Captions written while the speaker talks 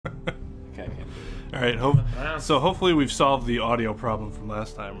All right. So hopefully we've solved the audio problem from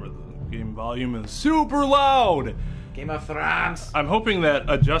last time, where the game volume is super loud. Game of Thrones. I'm hoping that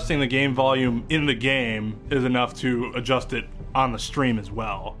adjusting the game volume in the game is enough to adjust it on the stream as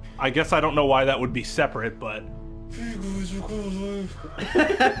well. I guess I don't know why that would be separate, but...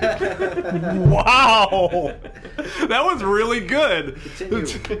 Wow! That was really good!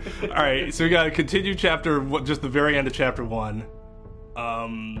 Continue. Alright, so we gotta continue just the very end of chapter 1.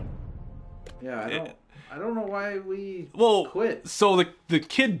 Yeah, I don't know why we quit. So the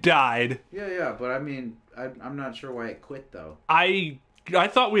kid died. Yeah, but I mean, I'm not sure why it quit, though. I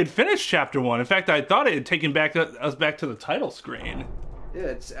thought we had finished chapter 1. In fact, I thought it had taken us back to the title screen.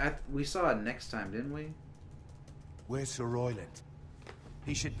 Yeah, we saw it next time, didn't we? Where's Sir Royland?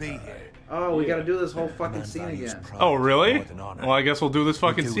 He should be here. Oh, we gotta do this whole fucking scene again. Oh, really? Well, I guess we'll do this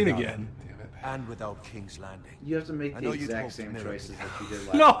fucking scene again. And without King's Landing. You have to make the exact same choices that you did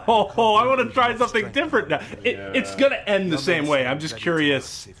last No, time. I want to try something different now. It's gonna end the same way. I'm just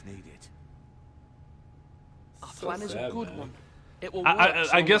curious. Our plan is a good one. It will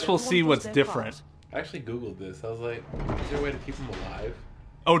I guess we'll see what's different. I actually googled this. I was like, is there a way to keep him alive?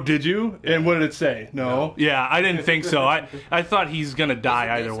 Oh, did you? And what did it say? No. Yeah, I didn't think so. I thought he's gonna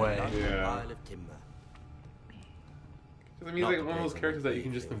die either way. Yeah. I mean, he's like one of those characters that you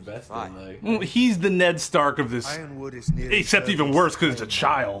can just invest in. Like, Well, he's the Ned Stark of this, except even worse because it's a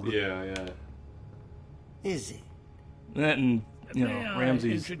child. yeah. Is he? And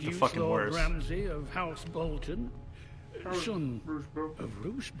Ramsay's the introduce fucking Lord worst. Ramsay of House Bolton, son of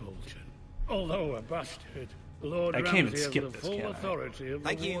Roose Bolton. Although a bastard, Lord I can't even Ramsay skip has the this, full can I? authority of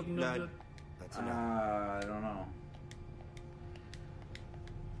Thank the you. Warden No, of the... that's enough. I don't know.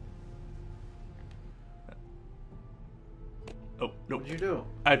 Oh, nope. What'd you do?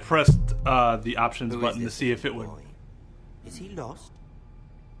 I pressed the options Who is button to this see if it would. boy? Is he lost?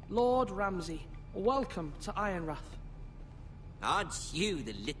 Lord Ramsay, welcome to Ironrath. Aren't you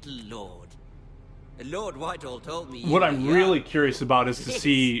the little lord? Lord Whitehall told me you What were I'm young. really curious about is to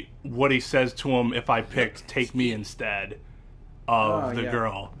see what he says to him if I picked Take Me instead of the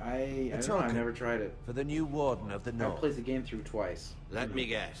girl. I don't know. I've never tried it. For the new Warden of the I North. played the game through twice. Let me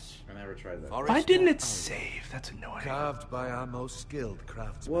guess. I never tried that. Why didn't it save? That's annoying. Carved by our most skilled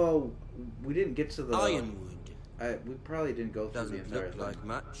craftsmen. Well, we didn't get to the... Ironwood. we probably didn't go through the Doesn't entire look thing. like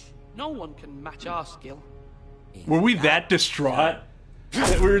much. No one can match our skill. Were we that distraught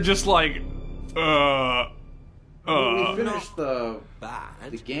that we were just like, We finished the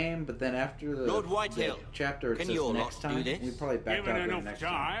Bad. game, but then after the, Lord Whitehill, the chapter it can says you all next not do time, this? we probably backed Given out during enough next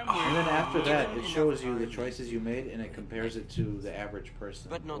time, time. And then after that, it shows you the choices you made, and it compares it to the average person.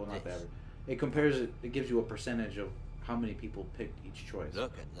 But not the this. average. It compares it. It gives you a percentage of how many people picked each choice.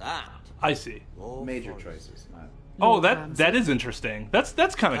 Look at that. I see. More Major forest. choices, not. Oh, that is interesting. That's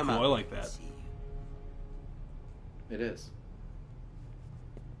kind of Come cool. up I like and that. see. It is.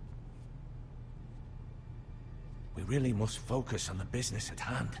 We really must focus on the business at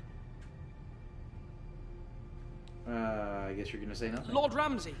hand. I guess you're gonna say nothing. Lord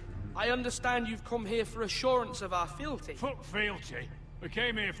Ramsay, I understand you've come here for assurance of our fealty. Fuck fealty. We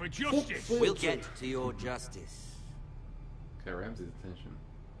came here for justice. We'll get to your justice. Got Ramsay's attention.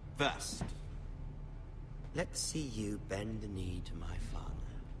 First, let's see you bend the knee to my father,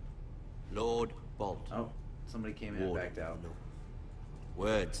 Lord Bolton. Oh, somebody came in and Warden backed out. of the North.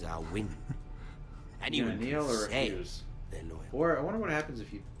 Words are wind. You Anyone gonna kneel can or say refuse? they're loyal. Or I wonder what happens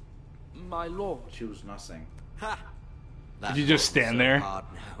if you My lord. choose nothing. Ha! Did you just stand so there? hard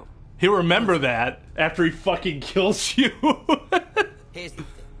now. He'll remember that after he fucking kills you. Here's the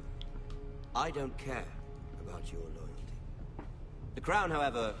thing. I don't care about your loyalty. The Crown,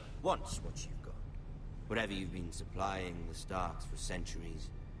 however, wants what you've got. Whatever you've been supplying the Starks for centuries.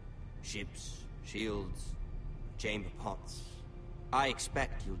 Ships, shields, chamber pots. I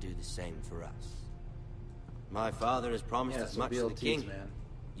expect you'll do the same for us. My father has promised Yeah, as so much to the BLTs, king. man.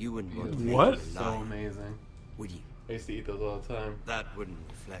 You wouldn't want to What? make him So alive, amazing. would you? I used to eat those all the time. That wouldn't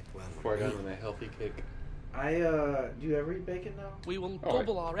reflect well Before I on got me. on a healthy kick. Do you ever eat bacon now? We will All right.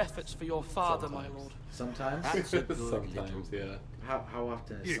 double our efforts for your father, my lord. Sometimes. That's a good Sometimes, little... yeah. How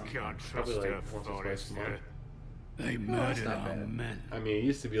often is You sometimes? can't trust Probably like a once or twice a forester. month. They that's murdered not our bad. men. I mean, it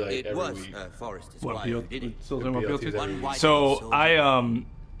used to be like It every was week. Forrester What, Squire who did it. still talking about BLTs BLTs? every week. One white So soldier, I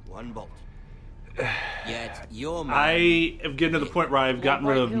one bolt. Yet your man... I am getting to the point where I've gotten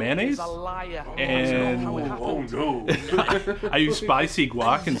rid of mayonnaise, A liar. and Oh no. I use spicy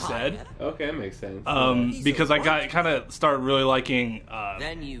guac instead. Okay, that makes sense. Because I kind of started really liking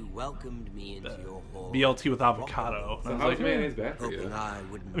Then you welcomed me into your hall. BLT with avocado. And I was How's like, mayonnaise bad for you? Hoping I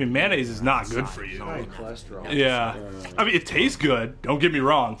wouldn't... I mean, mayonnaise is not good for you. High cholesterol. Yeah, I mean, it tastes good. Don't get me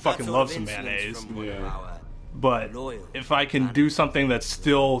wrong. That Fucking sort love of some insolence mayonnaise. from one of Yeah. our But if I can do something that's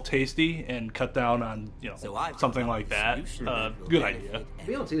still tasty and cut down on, So I've something come up like with that, a solution that will good benefit idea.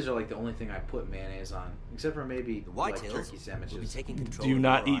 everyone. BLTs are like the only thing I put mayonnaise on, except for maybe The like Whitehills turkey will be sandwiches. taking control Do you of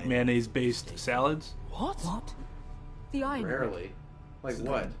not your eat island. mayonnaise-based salads? What? The iron. Rarely. Like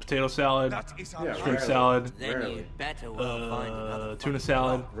what? Potato salad, Yeah, shrimp rarely. salad, Then Rarely. you better well find another tuna fucking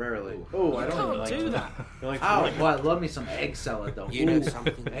salad. job. Rarely. Oh, I don't even Can't like do that. Ow, well, I love me some egg salad though. You know Ooh,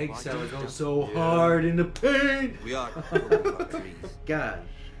 something egg about salad yourself? goes so hard in the pain. We are pulling our trees. God,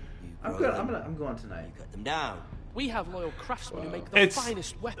 You I'm grow good. them, I'm going tonight. you cut them down. We have loyal craftsmen who make the It's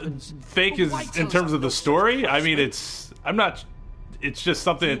finest weapons. Fake The is White in House terms have of no the story. I mean, craftsmen. I'm not. It's just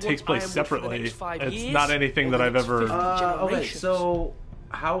something Do that you takes want place ironwood for the separately. next 5 It's years? not anything Or that the I've next ever. 50 Okay, generations? so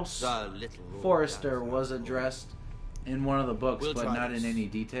House The little Lord Forrester Dallas was will addressed in one of the books, We'll but try not this. in any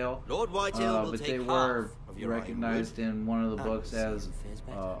detail. Lord Whitehall will But take they half were of your recognized in one of the books as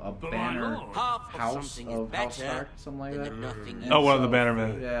a banner half of house something of is House better Stark, something like than that. the nothing And Oh, one of the so-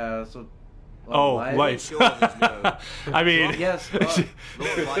 bannermen. Yeah, so. Oh, life? life. Sure there's no I mean, Yes. Lord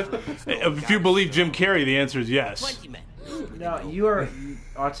Whitehall has no if you believe Jim Carrey, the answer is yes. 20 men. No, you are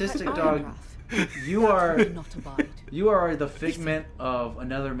autistic Iron dog. Wrath. You are Will not abide. you are the figment of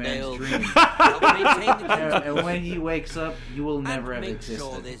another man's They'll dream. help maintain the And when he wakes up, you will never have make existed.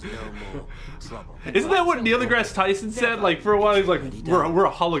 sure there's no more trouble. Isn't that what Neil deGrasse Tyson said? Like for a while, he's like, "We're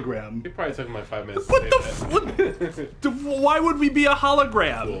a hologram." He probably took my 5 minutes. What to the? say Why would we be a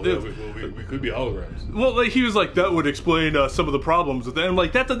hologram? we could be holograms. Well, like, he was like, that would explain some of the problems with it. I'm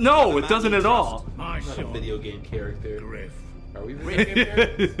like, no, it doesn't at all. My Not a son, video game character. Griff. Are we video game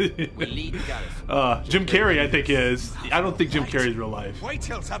characters? We lead the garrison. Jim Carrey, I think is. I don't think Jim Carrey's real life.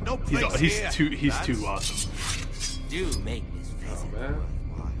 Whitehills have no place here. He's too awesome. Do make this visit man.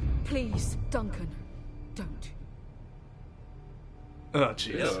 worthwhile. Please, Duncan, don't. Oh Look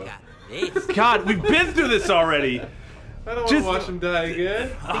jeez. at this. God, we've been through this already. I don't want Just- to watch him die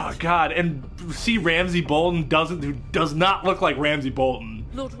again. Oh God, and see Ramsey Bolton who does not look like Ramsey Bolton,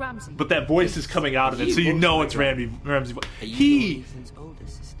 Lord Ramsay. but that voice is coming out of it, so you know it's Ramsey Bolton. Are you He Ethan's older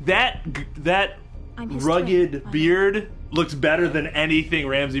sister? that I'm his rugged twin, I know. beard looks better than anything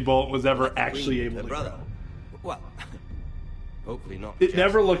Ramsey Bolton was ever actually Queen, able her to brother. grow. Well, hopefully not. It just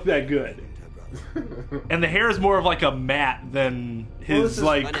never looked that good. her brother. And the hair is more of like a matte than Well, his this is-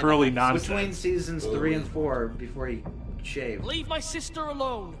 like curly Between nonsense. seasons 3 and 4, before he shaved. Leave my sister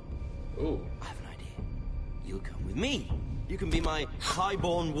alone. I Ooh. have an idea. You'll come with me. You can be my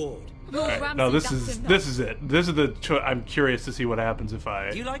highborn ward. Lord Ramsay, No, this that's is enough. this is it. This is the. I'm curious to see what happens if Do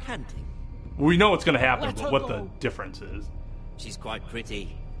you I. like hunting? We know what's going to happen, Let but her what the go. difference is. She's quite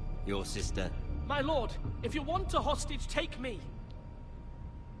pretty. Your sister. My lord, if you want a hostage, take me.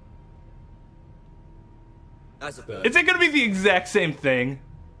 I suppose. Is it going to be the exact same thing?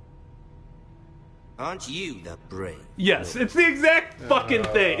 Aren't you the brave? Yes, it's the exact fucking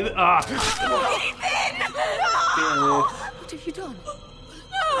thing. Ah, What have you done?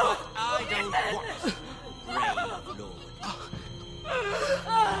 But I don't want brave lord.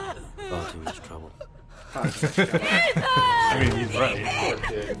 Far too much trouble. I mean, he's right. Poor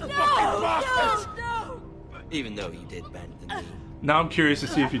kid. Even though you did bend the knee. Now I'm curious to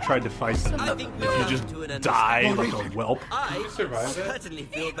see if you tried to fight them. I think we If you come just to an die understanding. like a whelp. I survive it? certainly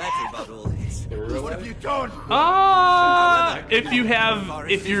feel better about all this. What have you done? If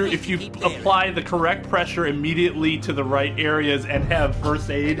you apply the correct pressure immediately to the right areas and have first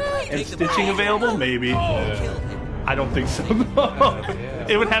aid and stitching available, maybe. Kill him. I don't think so.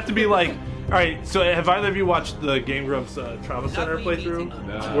 It would have to be like. All right, so have either of you watched the Game Grumps Trauma Center playthrough?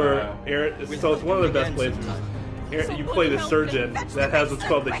 No. Where Aaron, so it's one of their best playthroughs. Aaron, you play the surgeon that has what's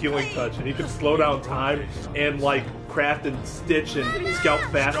called the healing touch, and you can slow down time and like craft and stitch and scalp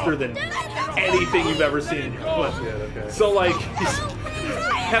faster than anything you've ever seen in your life. Okay. So like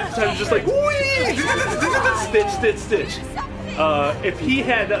half the time just like whee! stitch, stitch. If he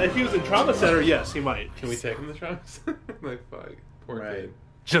was in Trauma Center, yes, he might. Can we take him to Trumps? Like, fuck. Poor Right. kid.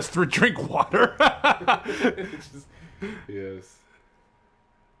 Just for drink water. It's just, yes.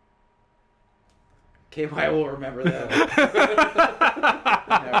 KY will remember that.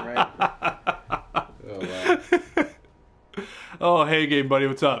 Yeah, right. Oh, wow. Oh, hey, game buddy,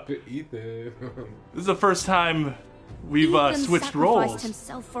 what's up? This Ethan. is the first time we've Ethan switched sacrificed roles.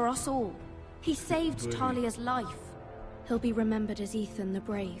 himself for us all. He saved Talia's life. He'll be remembered as Ethan the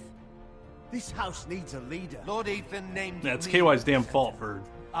Brave. This house needs a leader. Lord Ethan named That's me. KY's damn fault for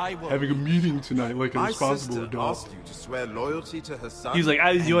having a meeting tonight like a My responsible sister adult. asked you to swear loyalty to her son. He's like,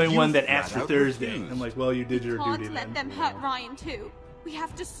 I was the and only you one that flat asked for out Thursday. refused. I'm like, well, you did your duty Can't let then. them hurt Ryan too. We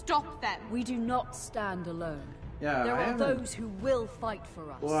have to stop them. We do not stand alone. Yeah, there I are haven't- those who will fight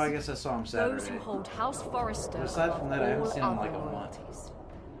for us. Well, I guess I saw him Saturday. Those who hold House Forrester Aside from that, I haven't above seen him in all like a other month. royalties.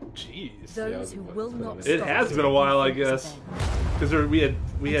 Jeez. Those who will not It stop has been a while, I guess, because we had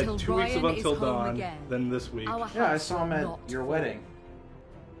Until 2 weeks of Ryan Until is home Dawn, again. then this week. Our Yeah, I house saw him at will not your fall. wedding.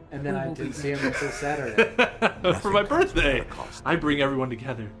 And then We I will didn't be see him there. until Saturday. For my birthday, I bring everyone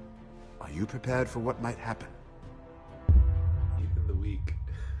together. Are you prepared for what might happen? Even the week.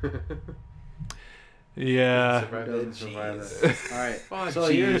 Yeah. Alright, so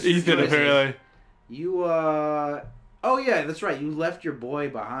here's Ethan, choices. apparently. You, oh yeah, that's right, you left your boy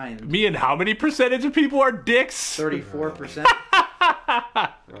behind. Me and how many percentage of people are dicks? 34%.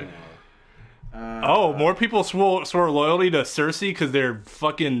 Oh, more people swore loyalty to Cersei because they're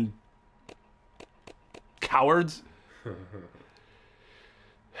fucking cowards.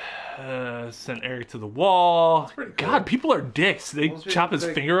 Sent Eric to the wall. God, people are dicks. They chop his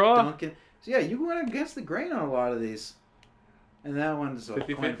finger off. Duncan. So yeah, you went against the grain on a lot of these. And that one's a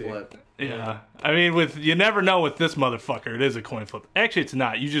 50-50. coin flip. Yeah, I mean, you never know with this motherfucker. It is a coin flip. Actually, it's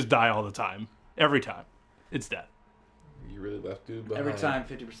not. You just die all the time. Every time, it's dead. You really left dude behind. Every time,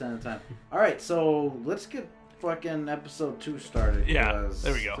 50% of the time. Alright, so let's get fucking episode 2 started. Yeah, because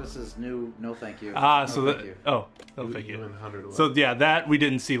there we go. This is new. No thank you. Ah, No, so thank that. you. Oh, no, You- thank you you. and Hunter left. So yeah, that we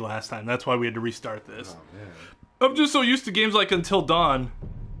didn't see last time. That's why we had to restart this. Oh, man. I'm just so used to games like Until Dawn.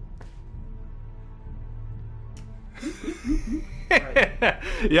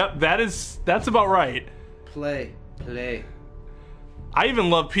 Yep, that's about right. Play. I even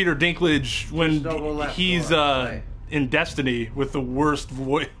love Peter Dinklage when double left he's door, play. in Destiny with the worst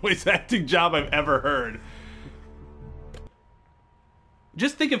voice acting job I've ever heard.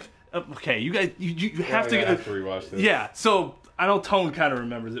 Just think of okay, you guys, you have to I have to rewatch this. Yeah, so I know Tone kind of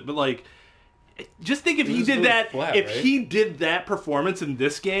remembers it, but like, just think if It he was did really that, flat, if right? he did that performance in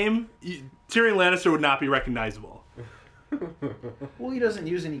this game, Tyrion Lannister would not be recognizable. Well, he doesn't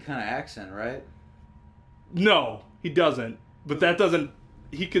use any kind of accent, right? No, he doesn't. But that doesn't.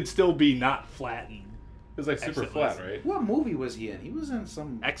 He could still be not flattened. It was like super Accentless. flat, right? What movie was he in? He was in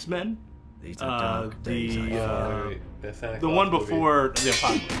some X-Men. These are dark days, I Wait, that Santa the Claus one movie. before the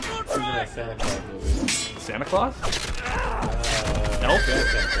apocalypse. He was in that Santa Claus movie. Santa Claus? Elf? Elf?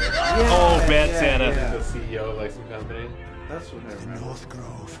 Santa. Oh, Bad Santa. yeah. The CEO of like some company. That's what I remember. North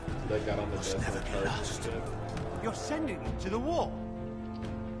Grove. Like got on the desk and charged and shit. You're sending him to the wall.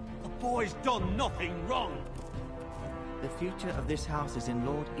 The boy's done nothing wrong. The future of this house is in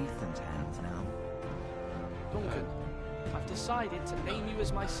Lord Ethan's hands now. Duncan, I've decided to name you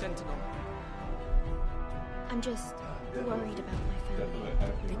as my sentinel. I'm just worried about my family.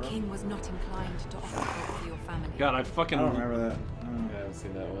 The king was not inclined to offer help for your family. God, I fucking. I don't remember that. I haven't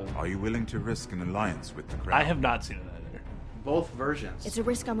seen that one. Are you willing to risk an alliance with the crown? I have not seen it either. Both versions. It's a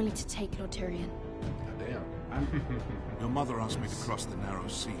risk I'm willing to take, Lord Tyrion. God damn. Your mother asked me to cross the narrow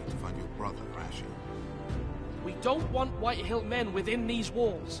sea to find your brother, Asher. We don't want Whitehill men within these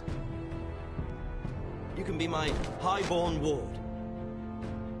walls. You can be my highborn ward.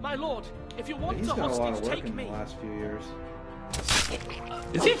 My lord, if you want He's to got a lot hostage, of work take in the me. last few years.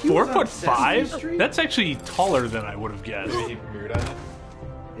 Is he He was on 4'5"? Sesame Street? That's actually taller than I would have guessed. Maybe he premiered on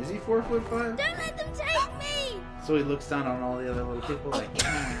it. Is he 4'5"? Don't let them take me! So he looks down on all the other little people like,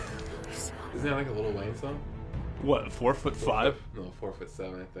 Isn't that like a Little Wayne song? What, 4'5"? No,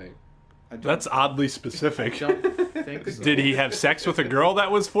 4'7", I think. That's oddly specific. don't think so. Did he have sex with a girl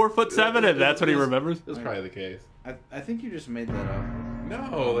that was 4'7" and that's what he remembers? That's probably the case. I think you just made that up.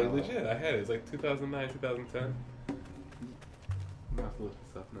 No, like legit, I had it. It's like 2009, 2010. I'm gonna have to look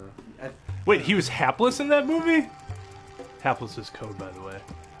this up now. Wait, he was hapless in that movie? Hapless is code, by the way.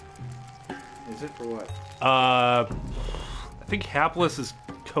 Is it for what? I think hapless is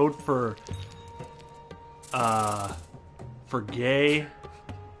code for gay.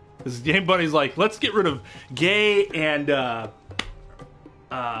 This Game Buddy's like, let's get rid of gay and I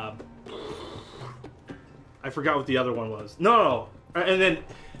forgot what the other one was. No. And then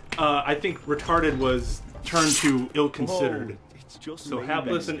I think retarded was turned to ill-considered. It's just So me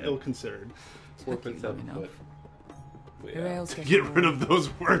hapless and then. ill-considered. 4'7", but Who else gets Get warm? rid of those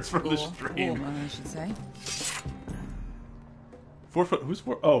words from the Or stream. warmer, I should say. 4 foot. Who's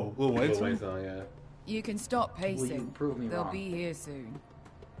 4? Oh, Lil Wayne's Lil Wayne song? song, yeah. You can stop Will you pacing. prove me They'll wrong? be here soon.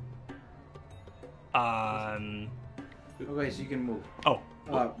 Okay, so you can move. Oh.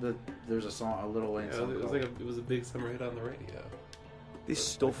 There's a song, a Little Wayne song. It was a big summer hit on the radio. This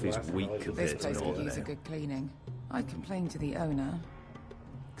stuff is weak This compared place to could use a Northern. good cleaning. I complained to the owner.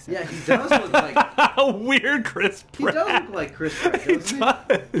 Yeah, he does look like weird Chris Pratt. He does look like Chris Pratt, doesn't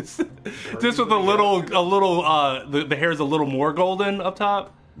he? Does. Just with the hair's a little more golden up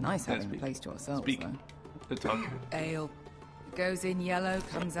top. Nice having the place to ourselves, though. Ale. Goes in yellow,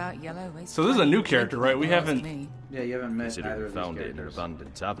 comes out yellow. So this is a new character, right? We haven't. Yeah, you haven't met either of these found it in an characters.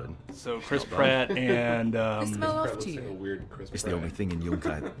 abandoned tavern. So Chris Pratt and. They smell off to you. It's the only thing in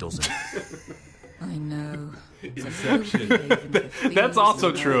Younkai that doesn't. I know. Inception. That's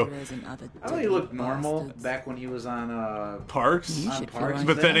also true. I thought he looked normal back when he was on Parks. On Parks,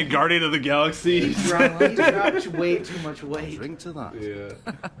 But then in Guardian of the Galaxy, he dropped way too much weight. Drink to that. Yeah.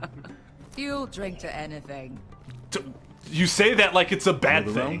 You'll drink to anything. You say that like it's a bad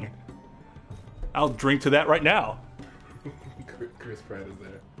thing. I'll drink to that right now. Chris Pratt is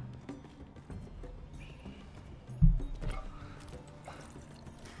there.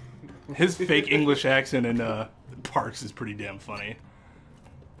 His fake English accent in Parks is pretty damn funny.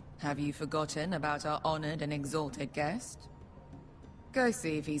 Have you forgotten about our honored and exalted guest? Go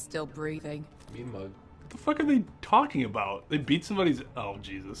see if he's still breathing. Mean mug. What the fuck are they talking about? They beat somebody's. Oh,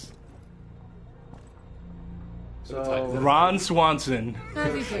 Jesus. So, Ron Swanson,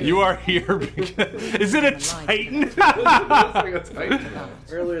 you are here because... Is it a Titan?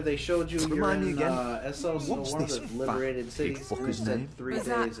 Earlier they showed you you're Remind me in again. SL, so What's one of this the liberated big cities. fucker's It said name? 3 Was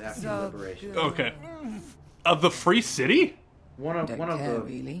days that after so liberation. Okay. Of the Free City? One of care, the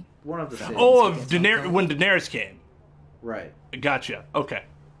really. one of the cities. Oh, of when Daenerys came. Right. Gotcha. Okay.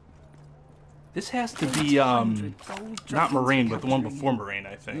 This has to be not Moraine, but the one before Moraine,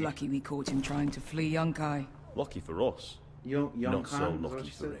 I think. Lucky we caught him trying to flee Yunkai. Lucky for us. Young Not so Khan, is lucky what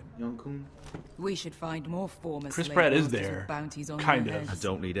you for said? him. Young Kun. We should find more former Chris slave Pratt is masters there. with bounties on Kind their of. I heads.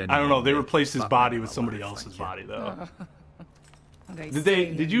 don't need any. I don't know. They replaced his Fuck body me with up, somebody thank else's you. body, though. They Did say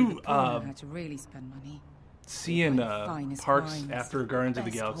you in the poor how to really spend money. see in Finest Parks wines, after Guardians of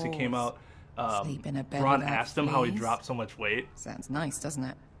the best Galaxy came horse, out? sleep in a bed Ron without asked him how he fleas. dropped so much weight. Sounds nice, doesn't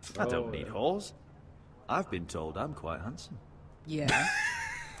it? I don't need whores. I've been told I'm quite handsome. Yeah.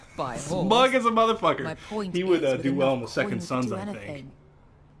 By a horse. Smug as a motherfucker. My point He would is, with do well in the enough Second coin, we Sons, could do I think. anything.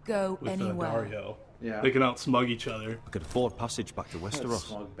 Go With anywhere. Dario. Yeah. They can out-smug each other. I could afford passage back to What a Westeros.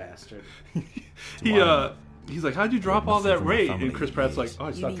 smug bastard. He's like, how'd you drop all that Nothing from my weight? family And Chris Pratt's like, oh, I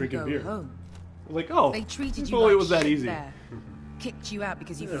You stopped mean drinking go beer. home? I'm like, oh, They treated if you only like it was that shit easy. there. Kicked you out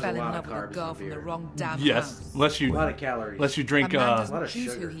because you There's fell a in lot love of with a carbs girl in from the beer. wrong damn Yes, house. unless you A lot of calories. unless you drink A man lot doesn't of choose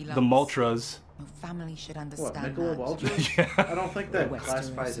who sugar. he the loves. Maltras. Your family should What, understand Michelob that. Ultra? I don't think that Westeros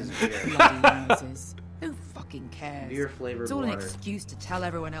classifies as and beer. bloody noses. Who fucking cares? Beer-flavored It's all an water. excuse to tell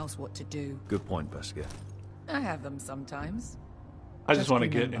everyone else what to do. Good point, Beskar. I have them sometimes. I just want to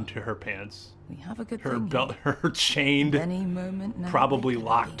get remember, into her pants. We have a good Her thing belt, here. her chained, Any moment now. probably they could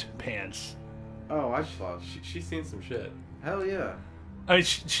locked leave. pants. Oh, I've fucked. She's seen some shit. Hell yeah. I mean,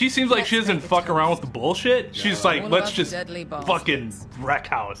 she seems like she Let's doesn't make a fuck around with toast. the bullshit. She's like, All let's about just deadly fucking bastards. wreck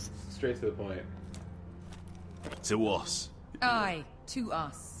house. Straight to the point. To us. Aye, to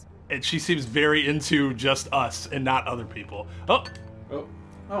us. And she seems very into just us and not other people. Oh, Oh,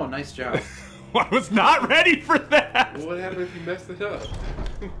 Oh, nice job. I was not ready for that. well, what happened if you messed it up?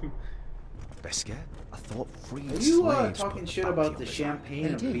 Beskar, I thought freed Are you slaves. talking but shit bounty about the hunters champagne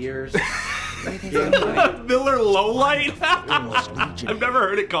They of did. beers? With his Yeah, own like- Miller Lowlight? I've never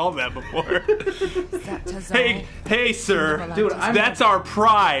heard it called that before. Hey, sir. Dude, that's our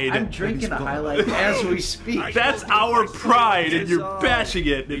pride. I'm drinking a highlight as we speak. That's our pride, and you're bashing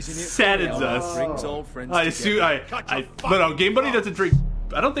it. It saddens us. Brings all friends I together. assume no, Game Buddy doesn't drink.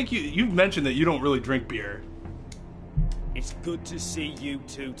 I don't think you've mentioned that you don't really drink beer. It's good to see you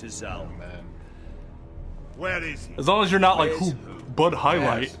two, Tazal. Man. Where is he? As long as you're not like Bud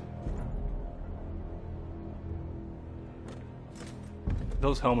Highlight. Yes.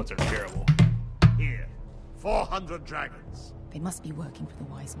 Those helmets are terrible. Here. 400 dragons. They must be working for the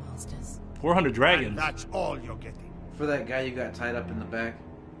Wise Masters. 400 And dragons. that's all you're getting. For that guy you got tied up in the back.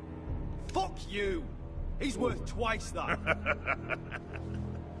 Fuck you! He's worth twice that.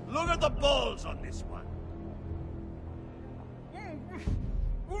 Look at the balls on this one.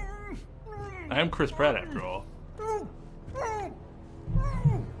 I am Chris Pratt after all.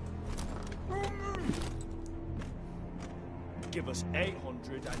 Give us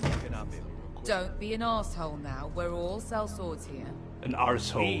 800 and you can have him. Don't be an asshole now. We're all sellswords here. An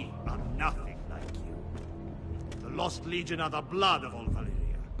arsehole. We are nothing like you. The Lost Legion are the blood of all Valyria.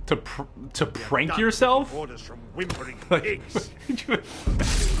 To prank yourself? Orders from whimpering Like- pigs.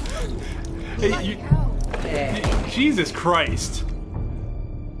 Hey, Jesus Christ.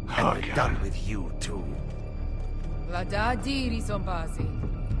 And we're done with you, too.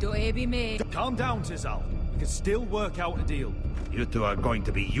 Calm down, Tizal. We can still work out a deal. You two are going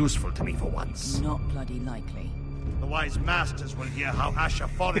to be useful to me for once. Not bloody likely. The wise masters will hear how Asher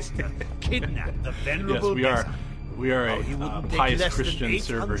Forrester kidnapped the venerable Yes, we are a pious Christian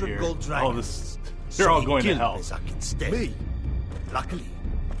server here. Oh, they're all going to hell. Me? Luckily,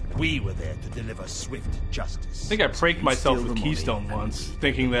 we were there to deliver swift justice. I think I pranked myself with Keystone once,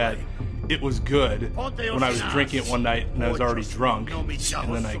 thinking that it was good when I was drinking it one night and I was already drunk, and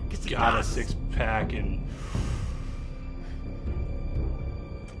then I got a 6-pack and...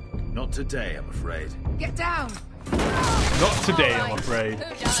 Not today, I'm afraid. Get down! Not today, I'm afraid.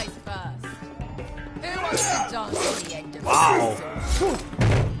 Who dies first? Who wants to dance at the end of Wow.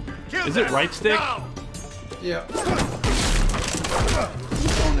 Is it right stick? Yeah.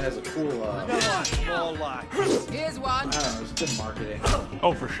 Keystone has a cool, Here's one. I don't know, it's good marketing.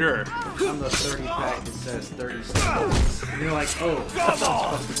 Oh, for sure. On the 30-pack, it says 30 stones. And you're like, oh, that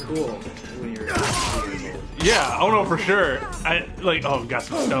sounds fucking cool when you're 50 years old. Yeah, oh no, for sure. I like, oh, got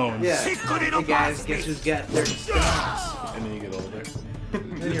some stones. Yeah. Hey guys, guess who's got 30 stones? And then you get older.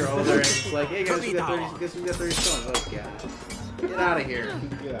 Then you're older and it's like, hey guys, who got 30, guess who got 30 stones? Oh god. Get out of here.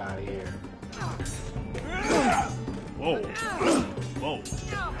 Get out of here. Whoa. Whoa.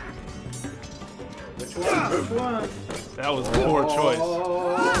 Which one? Which one? That was a poor choice.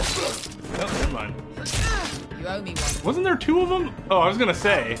 Oh, never mind. You owe me one. Wasn't there 2 of them? Oh, I was gonna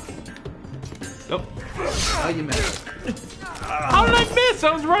say. Nope. Oh, you missed. How did I miss?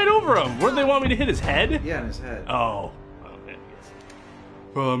 I was right over him. Where did they want me to hit his head? Yeah, in his head. Oh. Okay.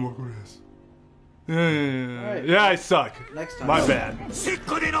 Well, I'm over this. Yeah, Right. yeah, I suck. Next time. My bad.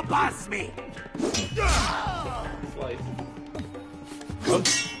 Oh,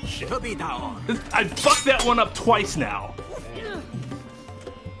 shit. I fucked that one up twice now.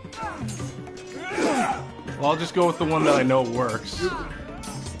 Well, I'll just go with the one that I know works.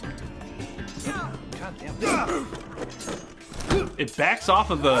 It backs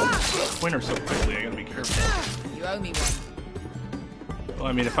off of the pointer so quickly, I gotta be careful. You owe me one. Well,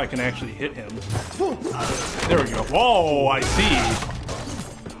 I mean, if I can actually hit him. There we go. Whoa, I see.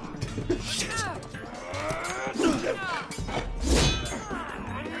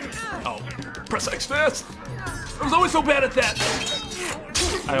 Oh, press X fast. I was always so bad at that.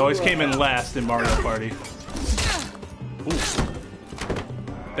 I always came in last in Mario Party. Ooh.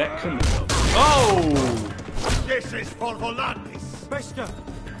 That couldn't have. Oh! This is for Volantis. Bester.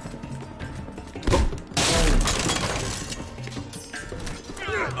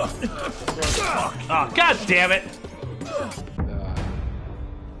 Oh, god damn it!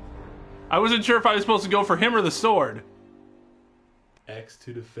 I wasn't sure if I was supposed to go for him or the sword. X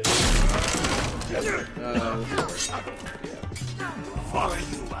to the face. Fuck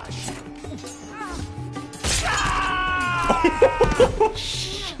you, Ash. Oh,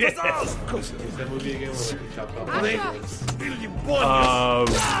 shit! Is that movie again where like, you chopped off the comedy?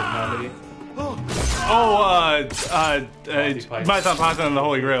 Python Python and the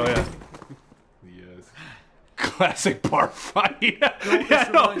Holy Grail, yeah. Yes. Classic bar fight. Yeah,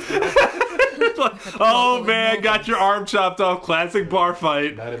 no. Oh man, got your arm chopped off. Classic bar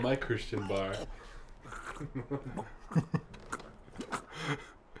fight. Not in my Christian bar.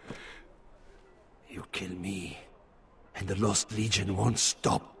 You kill me, and the Lost Legion won't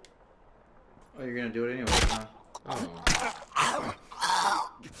stop. Oh, you're gonna do it anyway, huh? Oh.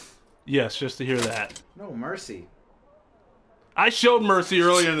 Yes, just to hear that. No mercy. I showed mercy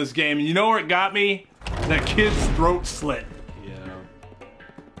earlier in this game, and you know where it got me? That kid's throat slit. Yeah.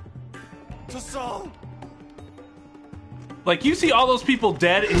 Like, you see all those people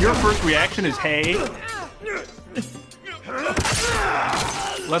dead, and your first reaction is, hey.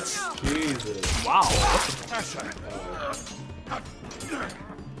 Let's... Jesus. Wow.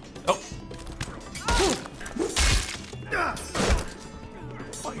 Oh.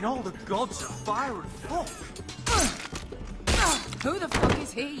 Fighting all the gods of fire and fuck. Who the fuck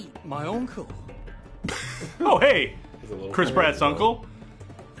is he? My uncle. Oh, hey. Chris Pratt's uncle?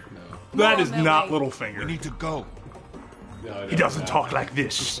 No. That is not Littlefinger. We need to go. No, He doesn't talk like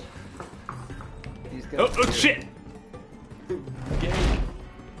this. He's got Oh, shit.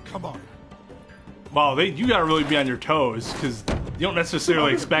 Come on. Wow, you gotta really be on your toes, because you don't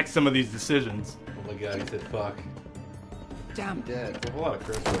necessarily expect some of these decisions. Oh my god, he said fuck. Damn. dead. There's a lot of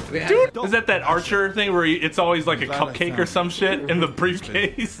curse words. Dude, is that Archer thing where it's always like a cupcake or some shit in the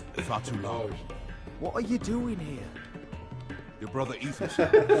briefcase? Far too long. What are you doing here? Your brother Ethan.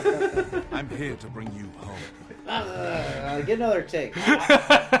 I'm here to bring you home. Get another take.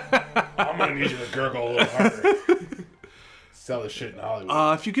 I'm gonna need you to gurgle a little harder. Sell this shit in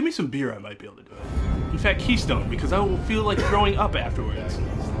Hollywood. If you give me some beer, I might be able to do it. In fact, Keystone, because I will feel like throwing up afterwards.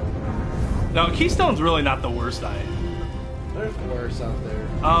 Now, Keystone's really not the worst There's worse out there.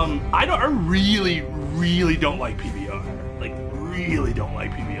 I really, really don't like PBR. Like, really don't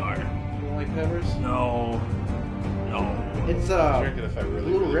like PBR. You don't like peppers? No. It's drink it if I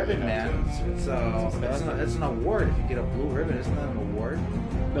really, blue really ribbon, have man. It's an award. If you get a blue ribbon, isn't that an award?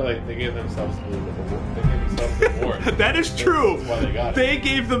 No, like they gave themselves the blue ribbon. They gave themselves the award. That is true. That's why they got it. They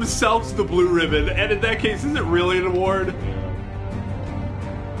gave themselves the blue ribbon, and in that case, is it really an award?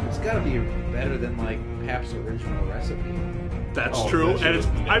 It's got to be better than like Pap's original recipe. That's true,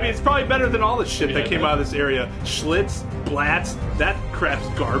 and it's probably better than all the shit that came out of this area. Schlitz, Blatz, that crap's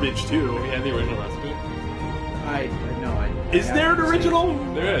garbage too. Have you had the original recipe? Is there an original?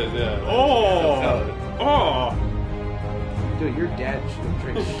 There is, yeah. Oh. Dude, your dad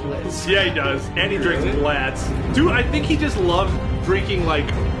drinks Schlitz. Yeah, he does, and he drinks Blatz. Dude, I think he just loves drinking like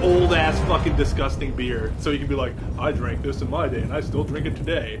old ass fucking disgusting beer, so he can be like, I drank this in my day, and I still drink it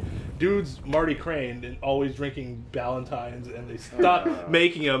today. Dude's Marty Crane and always drinking Ballantines, and they stopped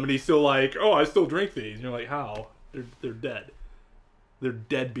making them, and he's still like, oh, I still drink these. And you're like, how? They're dead. They're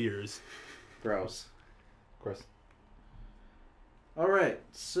dead beers. Gross. Of course. All right,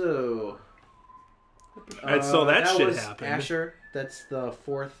 so. And so that shit was happened. Asher, that's the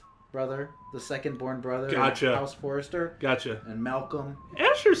fourth brother, the second born brother. Gotcha. House Forrester. Gotcha. And Malcolm.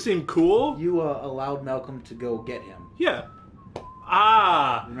 Asher seemed cool. You allowed Malcolm to go get him. Yeah.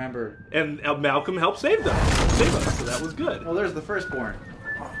 Ah. Remember. And Malcolm helped save us, so that was good. Well, there's the firstborn.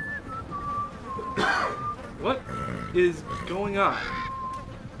 What is going on?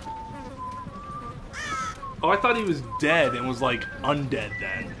 Oh, I thought he was dead and was like undead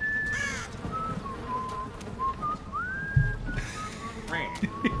then.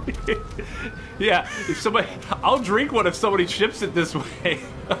 Yeah, if somebody, I'll drink one if somebody ships it this way.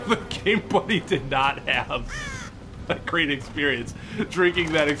 The Game Buddy did not have a great experience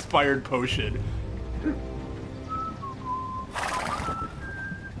drinking that expired potion.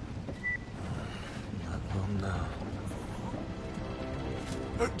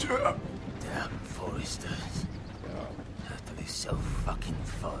 Damn Foresters. Have to be so fucking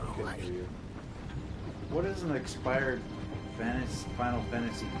far away. What is an expired Final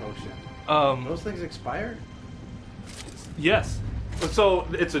Fantasy potion? Those things expired? Yes. So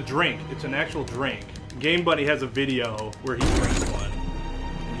it's a drink. It's an actual drink. Game Buddy has a video where he drinks one,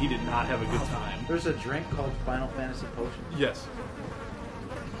 and he did not have a good time. There's a drink called Final Fantasy potion? Yes.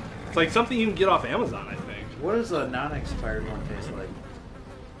 It's like something you can get off Amazon, I think. What does a non-expired one taste like?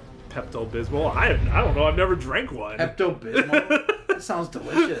 Pepto-Bismol? I don't know. I've never drank one. Pepto-Bismol? That sounds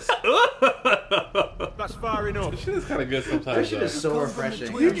delicious. That's far enough. This shit is kind of good sometimes. That shit is so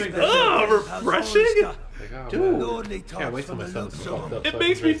refreshing. Refreshing? Dude. Can't wait till my son's fucked up. It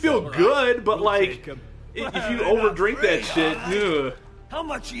makes me feel good, but like, if you overdrink that shit, ugh. How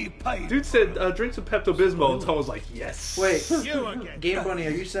much are you paid? Dude said, drink some Pepto-Bismol, and Tom was like, yes. Wait, Game Bunny, are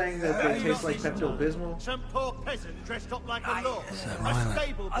you saying that they taste like Pepto-Bismol? Some poor peasant dressed up like a lord. right? A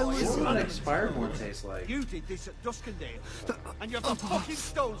stable boy. What's an expired one taste like? You did this at Duskendale, and you have the fucking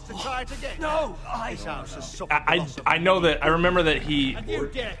stones to try it again. This house has suffered loss of I know that, I remember that he and you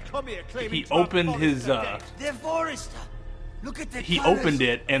dare come here claiming to opened have his, Forrester They're Forrester. Look at the he colours. opened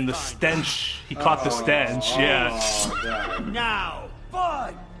it, and the stench, he caught the stench, yeah. dead. Now,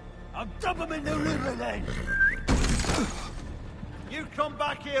 Fine. I'll dump them in the river then. you come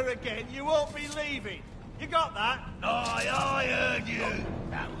back here again, you won't be leaving. You got that? I heard you.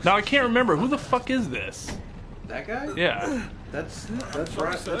 Now, I can't remember, who the fuck is this? That guy? Yeah. That's right. That's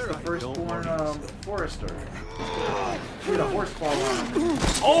the firstborn Forrester. He had a horse fall on him.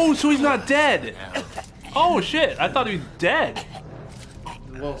 Oh, so he's not dead. Oh, shit, I thought he was dead.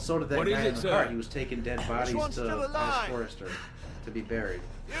 Well, so did that guy in the car. He was taking dead bodies to House Forrester to be buried.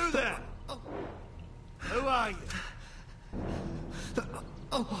 You there? Who are you?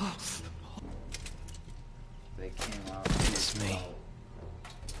 They came out. It's me.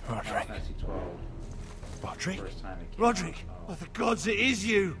 Roderick. 12. Roderick? First time it came Roderick. out. Oh, the gods, it is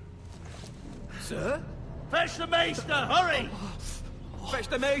you. Sir? Fetch the maester, hurry! Fetch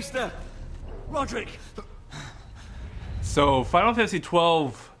the maester. Roderick. So, Final Fantasy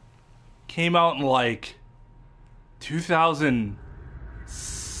 12 came out in like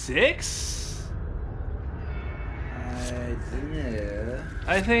 2006?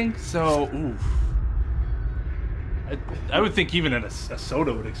 I think so. Oof. I would think even a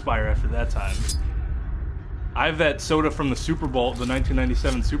soda would expire after that time. I have that soda from the Super Bowl, the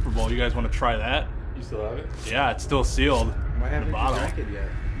 1997 Super Bowl. You guys want to try that? You still have it? Yeah, it's still sealed. Why haven't you bottle. drank it yet?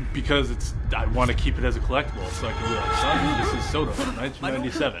 Because I want to keep it as a collectible, so I can be like, son, this is soda from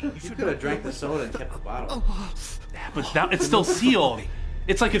 1997. You could have drank the soda and kept the bottle. But now it's still sealed.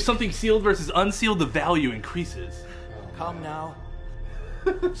 It's like if something's sealed versus unsealed, the value increases. Come now.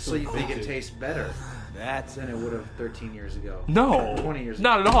 So you think it tastes better? That's than it would have 13 years ago. No, 20 years ago.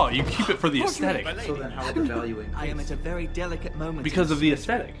 not at all. You keep it for the aesthetic. So then how would the value increase? I am at a very delicate moment. Because of the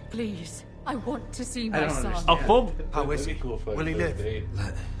aesthetic. Please, I want to see I my don't son. understand. A full. How is he? Cool if Will he live? They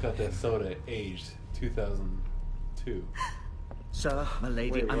got that soda aged 2002. Sir, my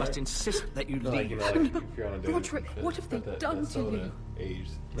lady, Wait, I what? must insist that you Like, leave. you know, like if you're on a date. Roderick, what have they done to you?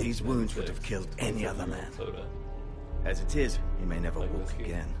 Aged These wounds would have killed any other man. Soda. As it is, he may never Like walk whiskey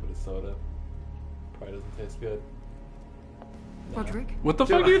again. with a soda. Probably doesn't taste good. Roderick? What the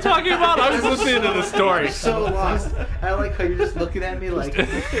fuck are you talking about? I was listening to the story. I'm so lost. I like how you're just looking at me like,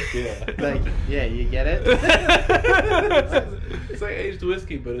 Yeah. like, yeah, you get it? It's like aged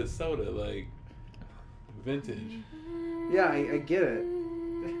whiskey, but it's soda, like vintage. Yeah, I get it.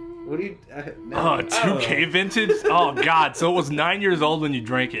 What do you... no. Oh, 2K vintage? Oh, God. So it was 9 years old when you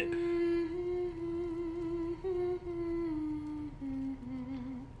drank it.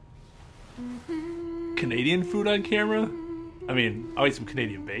 Canadian food on camera? I mean, I'll eat some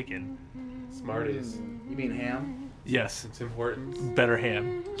Canadian bacon. Smarties. You mean ham? Yes. It's important. Better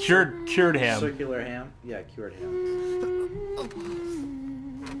ham. Cured ham. Circular ham? Yeah, cured ham.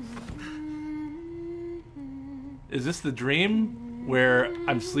 Is this the dream where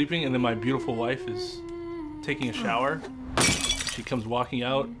I'm sleeping and then my beautiful wife is taking a shower? She comes walking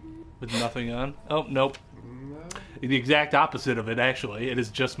out with nothing on. Oh, nope. The exact opposite of it, actually. It is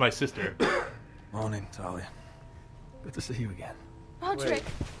just my sister. Morning, Talia. Good to see you again. Roderick,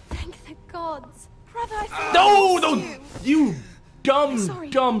 thank the gods. Brother, I thought No, it no, was you. you dumb, Sorry,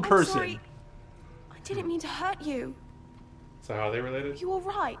 dumb I'm person. sorry. I didn't mean to hurt you. So how are they related? You all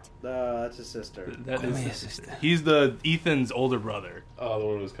right? That's his sister. That Call is me a his sister. sister. He's the Ethan's older brother. Oh, the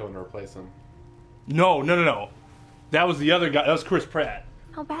one who was coming to replace him. No. That was the other guy. That was Chris Pratt.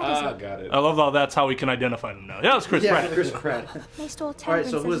 How bad is it? Got it. I love how that's how we can identify them now. Yeah, that's Chris Pratt. Chris Pratt. They store Alright,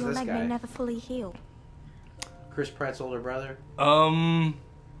 tendons so who's as your this leg guy? may never fully heal. Chris Pratt's older brother? And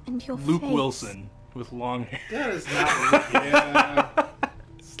your Luke face. Wilson with long hair. That is not Luke. Yeah.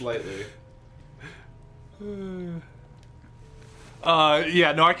 Slightly.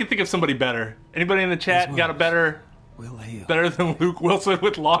 Yeah, no, I can think of somebody better. Anybody in the chat got a better than Luke Wilson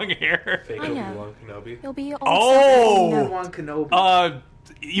with long hair? Fake I know. Obi-Wan Kenobi. You'll be all Oh! Obi-Wan Kenobi.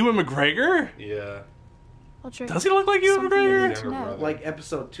 Ewan McGregor? Yeah. Does he look like Ewan Something you need McGregor? to know. Like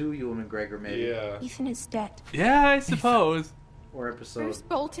episode 2 Ewan McGregor, maybe. Yeah. Ethan is dead. Yeah, I suppose. Or episode... Bruce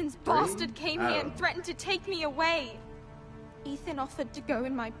Bolton's bastard came I here don't and know. threatened to take me away. Ethan offered to go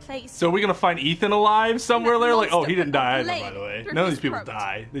in my place. So are we gonna find Ethan alive somewhere That there? Like, oh, monster he didn't put a die either, blade by the way. through None of his these people throat.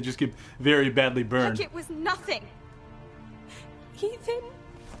 die. They just get very badly burned. Like it was nothing. Ethan?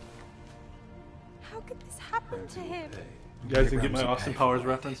 How could this happen to him? You guys didn't get my Austin Powers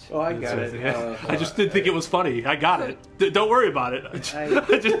reference? Oh, I got it. I just didn't think it was funny. I got it. Don't worry about it. I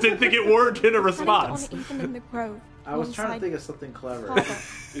just didn't think it warranted a response. Planning to honor Ethan in the grove. I was trying to alongside think of something clever. Father.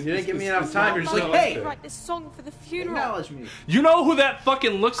 You didn't give me enough time. You're just like, Mother hey, to write this song for the funeral. acknowledge me. You know who that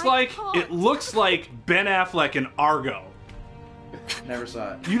fucking looks I like? can't. It looks like Ben Affleck in Argo. Never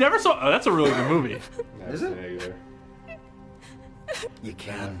saw it. You never saw? Oh, that's a really good movie. Is it? Either. You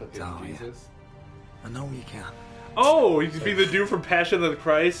can, Talia. Jesus. I know you can. Oh, he's be the dude from Passion of the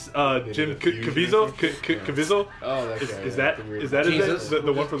Christ, Jim Caviezel. Caviezel. Oh, that guy. Is that his name? Jesus?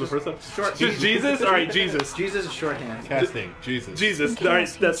 The one from the first time? Short Just Jesus? All right, Jesus. Jesus is shorthand. Casting. Jesus. Jesus. In All right,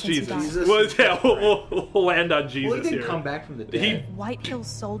 chaos that's since he died. Jesus. Well, yeah, we'll land on Jesus Well, he didn't here. come back from the dead. White Hill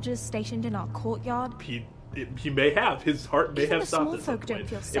soldiers stationed in our courtyard. He may have. His heart may Even have the stopped small at some folk don't point.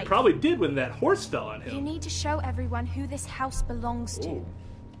 feel It safe. probably did when that horse fell on You him. need to show everyone who this house belongs to.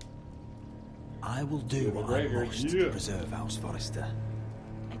 I will do what I McGregor, must yeah. to preserve House Forrester.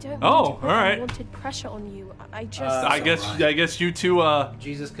 I don't Oh, mean to put all right. unwanted pressure on you. I just... I guess you two.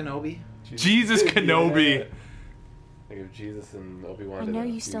 Jesus Kenobi. Jesus Kenobi. Yeah. Think of Jesus and Obi-Wan. I did know a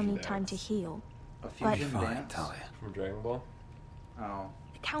you still fusion need time to dance heal. A fusion Fine, dance. Talia. from Dragon Ball. Oh.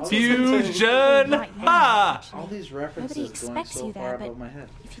 The council's Fusion. right now, Ha! actually. All these Nobody references going expects so you far there, but above my head.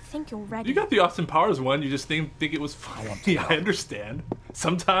 if you think you're ready... You got the Austin Powers one. You just think it was funny. I understand.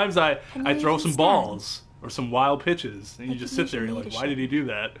 Sometimes I Can you throw even some stand? balls or some wild pitches, and you I just could sit there and use you're like, your why did he do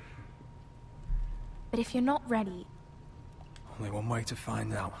that? But if you're not ready, Only one way to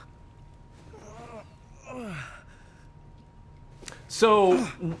find out. So,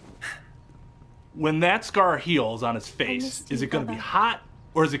 when that scar heals on his face, missed is you, it going to be brother. hot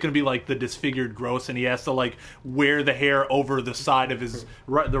Or is it going to be like the disfigured gross, and he has to like wear the hair over the side of his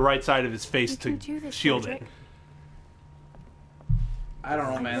the right side of his face to shield it? I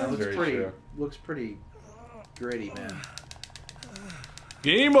don't know, man. It looks pretty gritty, man.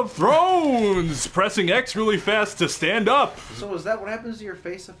 Game of Thrones! Pressing X really fast to stand up. So is that what happens to your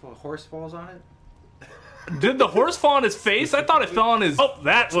face if a horse falls on it? Did the horse fall on his face? I thought it fell on his... Oh,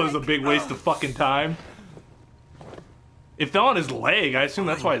 that was a big waste of fucking time. It fell on his leg. I assume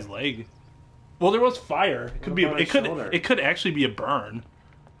that's why his leg... Well, there was fire. It could be. It could actually be a burn.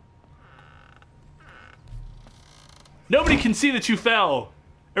 Nobody can see that you fell.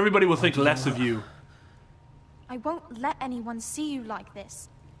 Everybody will think less of you. I won't let anyone see you like this.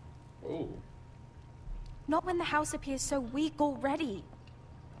 Oh. Not when the house appears so weak already.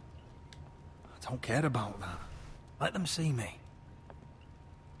 I don't care about that. Let them see me.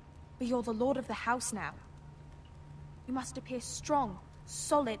 But you're the lord of the house now. You must appear strong,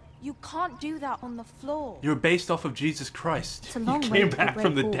 solid. You can't do that on the floor. You're based off of Jesus Christ. It's a long you way came to back the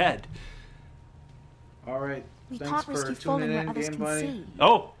from the Great dead. All right. We Thanks can't risk for you falling tuning where in, others Game can Buddy. see.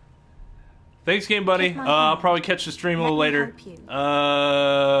 Oh. Thanks, Game Buddy. Take my I'll hand. probably catch the stream a little Let me later. help you.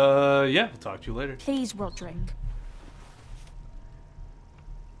 Yeah, we'll talk to you later. Please, Roderick.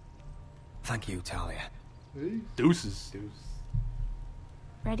 Thank you, Talia. Deuces.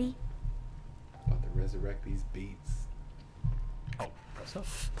 Ready? About to resurrect these beats. Oh, press up.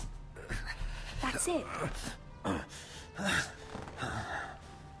 That's it.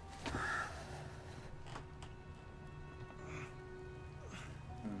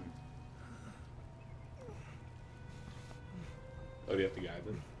 Oh, do you have to guide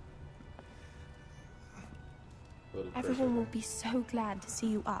them? Everyone will be so glad to see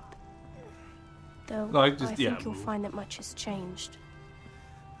you up. Though No, I just- think yeah, you'll move. find that much has changed.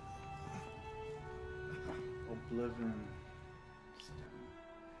 Oblivion.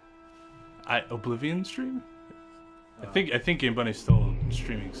 Oblivion stream? I think Game Bunny's still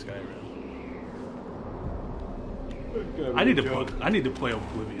streaming Skyrim. I need to play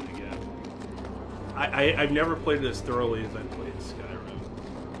Oblivion again. I've never played it as thoroughly as I played Skyrim.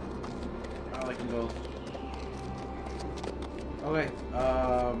 I like them both. Okay.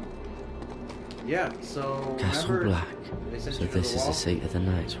 Yeah. So Castle remember, Black. they sent So you to this the is wall? the seat of the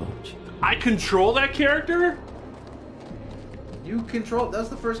Night's Watch. I control that character? You control. That's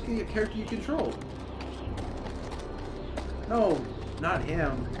the first character you controlled. No, not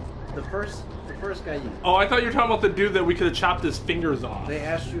him. The first guy you. Oh, I thought you were talking about the dude that we could have chopped his fingers off. They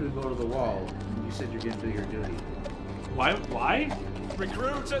asked you to go to the wall. You said you're gonna do your duty. Why?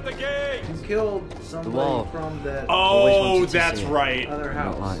 Recruits at the gate! You killed somebody wall. from that Oh, that's right. other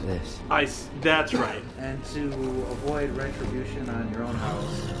house. Not like this. That's right. And to avoid retribution on your own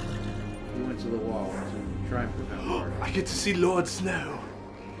house, you went to the wall to try and prevent war. I get to see Lord Snow.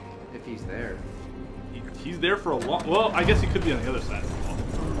 If he's there. He's there for a long... Well, I guess he could be on the other side of the wall.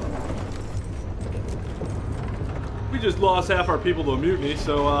 We just lost half our people to a mutiny,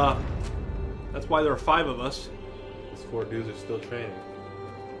 so that's why there are 5 of us. These 4 dudes are still training.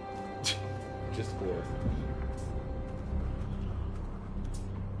 Just 4.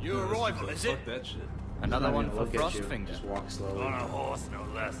 Your arrival, is it? Fuck that shit. Another Not one even for look at you, Frostfinger. Just walk slowly. On a horse, no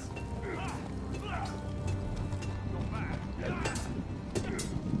less.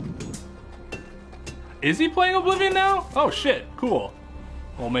 Is he playing Oblivion now? Oh shit, cool.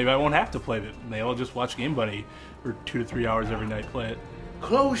 Well, maybe I won't have to play it. Maybe I'll just watch Game Buddy for 2 to 3 hours every night, play it.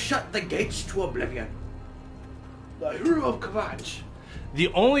 Close shut the gates to oblivion. The hero of Kvatch. The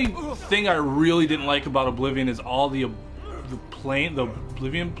only thing I really didn't like about Oblivion is all the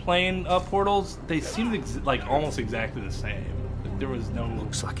Oblivion plane portals. They seemed like almost exactly the same. There was no.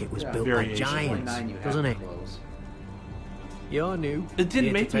 Looks like it was built by variation. giants, doesn't it? You're new. It didn't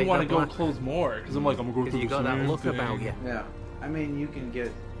Here make me take want to that go black. close more because I'm like, I'm going to go You got that look about you. Yeah. I mean, you can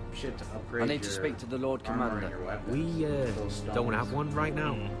get shit to upgrade. I need to speak to the Lord Commander. We don't have one right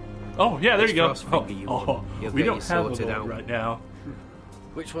now. Oh yeah, there you go. Frostfinger you want. He'll We get don't you have sorted one out. right now.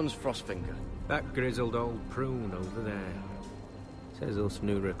 Which one's Frostfinger? That grizzled old prune over there. Says us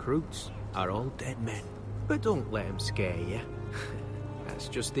new recruits are all dead men. But don't let him scare you. That's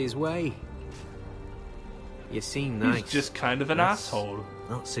just his way. You seem nice. He's just kind of an That's asshole.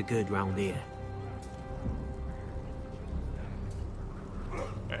 Not so good round here.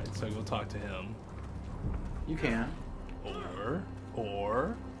 Alright, so go talk to him. You can.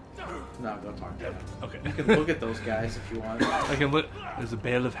 Or... No, go talk to him. Okay. You can look at those guys if you want. I can look. There's a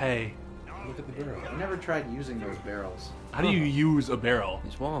bale of hay. Look at the barrel. I never tried using those barrels. How do you use a barrel?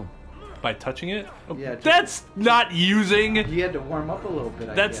 It's warm. By touching it? Oh, Yeah, just- that's not using. You had to warm up a little bit,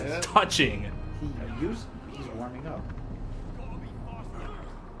 I That's guess. touching. He's warming up.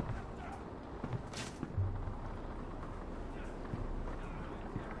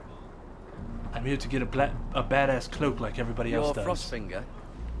 I'm here to get a badass cloak like everybody else does. Frostfinger.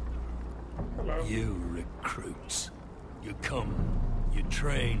 You recruits. You come, you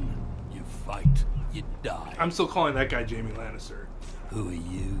train, you fight, you die. I'm still calling that guy Jaime Lannister. Who are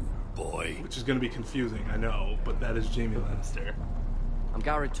you, boy? Which is going to be confusing, I know, but that is Jaime Lannister. I'm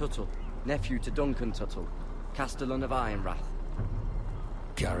Garrett Tuttle, nephew to Duncan Tuttle, Castellan of Ironrath.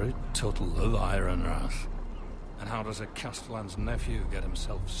 Garrett Tuttle of Ironrath. And how does a Castellan's nephew get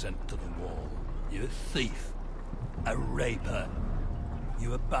himself sent to the wall? You're a thief. A raper.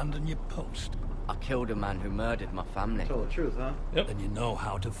 You abandon your post. I killed a man who murdered my family. Tell the truth, huh? Yep. Then you know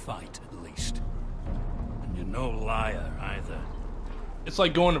how to fight, at least. And you're no liar, either. It's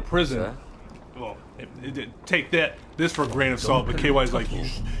like going to prison. Sir? Well, take this for a grain of salt, but KY's like, you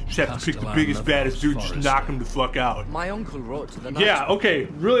just have to pick the biggest, baddest dude and just knock him the fuck out. My uncle wrote to the Yeah, okay,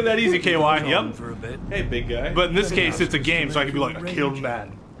 really that easy, KY, yep. For a bit. Hey, big guy. But in this case, it's a game, so I can be like, I killed a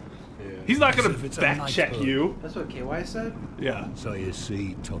man. Yeah. He's not gonna fact check you. That's what KY said? Yeah. So you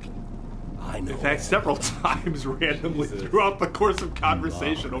see, Tuttle, I know. In fact, several times randomly throughout the course of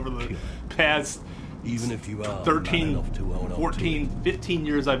conversation over the past even if you are 13, 14, 15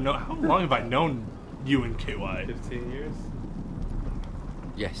 years I've known. How long have I known you and KY? 15 years?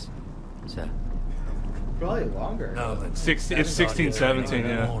 Yes, sir. Probably longer. No, that's It's 16, 17,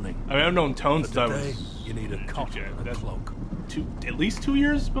 yeah. I mean, I've known Tone since I was... You need a cot and a cloak. At least 2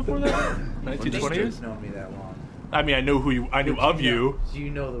 years before that? 19, 20 years? You've known me that long. I mean, I know I knew of you. So you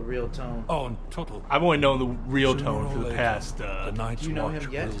know the real Tone. Oh, and Tuttle. I've only known the real Sooner Tone or for the later, past... the Night's Do you know Watch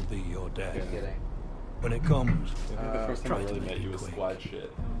him yet? will be your death. Just kidding. When it comes, I think the first time I try to really make met you it was quick. squad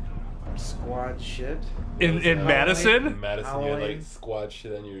shit. Squad shit. In Madison? In Madison, you had Halloween. like squad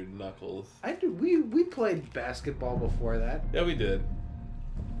shit on your knuckles. I do. We played basketball before that. Yeah, we did.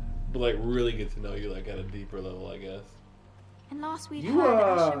 But like, really get to know you like at a deeper level, I guess. And last we'd You, heard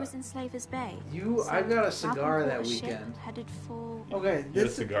Asher was in Slaver's Bay. I got a cigar Malcolm that caught a ship weekend. Headed for... Okay, You had a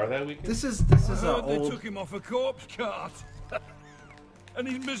this cigar that weekend? this is I an heard they old took him off a corpse cart. And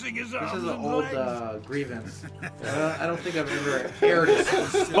he's missing his arms this is an and old legs. grievance. I don't think I've ever aired it.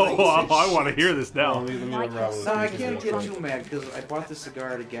 I want to hear this now. Let me unravel this No, I piece can't real get quick. too mad because I bought the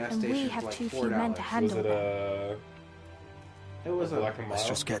cigar at a gas And we station have for like too few men to $4. handle Was it them. It was a Black and Mild? Let's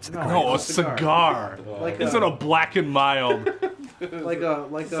just get to the No, No, a it's cigar. Like Isn't a black and mild? like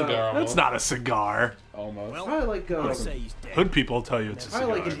a Cigar. That's not a cigar. Almost. probably like Hood people tell you it's a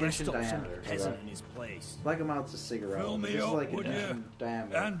probably cigar. like an inch in diameter. peasant in his place. Like a mouth's a cigarette. Fill me This is up, like an would inch ya? in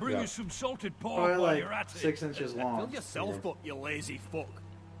diameter. And bring Yeah. us some salted pork Probably while like you're at it. 6 inches long. Fill yourself up, you lazy fuck.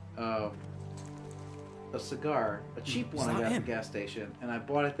 A cigar, a cheap one I got at the gas station, and I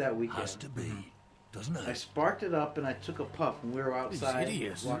bought it that weekend. Has to be, doesn't I it? sparked it up and I took a puff, and we were outside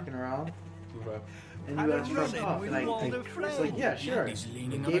hideous. walking around. Okay. And you asked for a puff, and I was like, "Yeah, sure." He's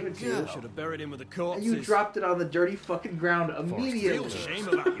leaning I on gave a it to you, girl. Should have buried him with the and corpses. you dropped it on the dirty fucking ground Real immediately. shame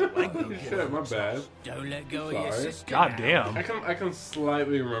about your language. Shit, my bad. Don't let go of your Sorry. sister. God now. damn. I can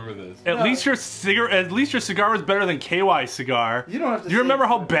slightly remember this. At least your cigar was better than KY's cigar. You don't have to. Do you remember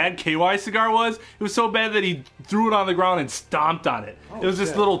how bad KY's cigar was? It was so bad that he threw it on the ground and stomped on it. It was this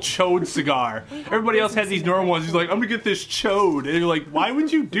shit. little chode cigar. Everybody else had these normal ones. He's like, I'm gonna get this chode. And you're like, why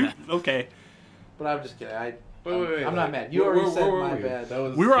would you do? Okay. But I'm just kidding. Wait, I'm not mad. You already said my bad. That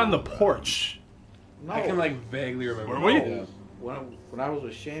was We were on the porch. No. I can like vaguely remember. Were we? that, yeah. When I was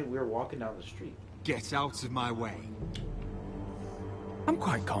with Shane, we were walking down the street. Get out of my way. I'm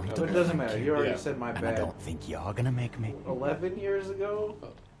quite But comfortable. it doesn't matter. You already Yeah. said my And I bad. don't think you're gonna make me. 11 years ago?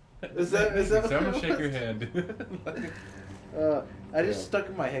 Is that what So I'm it gonna shake your was? hand. I just stuck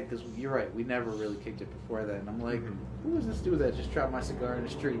in my head because you're right. We never really kicked it before then. I'm like, who is this dude that just dropped my cigar in the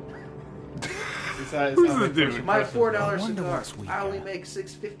street? Who's the dude? My $4 I wonder cigar. what's we I only got. make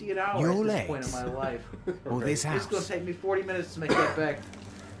 $6.50 an hour Your at this point in legs. my life. Or this It's gonna house. take me 40 minutes to make that back.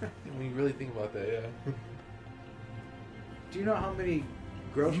 When you really think about that, yeah. Do you know how many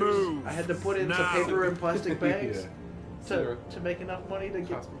groceries Move I had to put into now. paper and plastic bags Yeah. to make enough money to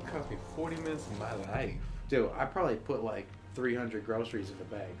get? Cost me 40 minutes of my life. Dude, I probably put like 300 groceries in the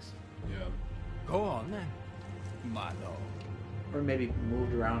bags. Yeah. Go on then, my lord. Or maybe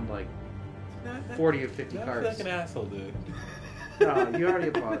moved around like 40 or 50 I feel carts. like an asshole, dude. No, you already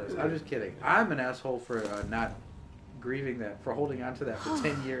apologized. I'm just kidding. I'm an asshole for not grieving that, for holding on to that for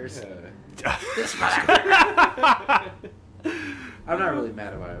 10 years. Yeah. This motherfucker! I'm not really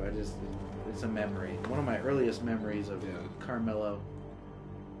mad about it. It's a memory. One of my earliest memories of Carmelo.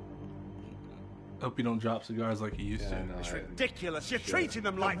 Hope you don't drop cigars like you used to. No, It's I- ridiculous. You're Shit. treating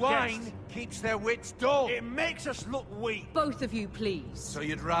them like wine guests. keeps their wits dull. It makes us look weak. Both of you, please. So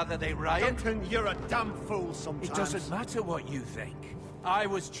you'd rather they riot? Duncan, you're a damn fool sometimes. It doesn't matter what you think. I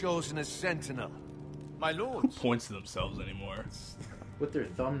was chosen as sentinel. My Who lords. points to themselves anymore? With their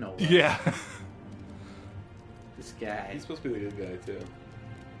thumbnail. Yeah. This guy. He's supposed to be the good guy too.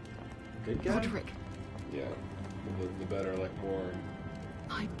 Good guy. Roderick, Yeah, the better, like more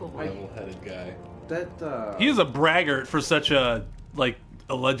my boy. level-headed guy. That He is a braggart for such a like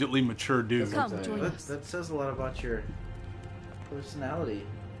allegedly mature dude. Come, join us. that says a lot about your personality,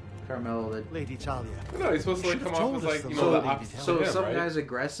 Carmello. That Lady Talia. No, he's supposed to like come off as like so, the opposite. so of him, some right? guy's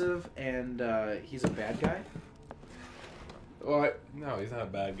aggressive and he's a bad guy. Well, no, he's not a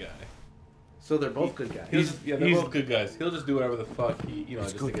bad guy. So they're both good guys. They're both good guys. He'll just do whatever the fuck he,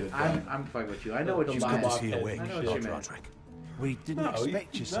 just to get it done. I'm fine with you. I know what you meant. I know what you meant. We didn't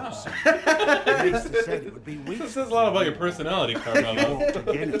expect you so no. soon. At least they said it would be weeks. This says a lot about your personality, Carmello.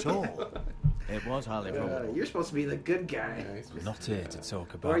 Again at all. It was highly probable. You're supposed to be the good guy. Not here to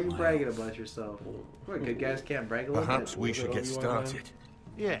talk about Why are you my bragging about yourself? What, good guys can't brag a little Perhaps bit? we should get started.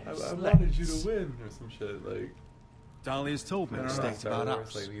 Yeah. I wanted you to win or some shit like. Dahlia's told me I don't know, mistakes about Star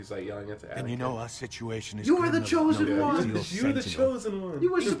us. Wars, like, he's like yelling at the And you know our situation is. You were the criminal. chosen one. You're the chosen one.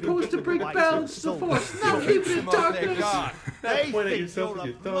 You were supposed to bring balance to the force. Now keep it in darkness. They Point at think yourself you're with a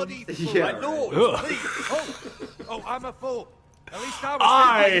your thumb. bloody fool. Yeah, My lord, Ugh. please. Oh, I'm a fool. At least I was.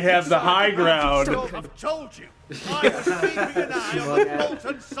 I have the high ground. I've told you. I was keeping an eye on the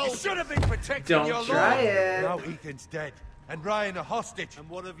molten soul. You should have been protecting Don't your try lord. it. Now Ethan's dead, and Ryan a hostage. And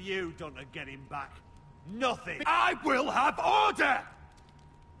what have you done to get him back? Nothing. I will have order.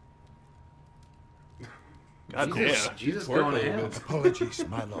 God damn. Jesus going to hell. Apologies,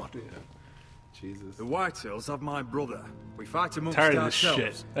 my lord. Jesus. The Whitetails have my brother. We fight amongst Tired of this ourselves.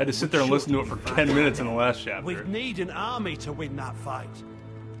 shit. I had to sit there and listen to it for 10 minutes in the last chapter. We need an army to win that fight.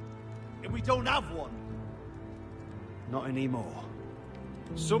 And we don't have one. Not anymore.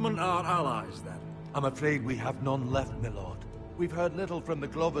 Summon our allies, then. I'm afraid we have none left, my lord. We've heard little from the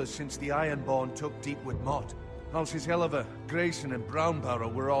Glovers since the Ironborn took Deepwood Motte. Halsey's Helliver, Grayson and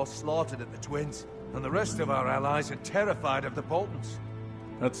Brownbarrow were all slaughtered at the Twins, and the rest of our allies are terrified of the Boltons.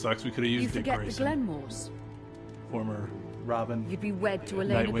 That sucks. We could have You used Dick forget the Grayson. Glenmores. Former Robin. You'd be wed to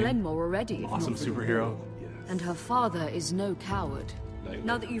Elena Nightwing. Glenmore already. If Awesome not for the superhero. war. And her father is no coward. Nightwing.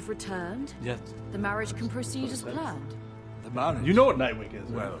 Now that you've returned, Yes. the marriage can proceed as planned. The marriage. You know what Nightwing is,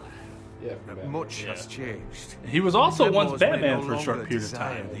 right? Well, Yeah, from Batman. much has changed. He was also The once Glenmores may Batman no for a short longer period of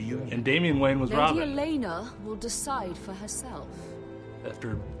desire time. the Union. And Damian Wayne was Lady Robin. Elena will decide for herself.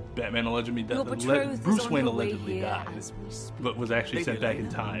 After Batman allegedly Your died. betrothed is Bruce on Wayne her way allegedly here died. as we speak. But was actually Lady sent back in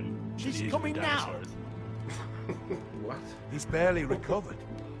Elena. time. to She's the age of coming now. dinosaurs. What? He's barely recovered.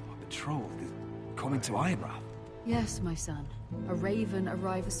 Betrothed is coming to Ironrath. Yes, my son. A raven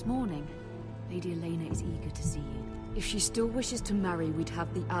arrived this morning. Lady Elena is eager to see you. If she still wishes to marry, we'd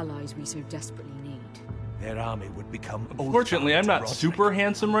have the allies we so desperately need. Their army would become. Unfortunately, I'm not super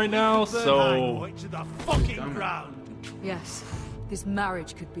handsome right now, so. To the fucking ground. Yes, this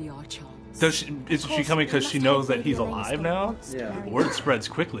marriage could be our chance. Is she coming because she knows that he's alive now? Yeah. Word spreads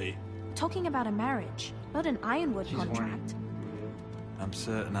quickly. Talking about a marriage, not an Ironwood contract. I'm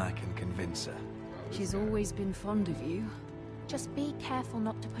certain I can convince her. She's always been fond of you. Just be careful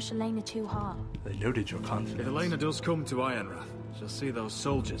not to push Elena too hard. They noted your confidence. If Elena does come to Ironrath, she'll see those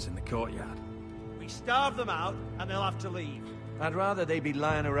soldiers in the courtyard. We starve them out, and they'll have to leave. I'd rather they be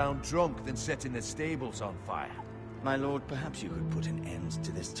lying around drunk than setting the stables on fire. My lord, perhaps you could put an end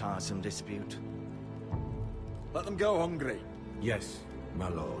to this tiresome dispute. Let them go hungry. Yes, my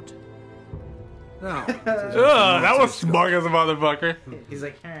lord. Now, Ugh, that was smart as a motherfucker. He's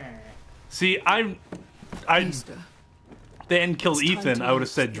like, See, I they hadn't killed Ethan, I would have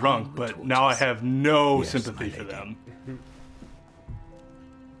said drunk, but now I have no sympathy for them.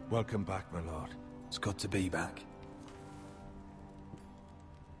 Welcome back, my lord. it's good to be back.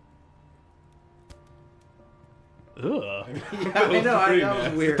 Ugh. I know, that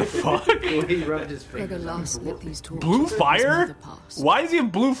was weird. The fuck? The way he rubbed his Beggar fingers. last lit these torches. Blue for fire? the past. Why is he in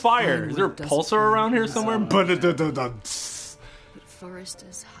blue fire? Is there a Ironwood pulsar around here somewhere? But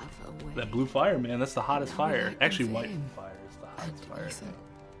foresters have a way. That blue fire, man, that's the hottest Now we fire. like them Actually, for white him. fire is the hottest And fire. Ethan.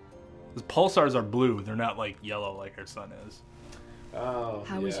 The pulsars are blue. They're not like yellow like our sun is. Oh,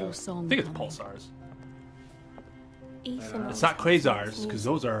 How is your song? I think it's coming? pulsars. Ethan. It's not quasars because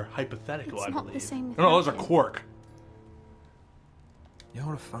those are hypothetical, It's I not the believe. same with No, those are magic. quark.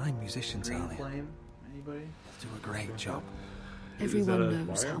 You're a fine musician, Green Talia. flame? Anybody? Do a great job. Everyone Is that a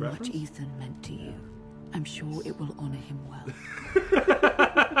knows fire how reference? much Ethan meant to you. I'm sure it will honor him well.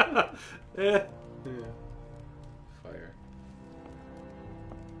 Yeah. Fire.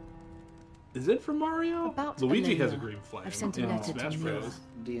 Is it from Mario? About Luigi has a Elena, green flame. I've sent a in letter to Smash Mira. Bros.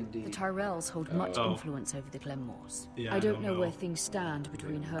 D&D. The Tyrells hold much influence over the Glenmores. Yeah, I don't know where things stand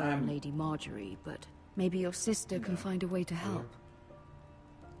between her and Lady Marjorie, but maybe your sister can find a way to help.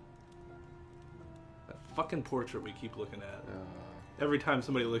 That fucking portrait we keep looking at. Every time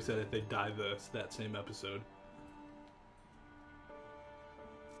somebody looks at it, they die that same episode.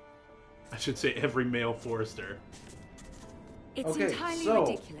 I should say every male Forrester. It's entirely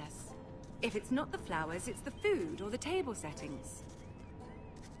ridiculous. If it's not the flowers, it's the food or the table settings.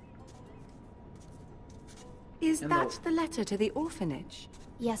 Is that the letter to the orphanage?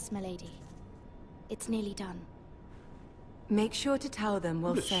 Yes, my lady. It's nearly done. Make sure to tell them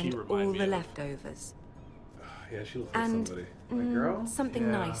we'll Who does she send remind all me the of? leftovers. Yeah, she looks like And somebody. A girl? Something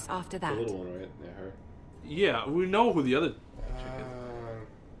Yeah. nice after that. The little one, right? Yeah, her. Yeah, we know who the other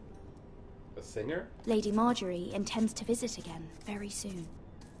A singer? Lady Marjorie intends to visit again very soon.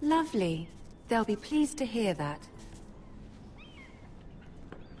 Lovely. They'll be pleased to hear that.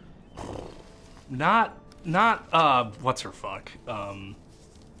 Not what's her fuck? Anne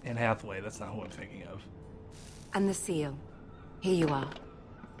Hathaway, that's not who I'm thinking of. And the seal. Here you are.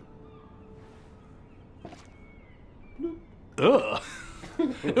 Ugh.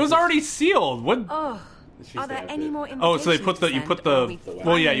 It was already sealed. What? Oh, are there any more Oh, so they invitations put the to you send, put or the are we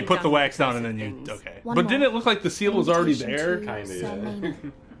well, yeah, you finally put the done wax with down and then you things? okay. One But more. didn't it look like the seal was already there? Kinda, Sir yeah.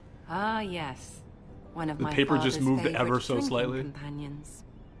 Maynard. Ah, yes. One of The my paper just father's moved favorite ever so drinking slightly. companions.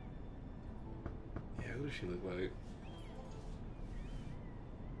 Yeah, who does she look like?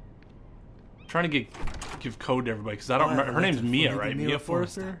 Trying to give code to everybody because I don't remember. Her name's Mia, right? Mia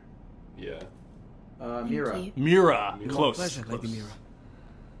Forrester. Yeah. Mira. you. Mira, Mira. close. Pleasure, Lady close.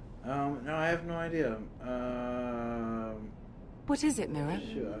 Mira. No, I have no idea. What is it, Mira?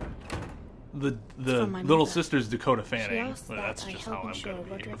 The from my little mother. sister's Dakota Fanning. asked Well, that that's I just help how I'm ensure going to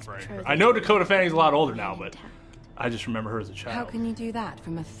be Roderick's referring to her. betrothal I know Dakota Fanning's a lot older now, remain but intact. I just remember her as a How child. can you do that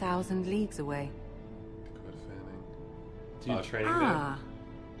from 1,000 leagues away? Dakota Fanning. Training Ah,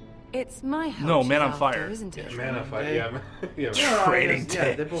 it's my house. No, Man she's on after, Fire. isn't it? Man on Fire. Yeah, yeah. Training Yeah,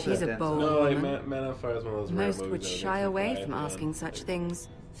 Day. they both She's have a dance. bold No, like woman. Man on Fire is one of those rare Most movies would that makes shy me away cry from at the asking end. such Like, things.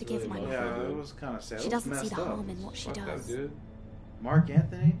 Forgive my really Yeah, mother. it was kind of sad. She It was doesn't see messed the up. harm in what she Fuck that does. dude. Mark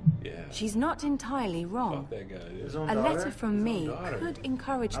Anthony? Yeah. She's not entirely wrong. Fuck that guy, dude. His own A daughter? letter from me daughter. could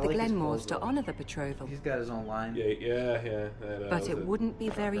encourage I the like his Glenmores clothes, to though. honour the betrothal. He's got his own line. Yeah. But it wouldn't be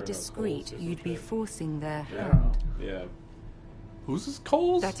very discreet. You'd be forcing their hand. Yeah. Who's this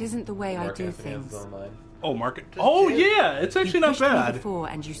Coles? That isn't the way Mark I do Anthony has his things. own line. Oh, Market. Oh, yeah. It's actually You not pushed me bad. before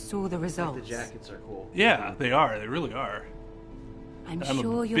and you saw the The results. jackets are cool. Yeah, they are. They really are. I'm I'm a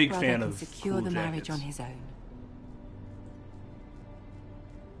sure your big brother fan can of secure cool the marriage jackets. on his own.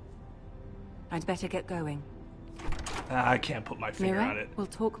 I'd better get going. I can't put my finger Mira, on it. we'll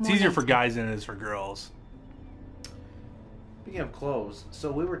talk It's more easier for later. guys than it is for girls. Speaking of clothes,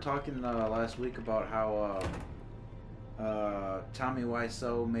 so we were talking last week about how Tommy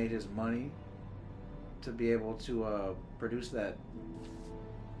Wiseau made his money to be able to produce that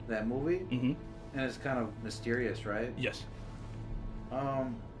movie, Mm-hmm. and it's kind of mysterious, right? Yes.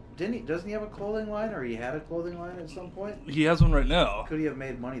 Doesn't he have a clothing line, or he had a clothing line at some point? He has one right now. Could he have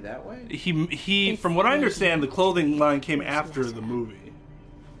made money that way? He from what I understand, the clothing line came after the movie.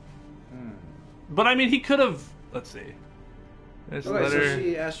 But I mean, he could have. Let's see. There's a Okay, letter. so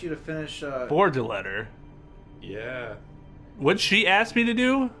she asked you to finish. Forward the letter. Yeah. What she asked me to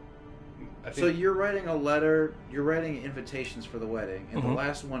do? So you're writing a letter. You're writing invitations for the wedding, and the Mhm.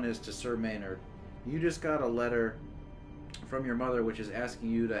 last one is to Sir Maynard. You just got a letter from your mother, which is asking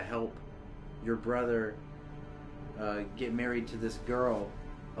you to help your brother get married to this girl,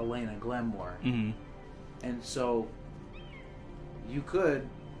 Elena Glenmore. Mm-hmm. And so you could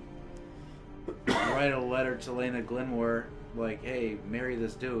write a letter to Elena Glenmore, like, "Hey, marry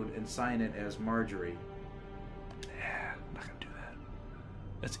this dude," and sign it as Marjorie. Yeah, I'm not gonna do that.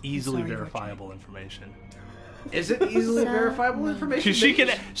 That's easily verifiable information. Is it easily verifiable information? She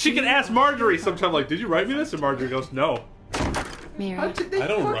can ask Marjorie sometime, like, "Did you write me this?" And Marjorie goes, "No." Mira. I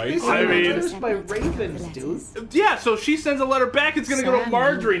don't write. I mean, letters by ravens, dude. yeah. So she sends a letter back. It's gonna go to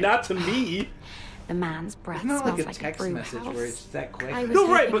Marjorie, not to me. The man's breath It's not smells like a like text brew message house. where it's that quick. I was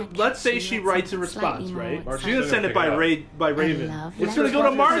No, right, hoping but I'd let's say catch she you writes a at something response, slightly right? more She's gonna send it exciting. by Raven. love It's letters. gonna go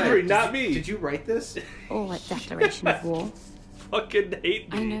to Marjorie, Did not you- me. Did you write this? Or a declaration of war. Fucking hate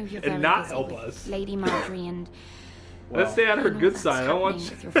I know me you're very and not busy help with us. Lady Marjorie and Let's stay on her I know good that's side. I don't want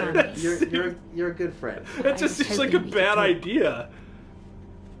happening with your family. You're a good friend. That just seems like a bad idea.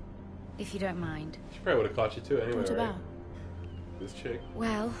 If you don't mind. She probably would have caught you too anyway, What right? about? This chick.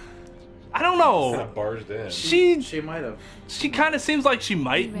 Well, I don't know. Kind of barged in. She might have. She kind of seems like she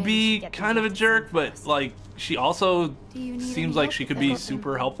might be kind of a jerk, but like she also seems like she could be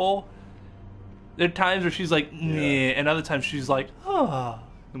super helpful. There are times where she's like, nah, and other times she's like, oh.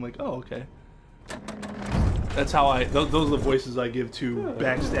 I'm like, oh, okay. That's how those are the voices I give to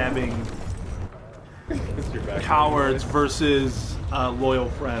backstabbing cowards versus loyal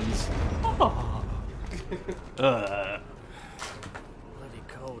friends. Oh. Bloody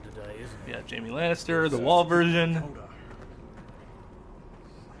cold today, isn't it? Yeah, Jamie Lannister, the wall version.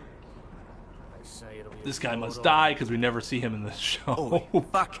 This guy must die because we never see him in this show. Oi,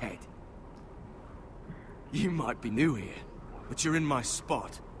 fuckhead. You might be new here, but you're in my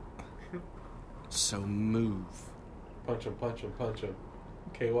spot. So move. Punch him, punch him, punch him.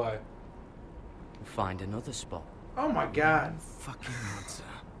 KY. Find another spot. Oh my god. Fucking answer.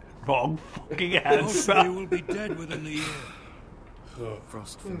 Wrong fucking answer. Most of you will be dead within the year.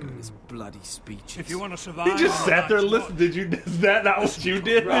 Frostfinger is bloody speeches. If you want to survive, He just sat there and listened. Is that not what you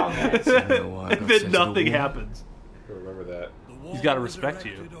did? And then nothing happens. I remember that. He's got to respect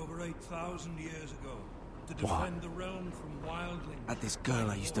you. Over 8,000 years ago to defend the realm from wildlings. At this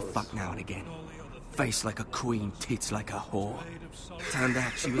girl I used to fuck now and again. Face like a queen, tits like a whore. Turned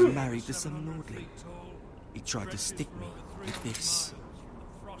out she was married to some lordling. He tried to stick me with this.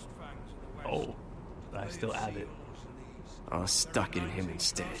 Oh, I still have it. I stuck it in him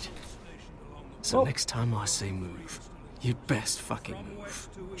instead. So next time I say move, you'd best fucking move.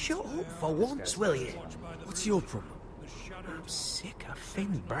 Shut up for once, will you? What's your problem? I'm sick of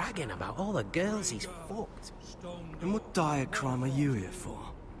Finn bragging about all the girls he's fucked. And what dire crime are you here for?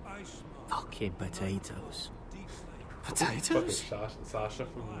 Fucking potatoes. Potatoes? Fucking Sasha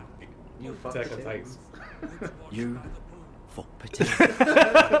from You fuck Attack on potatoes. Titans. You Fuck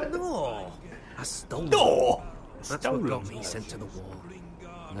potatoes. No! I stole them. No! That's what got me sent to the wall.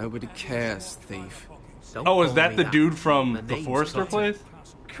 Nobody cares, thief. Don't Oh, is call that me the dude from the name's Forrester Cotter. place?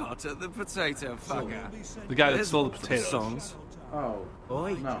 Cotter the potato fucker. The guy that There's stole the one for potatoes. songs. Oh.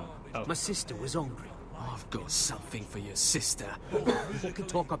 Oi, No. my sister was hungry. I've got something for your sister. You can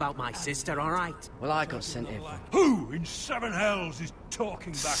talk about my sister, all right? Well, I got sent here. Who in seven hells is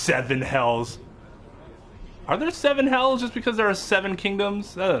talking back? 7 hells. Are there 7 hells just because there are 7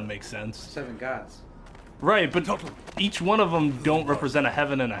 kingdoms? That doesn't make sense. 7 gods. Right, but each one of them don't represent a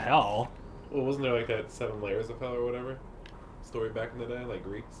heaven and a hell. Well, wasn't there like that 7 layers of hell or whatever story back in the day, like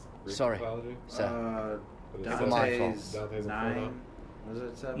Greek Sorry, mythology? sir. But Never mind. Dante's 9. Was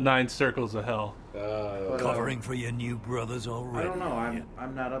it 7? 9 circles of hell. Covering for your new brothers I already. don't know.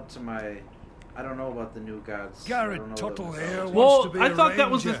 I'm not up to my. I don't know about the new gods. Garrett Tuttle here wants Well, to be I a thought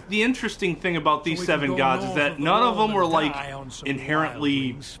that was ranger. the interesting thing about these we 7 can go gods is north that of the none of wall them were and like die on some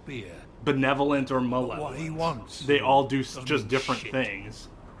inherently wildling spear. benevolent or What he malevolent. wants. They all do just mean different shit. things.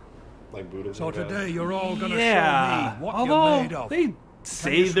 Like Buddhism. So today you're all gonna Yeah, show me what although you're made of. they Can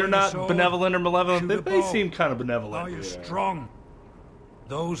say you they're swing a not sword? benevolent or malevolent, Shoot a they bow? seem kind of Are benevolent. you strong?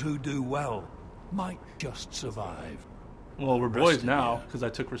 Those who do well might just survive. Well, we're Rest boys of now because I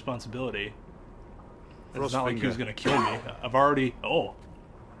took responsibility. It's Frost not like he was finger. gonna kill me. I've already. Oh,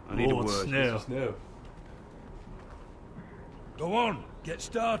 I need a it's word. Snow. No. Go on, get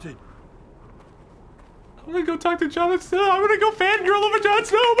started. I'm gonna go talk to Jon Snow. I'm gonna go fangirl over Jon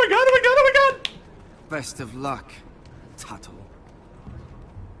Snow. Oh my god! Oh my god! Oh my god! Best of luck, Tuttle.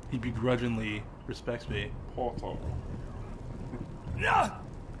 He begrudgingly respects me.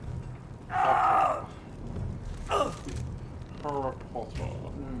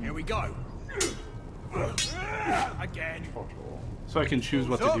 Here we go. Again. So I can choose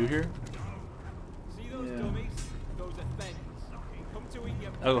what to do here. See those dummies? Those are fens. Come to eat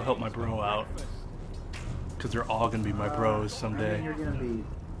your That'll help my bro out. Because they're all gonna be my bros I someday. mean, you're gonna be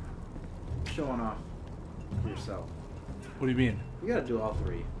showing off yourself. What do you mean? You gotta do all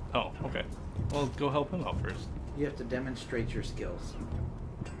 3. Oh, okay. Well, go help him out first. You have to demonstrate your skills.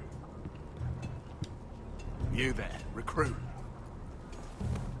 You there, recruit.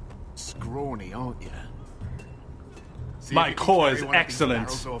 Scrawny, aren't you? See My if you can core carry is one of these excellent.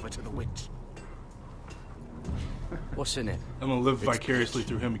 barrels over to the witch. What's in it? I'm gonna live vicariously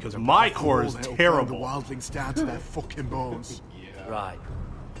through him because my core is They'll burn terrible. The wildlings down to their fucking bones. Right.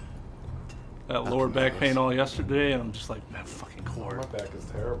 That lower back pain all yesterday, and I'm just like, man, fucking core. My back is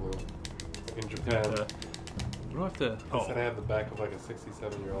terrible. Like in Japan. What do I have to? They said I have the back of like a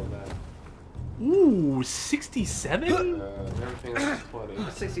 67-year-old man. Ooh, 67? Everything else is 20. A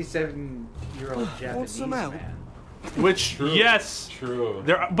 67-year-old Japanese some help? man. Which, yes, true.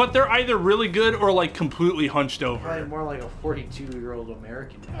 But they're either really good or like completely hunched over. Probably more like a 42-year-old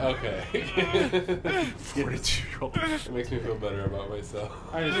American. Okay. 42-year-old. It makes me feel better about myself.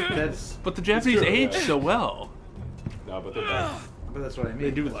 But the Japanese age so well. No, but they're bad. But that's what I mean.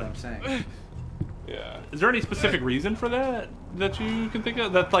 They do that's what I'm saying. Yeah. Is there any specific reason for that you can think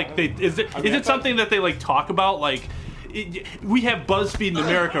of? That like is it something that they like talk about like? We have BuzzFeed in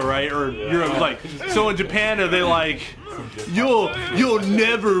America, right? Or Europe, like so in Japan, are they like, you'll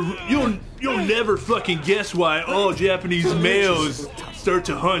never fucking guess why all Japanese males start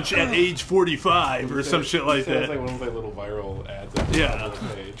to hunch at age 45 or some shit like that. Sounds like one of those little viral ads. Yeah,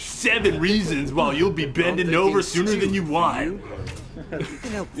 7 reasons why you'll be bending over sooner than you want.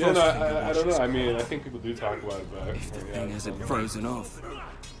 Yeah, no, I don't know. I mean, I think people do talk about it, but if the thing hasn't frozen off.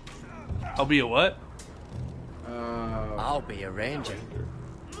 I'll be a what? I'll be a ranger.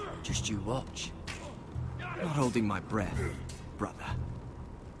 Just you watch. Not holding my breath, brother.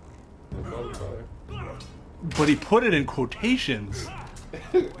 But he put it in quotations.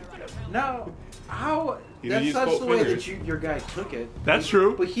 No, how? That's the way that your guy took it. That's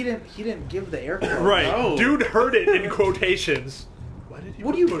true. But he didn't give the air quote. Right, No. dude heard it in quotations.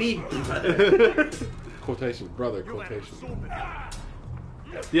 What do you mean? Quotation, brother, quotation.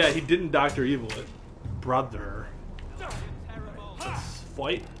 Yeah, he didn't Dr. Evil it. Brother. Let's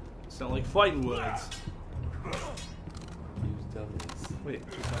fight. Sound like fighting words. Wait,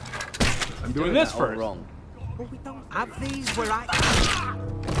 I'm doing this first. Wrong. Well, we don't have these where I.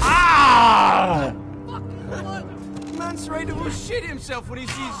 Ah! Man's ready to shit himself when he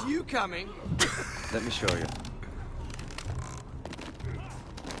sees you coming. Let me show you.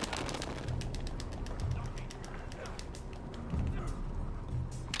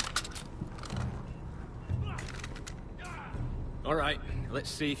 All right, let's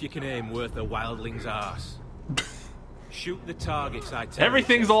see if you can aim worth a wildling's arse. Shoot the targets I tell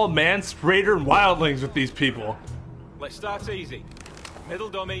Everything's all Mance, Raider, and wildlings with these people. Let's start easy. Middle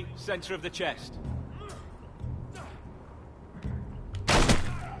dummy, center of the chest.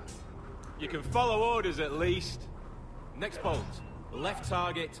 You can follow orders at least. Next bolt. Left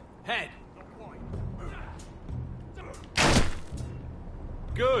target, head.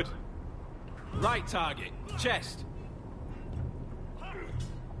 Good. Right target, chest.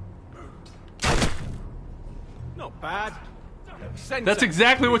 Not bad. Center. That's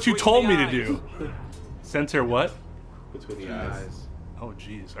exactly what you Between told the me to eyes. do. Center what? Between the eyes. Oh,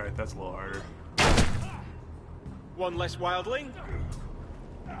 jeez. All right, that's a little harder. One less wildling.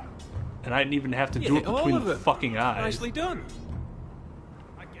 And I didn't even have to You do it hit all between of the them. fucking eyes. Nicely done.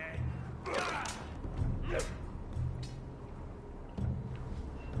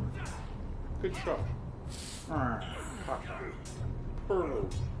 Good shot.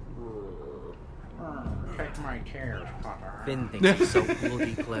 Take my tears, Potter. Finn thinks he's so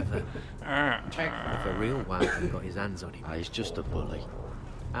bloody clever. Take If a real wildling got his hands on him. He's just a bully.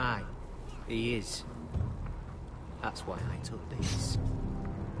 Aye, he is. That's why I took this.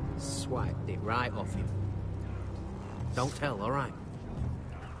 Swiped it right off him. Don't tell, alright?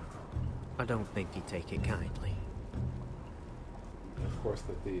 I don't think he'd take it kindly. Of course,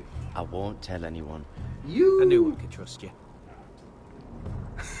 the thief. I won't tell anyone. I knew I could trust you.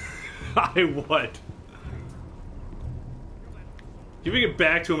 I would. Giving it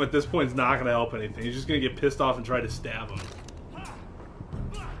back to him at this point is not going to help anything. He's just going to get pissed off and try to stab him.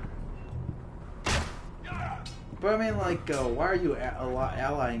 But I mean, like, why are you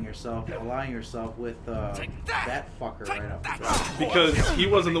allying yourself with that fucker right off the bat? Because he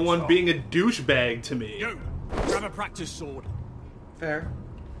wasn't the one being a douchebag to me. You, grab a practice sword. Fair.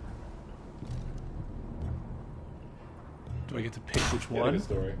 Do I get to pick which Yeah, one? good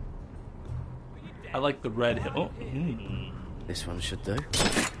story. I like the red hill. Oh, This one should do.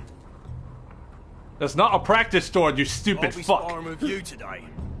 That's not a practice sword, you stupid I'll be fuck. sparring with you today.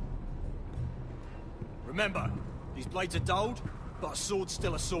 Remember, these blades are dulled, but a sword's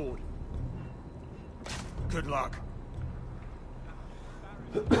still a sword. Good luck.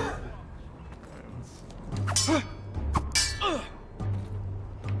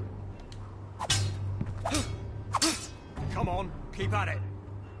 Come on, keep at it.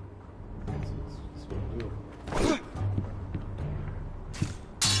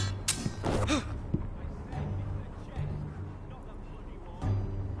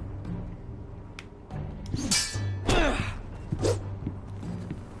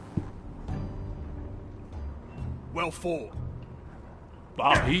 Well fought.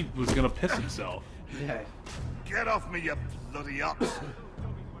 Wow, he was gonna piss himself. Yeah. Get off me, you bloody ox.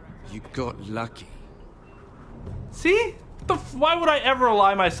 You got lucky. See? Why would I ever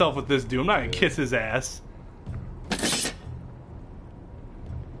ally myself with this dude? I'm not gonna kiss his ass.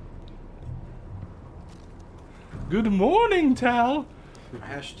 Good morning, Tal.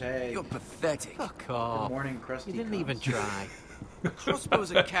 Hashtag. You're pathetic. Fuck off. Good morning, crusty. You didn't even try.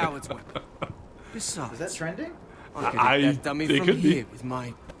 Crossbow's a coward's weapon. Besides, Is that trending? I could hit that dummy it from could be. here with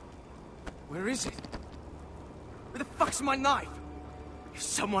my... Where is it? Where the fuck's my knife? If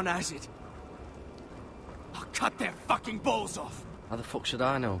someone has it, I'll cut their fucking balls off. How the fuck should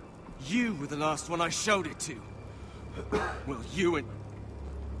I know? You were the last one I showed it to. Well, you and...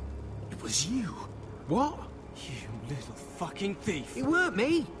 It was you. What? You little fucking thief. It weren't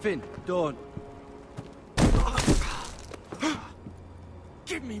me. Finn, don't.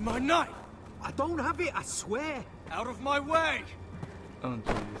 Give me my knife. I don't have it, I swear. Out of my way. Oh,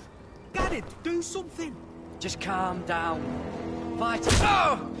 jeez. Garrett, do something. Just calm down. Fight it.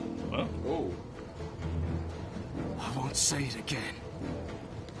 Well. Oh. I won't say it again.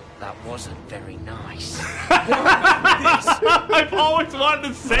 That wasn't very nice. I've always wanted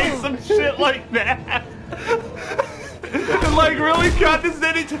to say some shit like that. And like really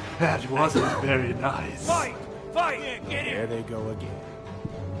condescending to... That wasn't very nice. Fight! Fight! Yeah, get There they go again.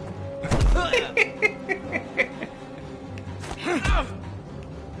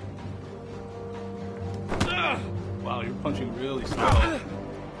 Wow, you're punching really slow. Ow.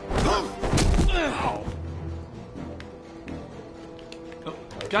 Oh,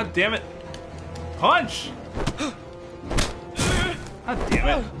 God damn it. Punch! God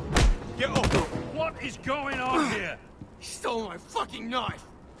damn it. Get up! What is going on here? He stole my fucking knife.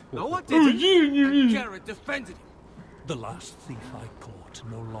 No, I didn't. Garrett defended him. The last thief I caught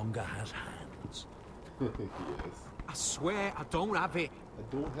no longer has hands. Yes. I swear I don't have it.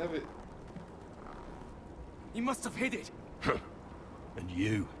 I don't have it. He must have hid it. And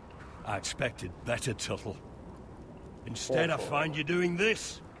you, I expected better, Tuttle. Instead, I find you doing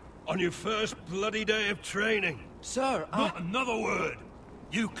this on your first bloody day of training. Sir, Not another word.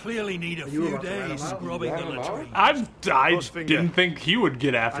 You clearly need a You were few about to rat days him out? scrubbing the You rat him out? latrine. I didn't think he would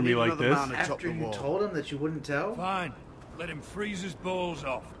get after I me need like another this. man to chop After the you wall. told him that you wouldn't tell? Fine. Let him freeze his balls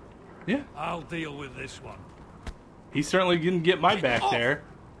off. Yeah. I'll deal with this one. He certainly didn't get my back there.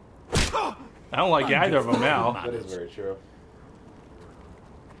 I don't like either of them now. That is very true.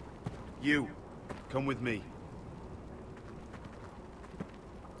 You, come with me.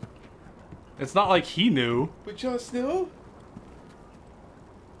 It's not like he knew. But Jon Snow?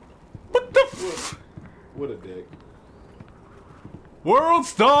 What the f... What a dick. World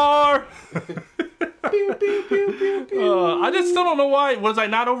Star! I just still don't know why. Was I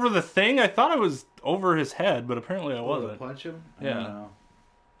not over the thing? I thought I was over his head, but apparently I wasn't. Punch him? I Yeah. don't know.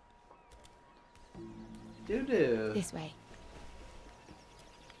 Doo-doo. This way.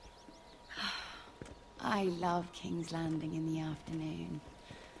 I love King's Landing in the afternoon.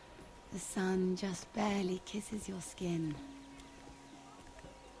 The sun just barely kisses your skin.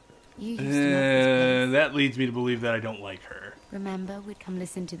 You used to love this place. That leads me to believe that I don't like her. Remember, we'd come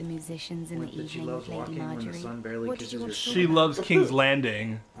listen to the musicians in the That she evening loves with Lady walking when the Marjorie. sun barely What did kisses you your want to skin. She loves King's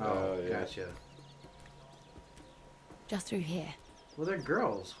Landing. Oh, yeah. gotcha. Just through here. Well, they're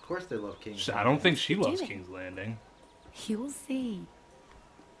girls. Of course they love King's I don't think she What are you loves doing? King's Landing. You'll see.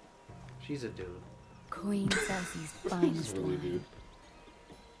 She's a dude. Queen Cersei's finest Really, wine. dude.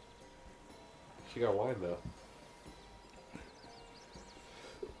 She got wine though.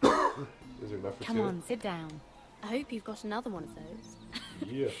 Is there enough for Come two? on, sit down. I hope you've got another one of those.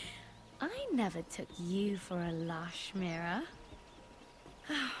 Yeah. I never took you for a lush mirror.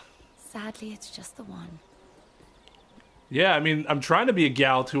 Sadly, it's just the one. Yeah, I mean, I'm trying to be a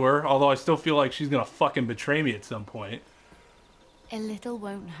gal to her, although I still feel like she's gonna fucking betray me at some point. A little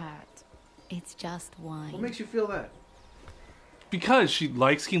won't hurt. It's just wine. What makes you feel that? Because she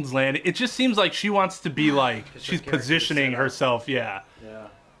likes King's Landing. It just seems like she wants to be like, Just her she's character positioning set up. herself, yeah. Yeah.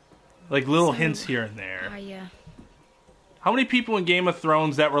 Like little So, hints here and there. Are you? How many people in Game of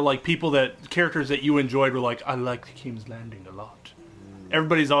Thrones that were like people that, characters that you enjoyed were like, I liked King's Landing a lot.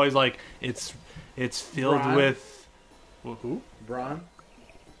 Everybody's always like, it's filled Bronn. with... Well, who? Bronn?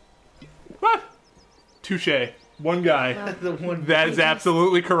 What? Touche. One guy. Well, The one That is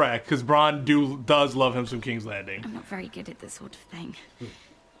absolutely correct, because Bronn does love him some King's Landing. I'm not very good at this sort of thing.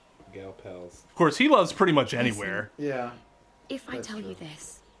 Gal pals. Of course, he loves pretty much anywhere. Yeah. If I That's tell true. you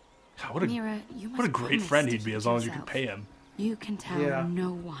this, God, what a Mira, you must what a great promise friend to he'd be keep as long as you could yourself. pay him. You can tell Yeah.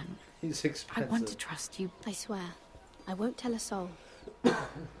 no one. He's I expensive. want to trust you. I swear, I won't tell a soul.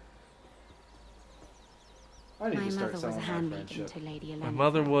 I need My to start mother was a selling my handmaiden friendship. to Lady Olenna. My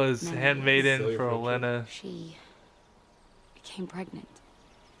mother was Many handmaiden years. for Olenna. She became pregnant.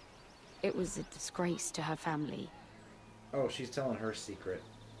 It was a disgrace to her family. Oh, she's telling her secret.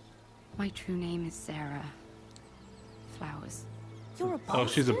 My true name is Sarah Flowers. You're a Oh,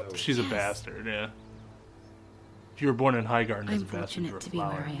 she's a bastard? she's a Yes. bastard, yeah. If you were born in Highgarden as I'm a bastard, you were fortunate a to be where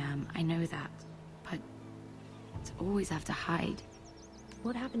flower. I am. I know that. But to always have to hide.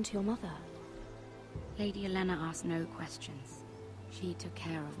 What happened to your mother? Lady Elena asked no questions. She took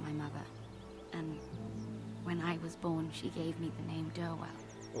care of my mother. And when I was born, she gave me the name Durwell.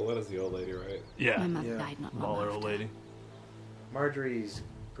 Well, that is the old lady, right? Yeah. My mother died not long Baller after. old lady. Marjorie's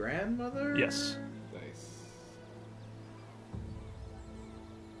grandmother? Yes. Nice.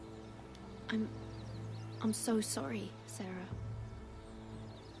 I'm so sorry, Sarah.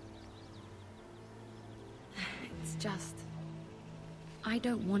 It's just... I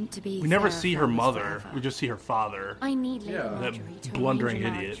don't want to be We never Sarah see her Fowler's mother. forever. We just see her father. I need Lady Yeah. Marjorie That to blundering arrange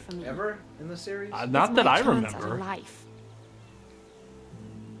a marriage idiot. for me. Ever in the series? Not It's that my I chance at a remember. life.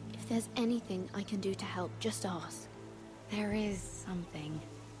 If there's anything I can do to help, just ask. There is something.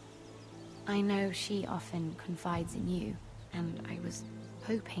 I know she often confides in you, and I was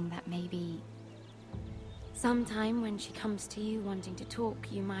hoping that maybe sometime when she comes to you wanting to talk,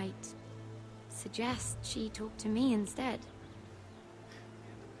 you might suggest she talk to me instead.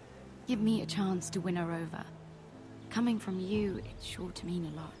 Give me a chance to win her over. Coming from you, it's sure to mean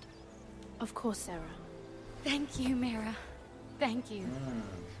a lot. Of course, Sarah. Thank you, Mira. Thank you.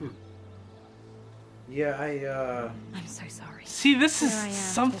 Yeah, I'm so sorry. See, this is Here I am,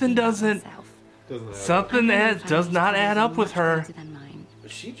 something talking about doesn't. myself. Something that does not add up with her.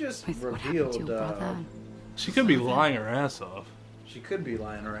 she just With what happened to revealed. your brother. She could be lying her ass off She could be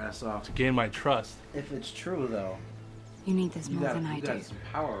lying her ass off. to gain my trust. If it's true, though, You need this more than I you do. got some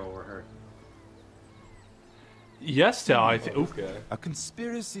power over her. Yes, Tal, I think. A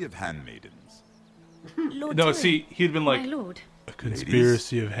conspiracy of handmaidens. Lord No, Tyrion. see, he'd been like My lord. a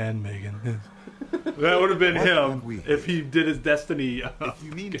conspiracy of handmaiden. That would have been What him have we if he did his destiny. If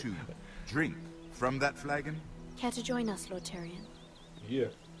you mean to drink from that flagon, Care to join us, Lord Tyrion? Yeah.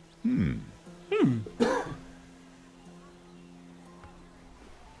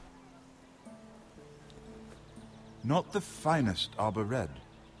 not the finest arbor red,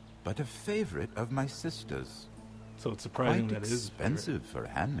 but a favorite of my sister's. So it's surprising Quite that it is expensive for a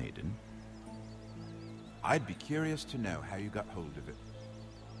handmaiden. I'd be curious to know how you got hold of it.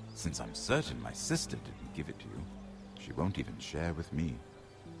 Since I'm certain my sister didn't give it to you, she won't even share with me.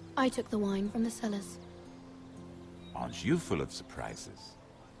 I took the wine from the cellars. Aren't you full of surprises?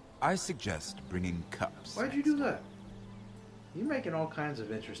 I suggest bringing cups. Why'd you do that? You're making all kinds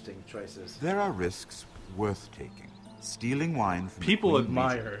of interesting choices. There are risks worth taking. Stealing wine from people the Queen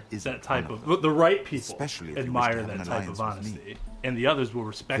admire Regent is that type one of. them. The right people Especially if you wish to admire have that an type of alliance with me. honesty, and the others will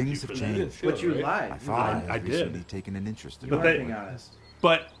respect Things you for have that. changed. But you lied. My You father lied. has I did. recently taken an interest in You But are they- being honest.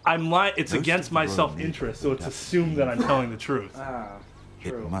 But I'm lying. It's Most against of the my royal self-interest, so leader it's would assumed that I'm telling the truth.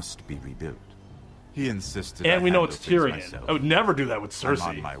 It must be rebuilt. He insisted. And I we know handle it's things Tyrion. myself. I would never do that with I'm Cersei.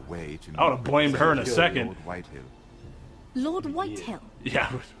 on my way to I would have blamed her in a second. Lord Whitehill. Lord Whitehill.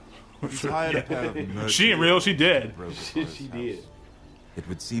 Yeah. He's hired a pair of mercenaries She ain't real. She did. to rob She his did. house. It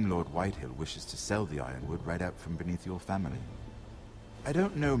would seem Lord Whitehill wishes to sell the ironwood right out from beneath your family. I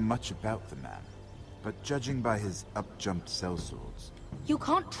don't know much about the man, but judging by his up-jumped sellswords, You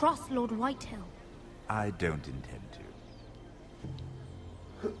can't trust Lord Whitehill. I don't intend to.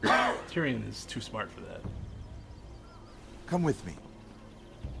 Tyrion is too smart for that. Come with me.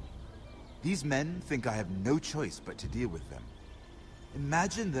 These men think I have no choice but to deal with them.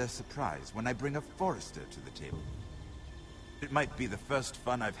 Imagine their surprise when I bring a Forester to the table. It might be the first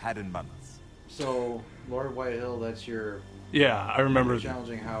fun I've had in months. So, Lord Whitehill, that's your Yeah, I remember.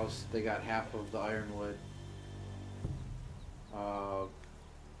 challenging house. They got half of the ironwood.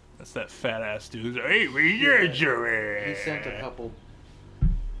 That's that fat ass dude. Hey, we did you? He sent a couple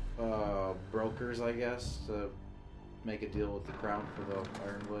brokers, I guess, to make a deal with the crown for the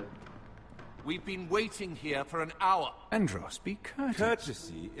ironwood. We've been waiting here for an hour. Andros, be courteous.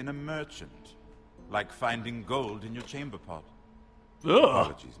 Courtesy in a merchant. Like finding gold in your chamber pot. Ugh.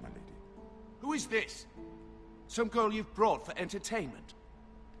 Apologies, my lady. Who is this? Some girl you've brought for entertainment?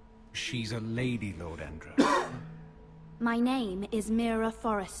 She's a lady, Lord Andros. My name is Mira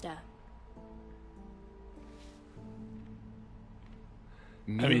Forrester.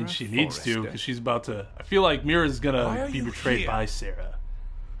 I mean, she needs to, because she's about to. I feel like Mira's Why gonna are be you betrayed here? by Sarah.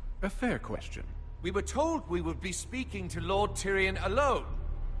 A fair question. We were told we would be speaking to Lord Tyrion alone.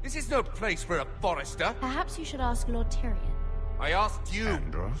 This is no place for a Forester. Perhaps you should ask Lord Tyrion. I asked you.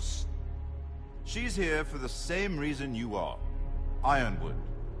 Andros? She's here for the same reason you are. Ironwood.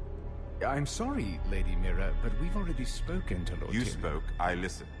 I'm sorry, Lady Mira, but we've already spoken to Lord You Tyrion. spoke, I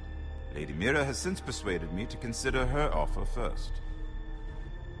listened. Lady Mira has since persuaded me to consider her offer first.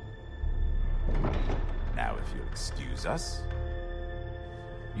 Now, if you'll excuse us...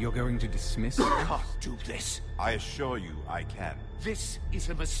 You're going to dismiss? I can't do this. I assure you I can. This is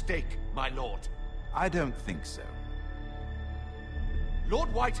a mistake, my lord. I don't think so.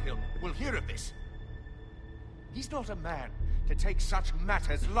 Lord Whitehill will hear of this. He's not a man to take such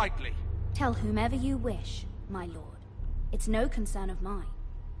matters lightly. Tell whomever you wish, my lord. It's no concern of mine.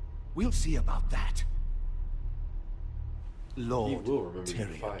 We'll see about that. He Lord will remember your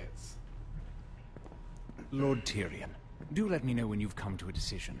Tyrion. fights. Lord Tyrion, do let me know when you've come to a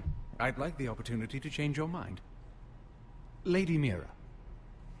decision. I'd like the opportunity to change your mind. Lady Mira.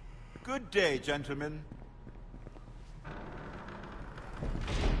 Good day, gentlemen.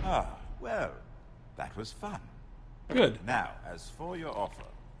 Ah, well, that was fun. Good. Now, as for your offer,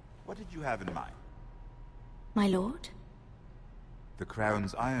 what did you have in mind? My lord? The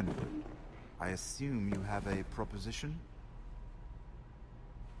Crown's Ironwood. I assume you have a proposition?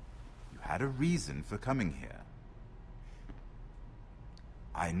 You had a reason for coming here.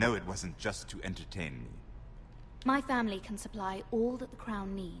 I know it wasn't just to entertain me. My family can supply all that the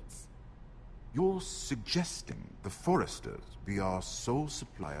Crown needs. You're suggesting the Foresters be our sole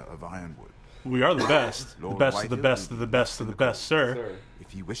supplier of ironwood. We are the best. The Lord best of the Whitehill best will of the be best of the best, sir.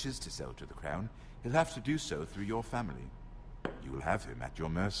 If he wishes to sell to the Crown, he'll have to do so through your family. You will have him at your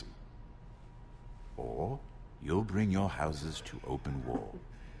mercy. Or you'll bring your houses to open war.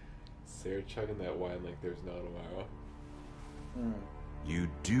 Sarah chugging that wine like there's no tomorrow. You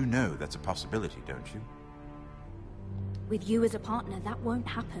do know that's a possibility, don't you? With you as a partner, that won't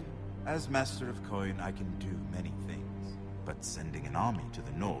happen. As Master of Coin, I can do many things, but sending an army to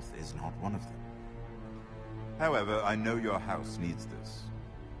the north is not one of them. However, I know your house needs this.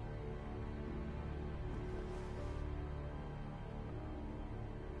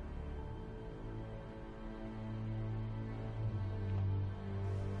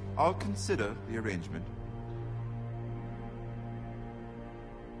 I'll consider the arrangement.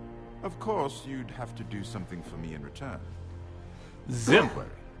 Of course, you'd have to do something for me in return. Zim. Don't worry.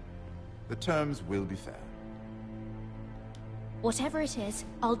 The terms will be fair. Whatever it is,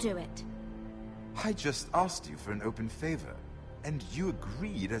 I'll do it. I just asked you for an open favor, and you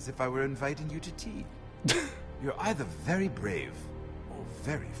agreed as if I were inviting you to tea. You're either very brave or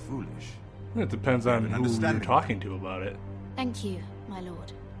very foolish. It depends on who you're talking to about it. Thank you, my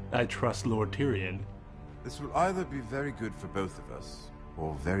lord. I trust Lord Tyrion. This will either be very good for both of us,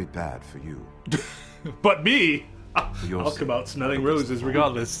 or very bad for you. But me! your I'll come out smelling roses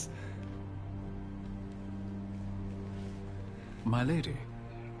regardless. My lady.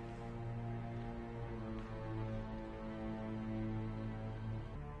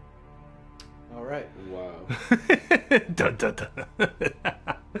 All right. Wow. Dun, dun, dun.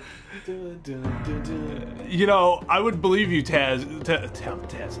 You know, I would believe you, Taz,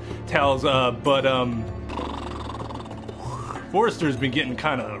 but Forrester's been getting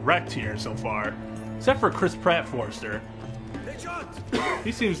kind of wrecked here so far, except for Chris Pratt Forrester.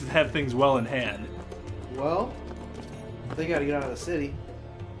 He seems to have things well in hand. Well, they gotta get out of the city.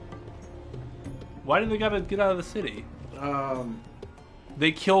 Why do they gotta get out of the city?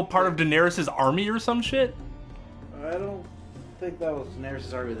 They kill part of Daenerys' army or some shit? I don't think that was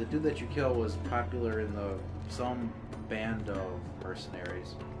Daenerys' army. The dude that you killed was popular in some band of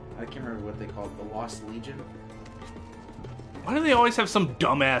mercenaries. I can't remember what they called it. The Lost Legion? Why do they always have some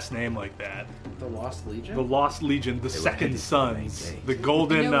dumbass name like that? The Lost Legion? The Lost Legion, the Second Sons, the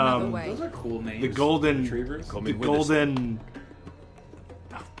Golden, those are cool names. the Golden, Retrievers? the Golden,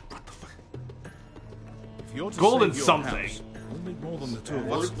 If you're to Golden save your something. house, we'll need more than the two of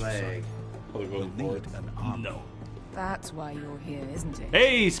Horse us. flag. We'll need an army. No. That's why you're here, isn't it?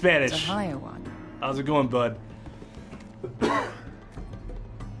 Hey, Spanish. To hire one. How's it going, bud?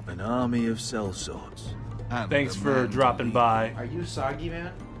 An army of sellswords. Thanks for dropping by. Are you Soggy,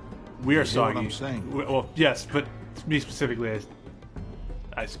 man? We are You hear what soggy. I'm saying? Well, yes, but me specifically,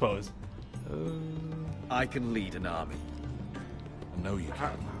 I suppose. I can lead an army. I know you can.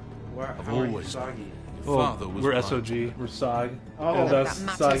 How I've are you always Soggy? Your father was we're right. SOG. We're SOG. Oh, and that us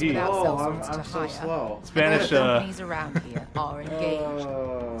matters Soggy. without Oh, sellswords I'm to so hire. slow. Spanish. Companies around here are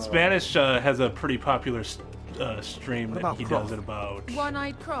engaged. Spanish has a pretty popular stream What that about he Croft? does at about.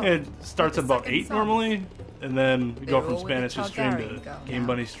 One-eyed crow. It starts at about Second 8 son. normally, and then we go They're from all with the Spanish stream to Targaryen girl Game now.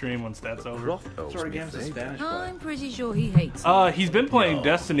 Bunny stream once that's over. Croft What owes sort of me games does favour. Spanish play? I'm pretty sure he hates He's been playing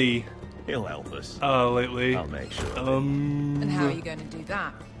Destiny He'll help us. lately. I'll make sure. And how are you going to do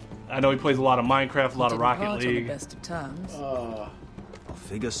that? I know he plays a lot of Minecraft, a lot of Didn't Rocket part on the League. best of terms. I'll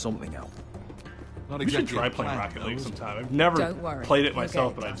figure something out. Not We should exactly try a playing plan, Rocket though, League is it? sometime. I've never Don't worry, played it you'll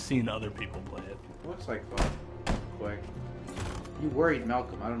myself, get but it I've done. seen other people play it. Looks like fun. Quick. You worried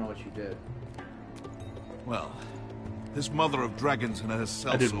Malcolm. I don't know what you did. Well, This mother of dragons and her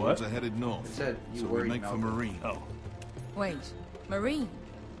cell did what? swords are headed north. It said you so worried, we make for Malcolm. Marine. Oh. Wait, Marine?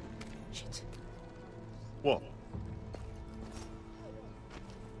 Shit. What?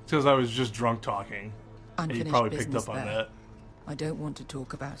 Because I was just drunk talking. And you Unfinished probably picked business up on there. that. I don't want to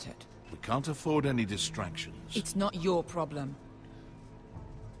talk about it. We can't afford any distractions. It's not your problem.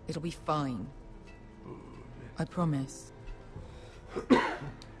 It'll be fine. I promise.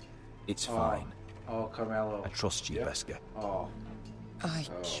 It's fine. Oh, Carmelo. I trust you, Veska. Oh. I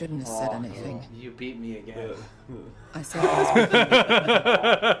shouldn't have said anything. You beat me again. I said it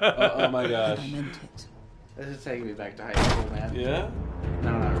was Oh my gosh. I meant it. This is taking me back to high school, man. Yeah?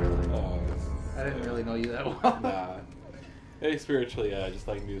 No, not really. Oh. I didn't really know you that well. Nah. Hey, spiritually, I just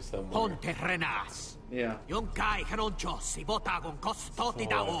like knew someone. Ponte Renas. Yeah. Yung kai karon Diyos, si Botagon Costoti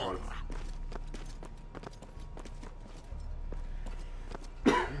Daor.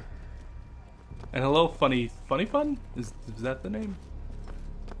 And hello, Funny Fun? Is that the name?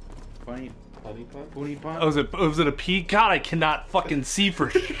 Funny Funny Pun? Puny Pun? Oh, was it a P? God, I cannot fucking see for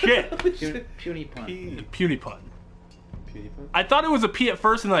shit. Puny Pun. Puny Pun. Puny Pun? I thought it was a P at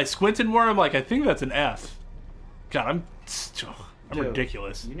first, and then I squinted more. I'm like, I think that's an F. God, I'm Dude,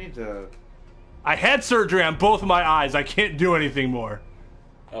 ridiculous. You need to. I had surgery on both of my eyes. I can't do anything more.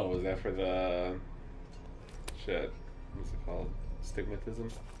 Oh, was that for the shit? What's it called?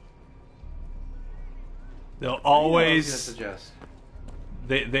 Stigmatism? They'll What are you gonna always suggest?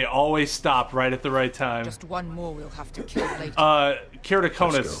 they always stop right at the right time. Just one more we'll have to kill later.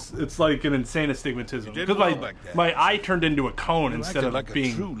 Keratoconus. It's like an insane astigmatism. You did Because well back there. my eye turned into a cone You instead acted of like a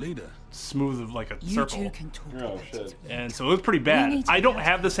being true leader. smooth like a You circle. two can talk Oh, about shit. it. And so it was pretty We bad. need to I don't get-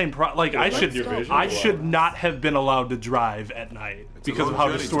 have the same like I Yeah, should your vision I is should low. not have been allowed to drive at night because of long how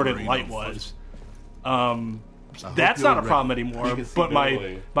journey to distorted Marine light on was. I hope That's you're not a ready. problem You anymore. can see But my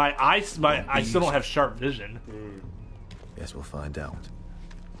normally. eyes I still don't have sharp vision. Yes, we'll find out.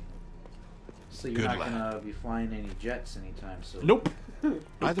 So you're Good not lad. gonna be flying any jets anytime soon. Nope.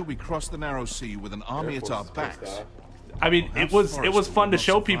 Either we cross the narrow sea with an army at our backs. I mean, Well, it was Forrester fun would to not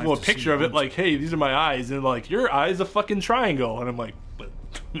show survive people a to see picture of it, one. like, hey, these are my eyes, and like, your eye's a fucking triangle, and I'm like, but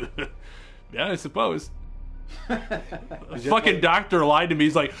yeah, I suppose. The fucking doctor lied to me.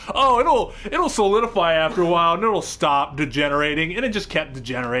 He's like, oh, it'll solidify after a while, and it'll stop degenerating, and it just kept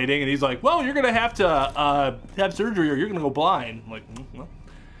degenerating. And he's like, well, you're gonna have to have surgery, or you're gonna go blind. I'm like, well,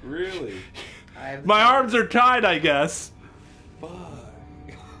 Really? my arms are tied, I guess. Fuck.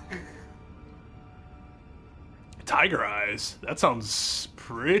 Tiger eyes. That sounds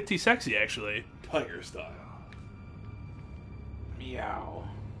pretty sexy, actually. Tiger style. Meow.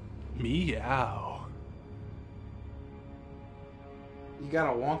 Meow. You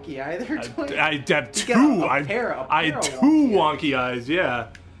got a wonky eye there, Twayne? I have You got two. a pair of I have two wonky eyes. Yeah.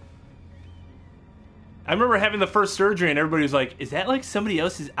 I remember having the first surgery, and everybody was like, "Is that like somebody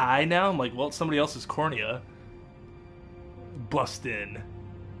else's eye now?" I'm like, "Well, it's somebody else's cornea." Bust in.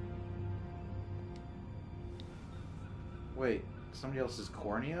 Wait, somebody else's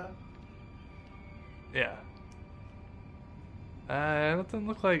cornea? Yeah. That doesn't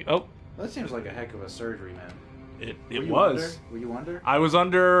look like. Oh, That seems like a heck of a surgery, man. it Were you was. under? Were you under? I was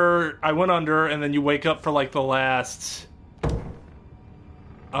under. I went under, and then you wake up for like the last.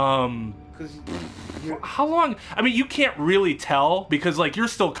 Because How long? I mean, you can't really tell because like you're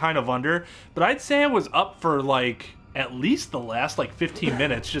still kind of under, but I'd say I was up for like at least the last like 15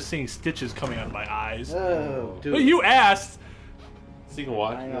 minutes, just seeing stitches coming out of my eyes. Oh, dude. Well, you asked. So you can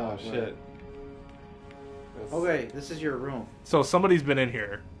watch? I know, Oh, shit. That's Okay, this is your room. So somebody's been in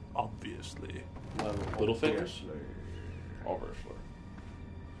here, obviously. Littlefinger? Obviously.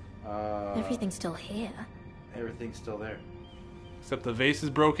 Everything's still here. Everything's still there. Except the vase is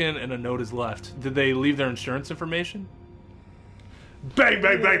broken and a note is left. Did they leave their insurance information? Bang,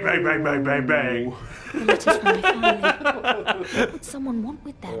 bang, bang, bang, bang, bang, bang, bang. Letters from my family. What would someone want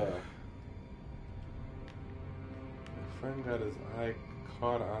with them? My friend got his eye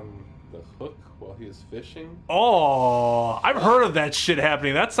caught on the hook while he was fishing. Oh, I've heard of that shit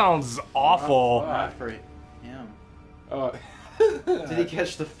happening. That sounds awful. Not for him. Oh. Did he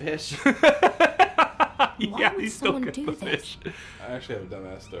catch the fish? Yeah, he still someone got do the this? fish. I actually have a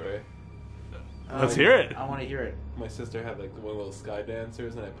dumbass story. Let's hear it. I want to hear it. My sister had like one of those sky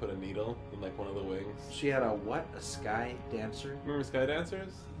dancers, and I put a needle in like one of the wings. She had a what? A sky dancer? Remember sky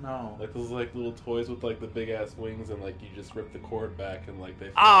dancers? No. Like those like little toys with like the big ass wings, and like you just rip the cord back and like they.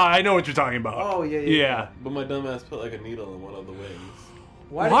 Ah, I know what you're talking about. Oh, yeah. Yeah. But my dumbass put like a needle in one of the wings.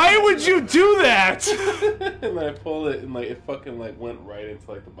 Why would you do that? And I pulled it, and like it fucking like went right into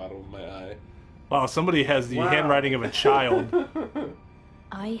like the bottom of my eye. Wow, somebody has the Wow. handwriting of a child.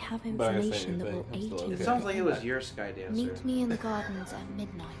 I have But I didn't say information that will anything. I'm aid still you. It sounds like it was your sky dancer. Meet me in the gardens at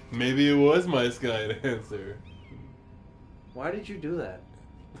midnight. Maybe it was my sky dancer. Why did you do that?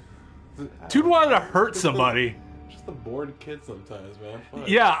 Dude wanted to hurt somebody. Just a bored kid sometimes, man. Fuck.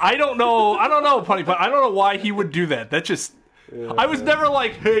 Yeah, I don't know, Punny Pun. I don't know why he would do that. That just... I was never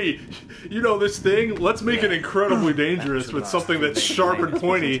like, hey, you know this thing? Let's make it incredibly dangerous with something that's sharp and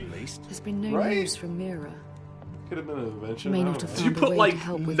pointy. There's been no news from Mira. Could have been an invention. May not have Did you found a put way like to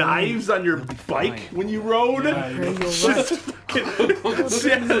help with knives on your bike when you rode? Just fucking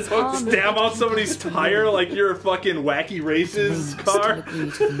stab out somebody's tire like you're a fucking Wacky Races car?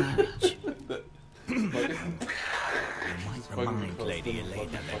 Remind Lady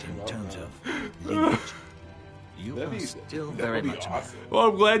Elena that in terms of lineage, you are still very much awesome. Well,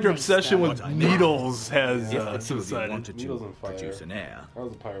 I'm glad your obsession with needles has if the two of you subsided. wanted to produce an heir,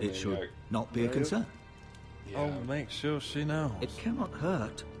 it should not be a concern. Yeah. I'll make sure she knows. It cannot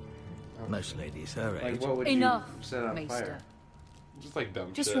hurt. Most ladies her age. Like, what would Enough, you set on Maester. fire? Just like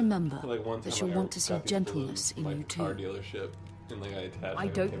dumb Just shit. remember Like one that time, you'll like, want to see got these gentleness balloons in from, you like, a car too. dealership, and like I attached. I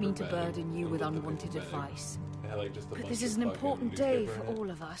like, a don't paper mean to bag burden you and with put the unwanted paper bag. advice. It had, like, just a But bunch this of is an fucking important day newspaper for in it. all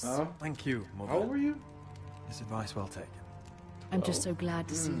of us. Oh? Thank you, Mother. How old were you? This advice well taken. I'm just so glad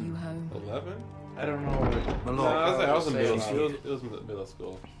to see you home. 11? I don't know. My No, lord. I was in middle Say- school. It was middle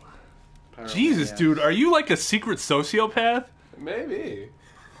school. Jesus, dude, are you like a secret sociopath? Maybe.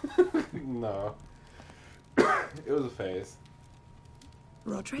 No. It was a phase.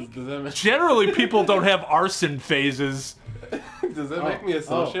 Roderick? Does that make, Generally, people don't have arson phases. does that make me a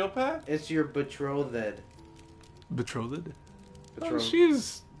sociopath? It's your betrothed. Betrothed? Betrothed. Oh,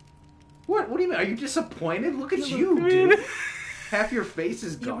 she's... What? What do you mean? Are you disappointed? Look at you, mean- dude. Half your face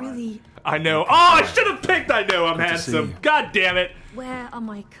is gone. Really? I know. Oh, I should have picked I know I'm handsome. God damn it. Where are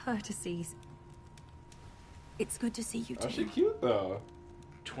my courtesies? It's good to see you Oh, too. she cute though.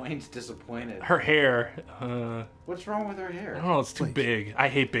 Twayne's disappointed. Her hair. What's wrong with her hair? I don't know, it's too big. I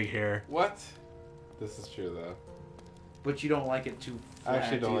hate big hair. What? This is true though. But you don't like it too flat I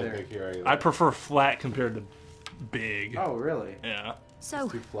actually don't either. like big hair either. I prefer flat compared to big. Oh, really? Yeah. So,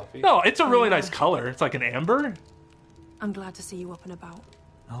 Too fluffy. No, it's a really nice color. It's like an amber. I'm glad to see you up and about.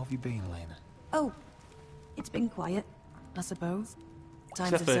 How have you been, Lena? Oh, it's been quiet, I suppose.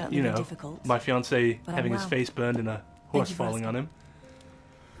 Times Except have for, certainly you been know, difficult. my fiance But I'm having his well. face burned and a horse you for falling on him.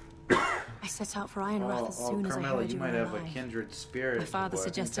 I set out for Ironrath as soon as I Carmelo, heard you you might were have a alive. kindred spirit. My father boy.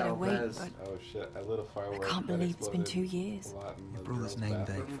 suggested I Tell wait, Bez. but Oh shit! I lit a firework. I can't that believe it's been exploded 2 years. a lot in Your the brother's girls' name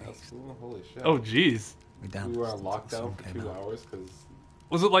bathroom Dave at school. Holy shit! Oh, jeez. We were on lockdown for 2 hours because.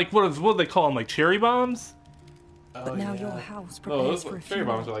 Was it like, what do they call them? Like cherry bombs? But now your house No, prepares those for a cherry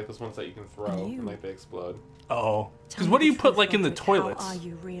funeral. bombs are like those ones that you can throw And you? and like they explode. Oh. Tell Because me what do the you put truth, like in the Roderick. toilets? How are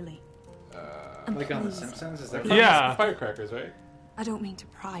you really? And Like on The please, Simpsons? Is that Yeah. Firecrackers, right? I don't mean to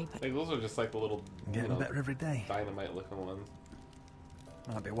pry, but Like those are just like the little Getting better every day. dynamite looking ones.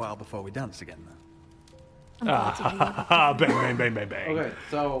 Might be a while before we dance again, though. I'm glad to hear Ah, bang, bang, bang, bang, bang. Okay,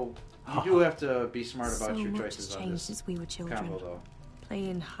 so you do have to be smart about so your much choices has on changed this since we were children. combo, though.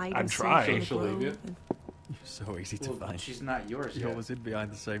 Playing hide I'm and seek trying. in the She'll leave grove you. and- You're so easy to Well, find. she's not yours She yet. always hid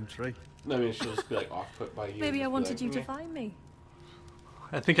behind the same tree. No, I mean she'll just be like off put by you. Maybe and I just be wanted like, you to "Meh." find me.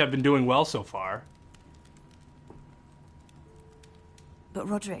 I think I've been doing well so far. But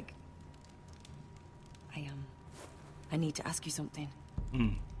Roderick, I need to ask you something.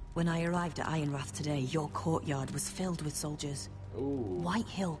 When I arrived at Ironrath today, your courtyard was filled with soldiers. Ooh. White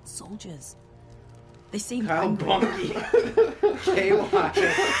Hill soldiers. They seemed Kyle angry. Bunky. KY.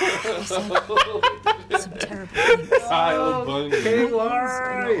 They said some terrible things. Kyle Bunky. These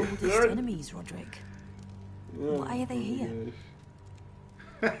are your oldest enemies, Roderick. Why are they here?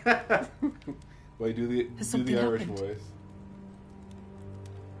 Wait, do the Has do something the Irish happened? voice.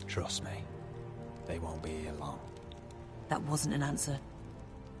 Trust me, they won't be here long. That wasn't an answer.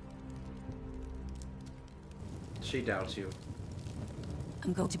 She doubts you.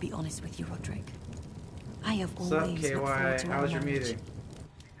 I'm going to be honest with you, Roderick. I have What's up, always looked forward KY? to How our was your marriage. meeting?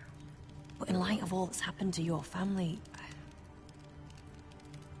 But in light of all that's happened to your family,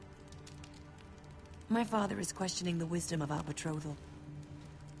 my father is questioning the wisdom of our betrothal.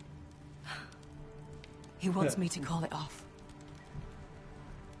 He wants me to call it off.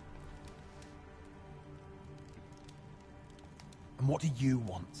 And what do you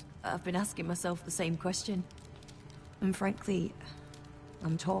want? I've been asking myself the same question. And frankly,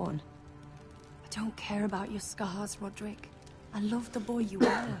 I'm torn. I don't care about your scars, Roderick. I love the boy you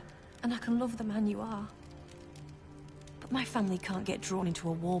were, and I can love the man you are. But my family can't get drawn into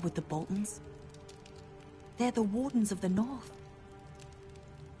a war with the Boltons. They're the Wardens of the North.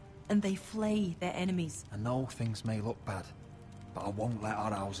 And they flay their enemies. And though things may look bad, but I won't let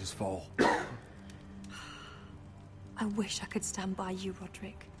our houses fall. I wish I could stand by you,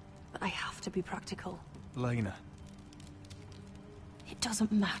 Roderick, but I have to be practical. Lena. It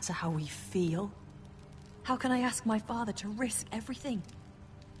doesn't matter how we feel. How can I ask my father to risk everything?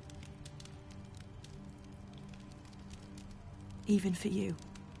 Even for you.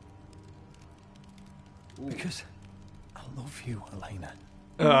 Because I love you, Elena.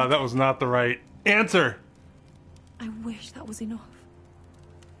 That was not the right answer. I wish that was enough.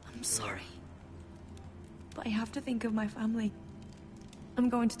 I'm sorry. But I have to think of my family. I'm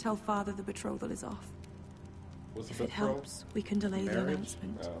going to tell Father the betrothal is off. If it helps, we can delay the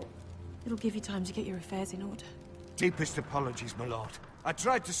announcement. It'll give you time to get your affairs in order. Deepest apologies, my lord. I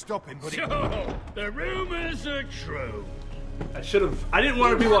tried to stop him, but So, the rumors are true. I should have. I didn't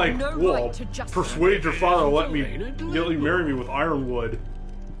want to be like, well, persuade your father to let you marry me with Ironwood.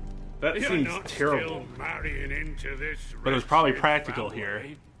 That seems terrible. Marrying into this But it was probably practical here.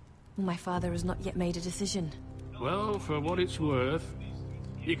 My father has not yet made a decision. Well, for what it's worth,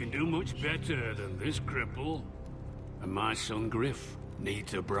 you can do much better than this cripple. And my son Griff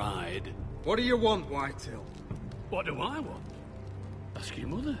needs a bride. What do you want, Whitetail? What do I want? Ask your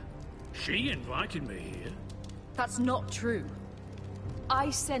mother. She invited me here. That's not true. I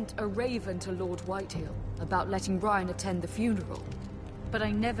sent a raven to Lord Whitehill about letting Ryan attend the funeral. But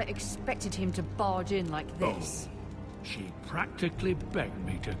I never expected him to barge in like this. Oh, she practically begged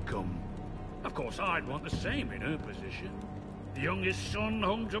me to come. Of course, I'd want the same in her position. The youngest son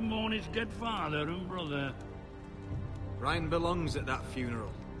home to mourn his dead father and brother. Ryan belongs at that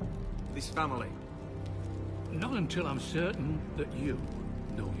funeral. This family. Not until I'm certain that you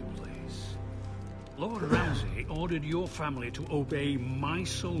know your place. Lord Ramsay ordered your family to obey my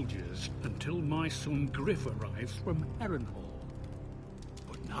soldiers until my son Griff arrives from Harrenhal.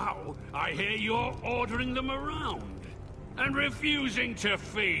 But now, I hear you're ordering them around and refusing to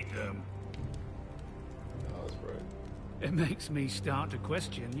feed them. Oh, that's right. It makes me start to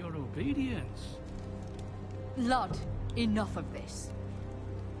question your obedience. Lud, enough of this.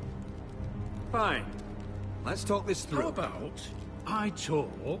 Fine. Let's talk this through. How about I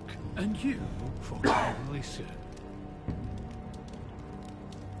talk and you fucking listen?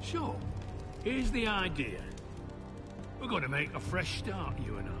 Sure. Here's the idea. We're going to make a fresh start,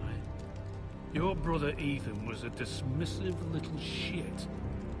 you and I. Your brother Ethan was a dismissive little shit.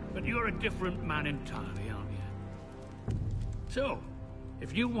 But you're a different man entirely, aren't you? So,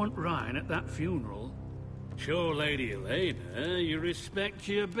 if you want Ryan at that funeral, show Lady Elena you respect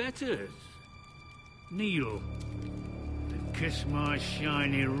your betters. Kneel and kiss my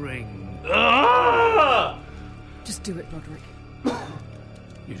shiny ring. Ah! Just do it, Roderick.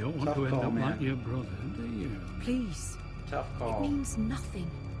 You don't want to end up like your brother, do you? Please. Tough call. It means nothing,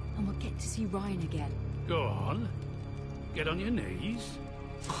 and we'll get to see Ryan again. Go on. Get on your knees.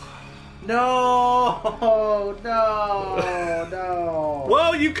 No, no.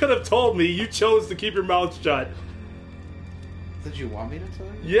 Well, you could have told me. You chose to keep your mouth shut. Did you want me to tell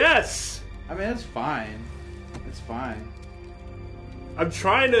you? Yes. I mean, it's fine. It's fine. I'm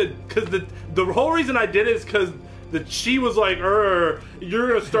trying to, because the whole reason I did it is because she was like, you're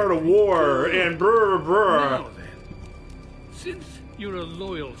gonna start a war, and brr. Now then, since you're a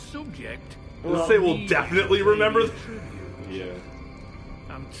loyal subject, Let's say we'll definitely remember. Yeah.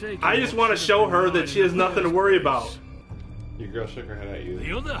 I just want to show her that she has nothing to worry about. Your girl shook her head at you.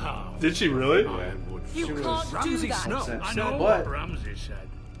 The other half. Did she really? Yeah. You can't do that. I know what Ramsay said.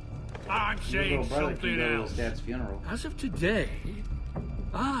 I'm saying something else. Dad's funeral. As of today,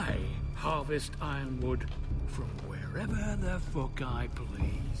 I harvest ironwood from wherever the fuck I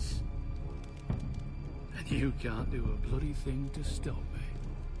please. And you can't do a bloody thing to stop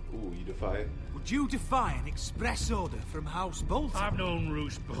me. Ooh, you defy? Would you defy an express order from House Bolton? I've known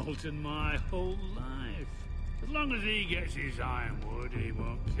Roose Bolton my whole life. As long as he gets his ironwood, he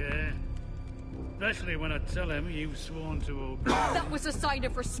won't care. Especially when I tell him you've sworn to obey. That was a sign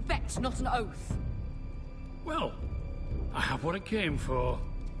of respect, not an oath. Well, I have what I came for.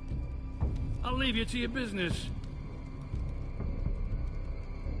 I'll leave you to your business.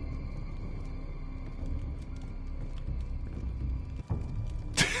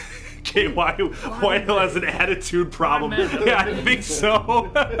 Okay, Whitehill has an attitude problem. Yeah, I think so.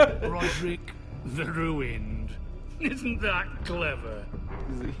 Roderick the Ruined. Isn't that clever?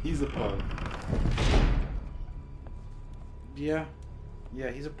 He's a punk. Yeah,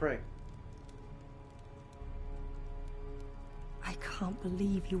 he's a prick. I can't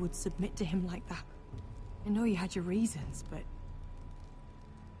believe you would submit to him like that. I know you had your reasons, but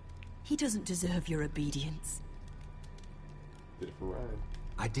he doesn't deserve your obedience. Did it for Ryan.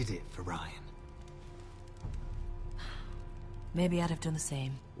 I did it for Ryan. Maybe I'd have done the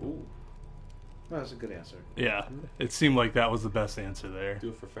same. Ooh. Well, that's a good answer. Yeah, it seemed like that was the best answer there. Do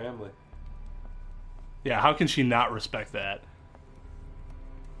it for family. Yeah, how can she not respect that?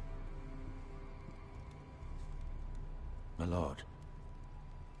 My lord,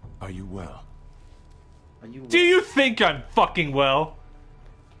 are you well? Do you think I'm fucking well?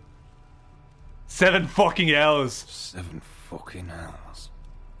 7 fucking hours. 7 fucking hours.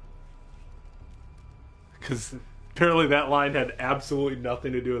 Because apparently that line had absolutely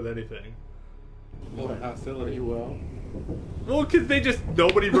nothing to do with anything. What hostility. Are you well? Well, because they just,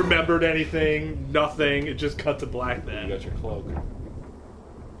 nobody remembered anything, nothing. It just cut to black then. You got your cloak.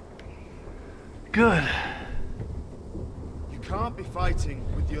 Good. You can't be fighting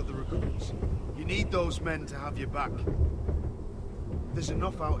with the other recruits. You need those men to have your back. There's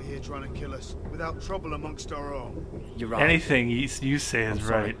enough out here trying to kill us without trouble amongst our own. You're right. Anything you say is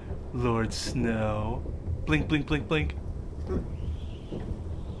right, Lord Snow. Blink, blink, blink, blink.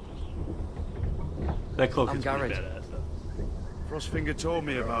 That cloak is pretty badass, though. Frostfinger told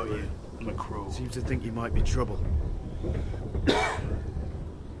me about you. I'm a crow. Seems to think you might be trouble.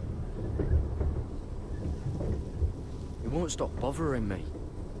 He won't stop bothering me.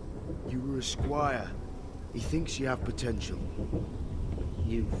 You were a squire. He thinks you have potential.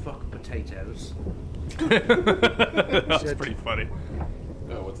 You fuck potatoes. That's pretty funny.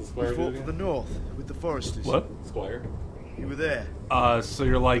 What's the squire We fought do for the north with the foresters. What? Squire? You were there. So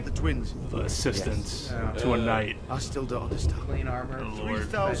you're like the twins. the assistants Yes. to a knight. I still don't understand. Clean armor.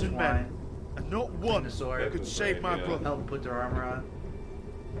 3,000 men, and not one could save my brother. Help put their armor on.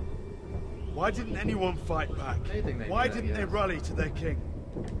 Why didn't anyone fight back? Why didn't they rally to their king?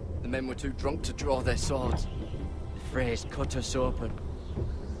 The men were too drunk to draw their swords. The phrase cut us open.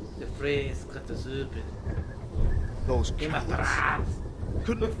 The phrase cut us open. Those cowards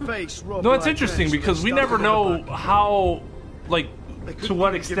couldn't face Rob. No, it's interesting because we never know how, like, to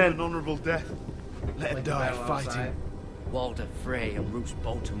what extent. An honorable death. Let him die fighting. Walder Frey and Roose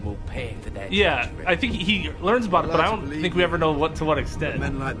Bolton will pay for their Yeah, treachery. I think he learns about it, but I don't think we ever know to what extent.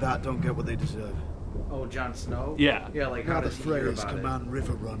 Men like that don't get what they deserve. Oh, Jon Snow? Yeah. Yeah, like Now how the does he hear Freys about command it?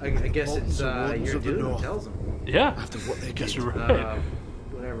 River Run. I guess Bolton's it's the wardens your of the dude who north. tells him. Yeah. After what they Guess did. you're right.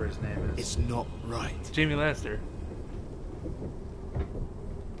 Whatever his name is. It's not right. Jamie Lannister.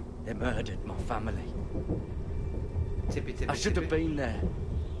 They murdered my family. Tippy, tippy, I should have been there.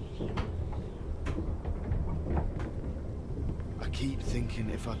 I keep thinking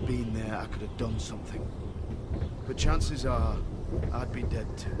if I'd been there, I could have done something. But chances are, I'd be dead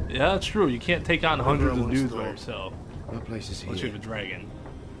too. Yeah, that's true. You can't take on hundreds of dudes by thought. yourself. My place is here. Unless you have a dragon,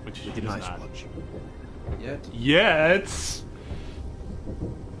 which he does Nice not. watch. Yet. Yet.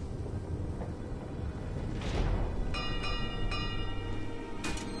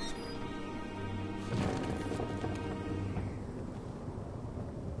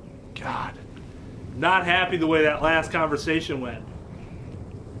 God. Not happy the way that last conversation went.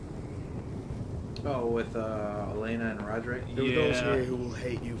 Oh, with Elena and Roderick? There are those here who will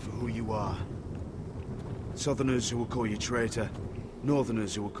hate you for who you are. Southerners who will call you traitor.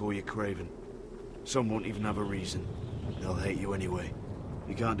 Northerners who will call you craven. Some won't even have a reason. They'll hate you anyway.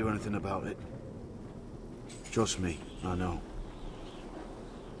 You can't do anything about it. Trust me, I know.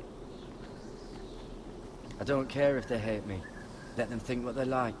 I don't care if they hate me. Let them think what they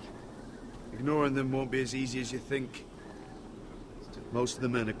like. Ignoring them won't be as easy as you think. Most of the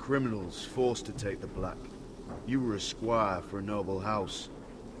men are criminals, forced to take the black. You were a squire for a noble house.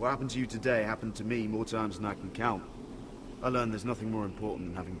 What happened to you today happened to me more times than I can count. I learned there's nothing more important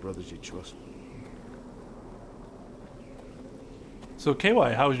than having brothers you trust. So,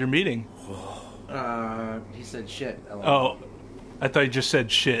 KY, how was your meeting? He said shit. Oh, I thought you just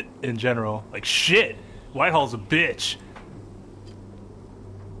said shit in general. Like, shit! Whitehall's a bitch.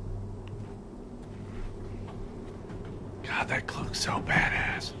 God, that cloak's so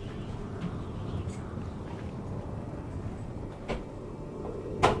badass.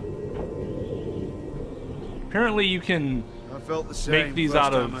 Apparently you can I felt the same make these first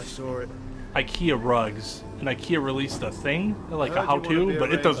out of time I saw it. IKEA rugs. And IKEA released a thing, like I a heard you wanna how-to, be but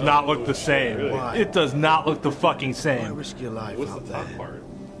a it does ranger. not look the same. Really? Why? It does not look the fucking Why same. risk your life What's out the top there? part?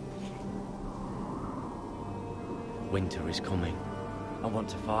 Winter is coming. I want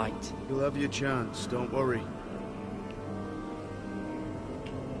to fight. You'll have your chance, don't worry.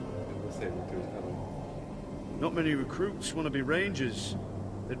 Let's say winter's coming. Not many recruits want to be rangers.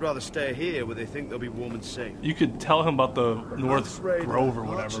 They'd rather stay here where they think they'll be warm and safe. You could tell him about the North Raider, Grove or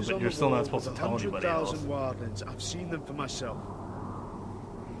whatever, archers but on you're the still wall not supposed to with tell anybody else. 100,000 wildlings. I've seen them for myself.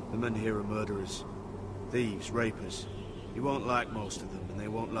 The men here are murderers, thieves, rapers. You won't like most of them, and they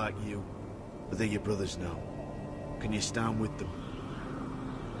won't like you. But they're your brothers now. Can you stand with them?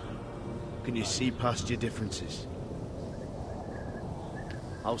 Can you see past your differences?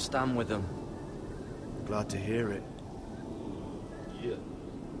 I'll stand with them. Glad to hear it. Yeah.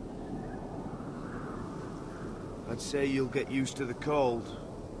 I'd say you'll get used to the cold,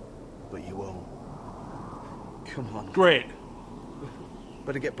 but you won't. Come on. Great.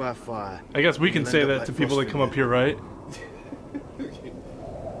 Better get by a fire. I guess we can say that to people that come up here, right?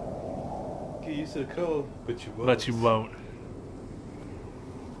 Get used to the cold, but you won't. But you won't.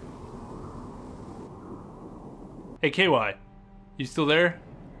 Hey, KY. You still there?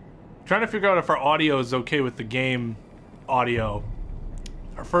 I'm trying to figure out if our audio is okay with the game audio.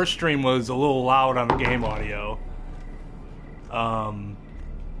 Our first stream was a little loud on the game audio.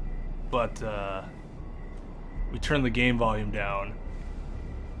 But we turned the game volume down.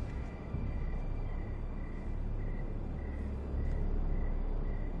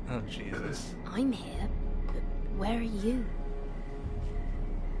 Oh, Jesus. I'm here, but where are you?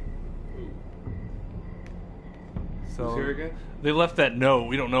 So Who's here again? They left that note.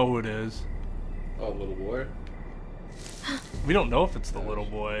 We don't know who it is. Oh, little boy. We don't know if it's the little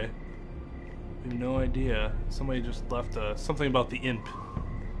boy. We have no idea. Somebody just left something about the imp.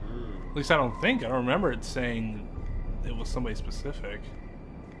 At least I don't think. I don't remember it saying it was somebody specific.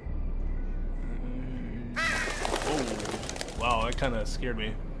 Oh, wow, that kind of scared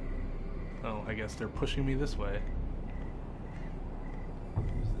me. Oh, I guess they're pushing me this way.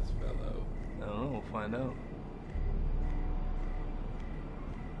 Who's this fellow? I don't know. We'll find out.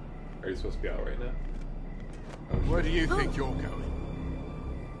 Are you supposed to be out right now? Where do you think you're going?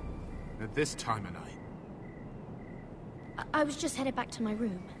 At this time of night? I was just headed back to my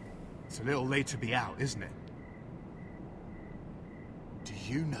room. It's a little late to be out, isn't it? Do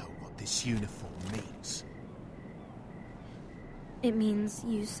you know what this uniform means? It means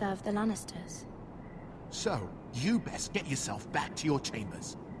you serve the Lannisters. So, you best get yourself back to your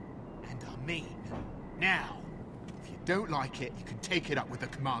chambers. And I mean, now. If you don't like it, you can take it up with the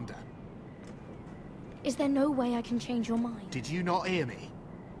commander. Is there no way I can change your mind? Did you not hear me?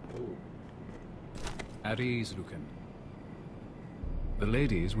 At ease, Lucan. The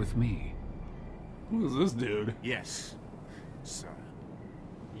lady's with me. Who is this dude? Yes, sir.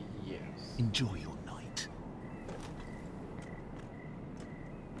 Yes. Enjoy your night.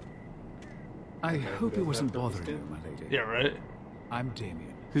 I hope it wasn't bothering you, my lady. Yeah, right? I'm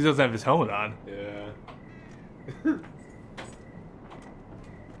Damien. He doesn't have his helmet on. Yeah.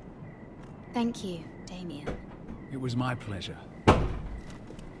 Thank you, Damien. It was my pleasure.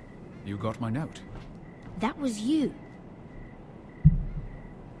 You got my note. That was you.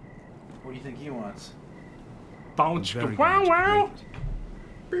 What do you think he wants? Bounce. Very Wow, wow.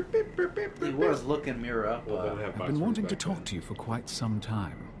 He was looking Mira up. I've been wanting to talk to you for quite some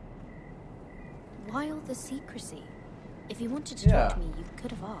time. Why all the secrecy? If you wanted to talk to me, you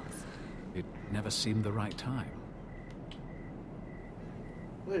could have asked. It never seemed the right time.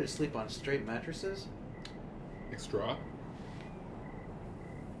 They just sleep on straight mattresses? Straw?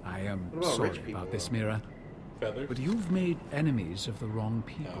 I am What about sorry rich people, about this, though? Mira. Feathers? But you've made enemies of the wrong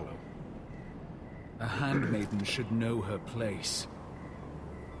people. A handmaiden should know her place.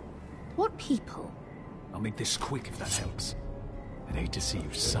 What people? I'll make this quick if that helps. I'd hate to see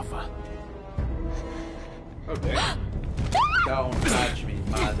you suffer. Okay. Don't touch me,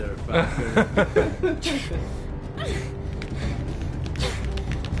 motherfucker.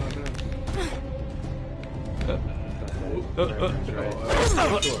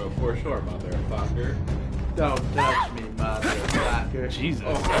 For sure, motherfucker. Don't touch me, motherfucker.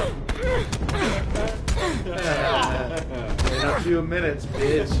 Jesus. In a few minutes,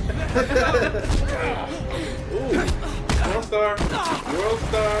 bitch. Ooh. World Star. World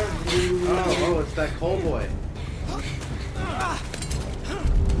Star. Oh, it's that cold boy.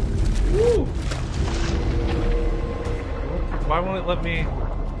 Woo. Why won't it let me?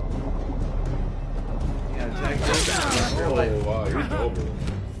 Yeah, attack this. Oh, wow, you're noble.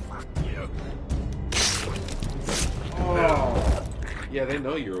 Oh. Yeah, they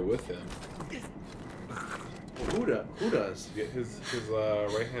know you were with him. Well, who does? His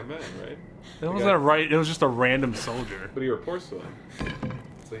right-hand man, right? It wasn't right. It was just a random soldier. But he reports to him.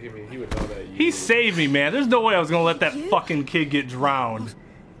 So he would know that you... He saved me, man. There's no way I was gonna let that fucking kid get drowned.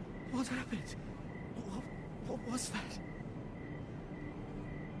 What happened? What was that?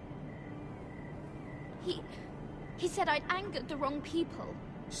 He said I'd angered the wrong people.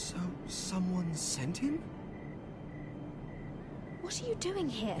 So, someone sent him? What are you doing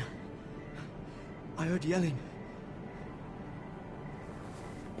here? I heard yelling.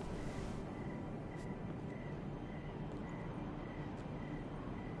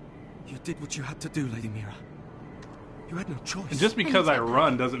 You did what you had to do, Lady Mira. You had no choice. And just because I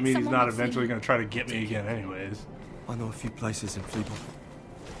run doesn't mean he's not eventually going to try to get me again anyways. I know a few places in Fleetwood.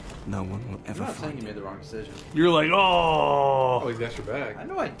 No one will ever I'm not saying find you made the wrong decision. You're like, oh. Oh, he's got your back. I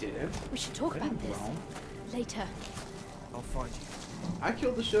know I didn't. We should talk about this later. I'll find you. I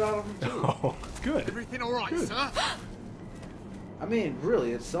killed the shit out of him too. Oh, good. Everything all right, sir? I mean,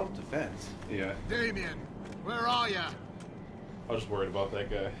 really, it's self-defense. Yeah. Damien, where are you? I was just worried about that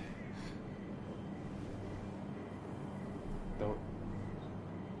guy. Don't.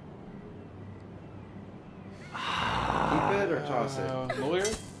 Keep it or toss it? Lawyer?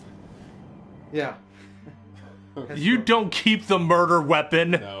 Yeah. You don't keep the murder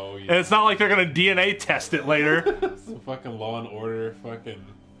weapon. No, And it's not like they're going to DNA test it later. Some fucking Law and Order, fucking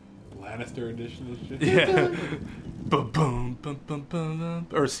Lannister edition and shit. Yeah. Boom, boom, boom, boom, boom.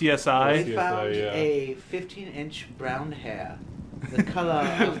 Or CSI. They found a 15-inch brown hair, the color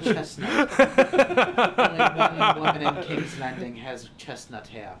of chestnut. Only one woman in King's Landing has chestnut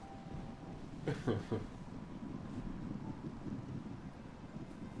hair.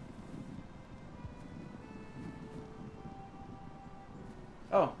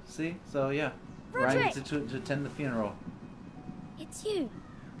 Oh, see? So, yeah. Ryan Roderick! gets to attend the funeral. It's you,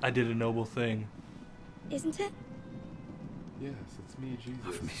 I did a noble thing. isn't it? Yes, it's me, Jesus.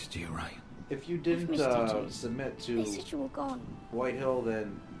 I've missed you, Ryan. If you I've didn't missed you too. submit to They said you were gone. Whitehill,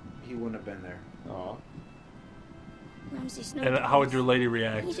 then he wouldn't have been there. Aw. Ramsay Snow. And how would your lady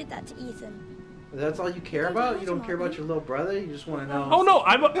react? He did that to Ethan. That's all you care about? You don't care about your little brother? You just want to know... Oh no,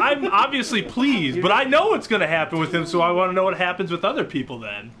 I'm obviously pleased, but I know what's going to happen with him, so I want to know what happens with other people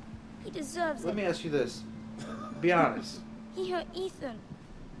then. He deserves Let it. me ask you this. Be honest. He hurt Ethan.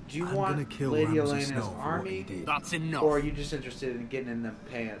 Do you I'm want gonna kill Lady Ramsay Elena's Snow for what army? he did. That's enough. Or are you just interested in getting in the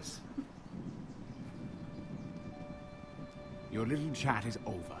pants? Your little chat is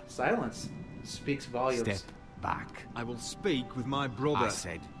over. Silence speaks volumes. Step back. I will speak with my brother. I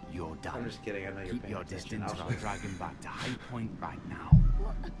said you're done. I'm just kidding. I know you're Keep paying your attention. distance, I'll or I'll drag him back to High Point right now.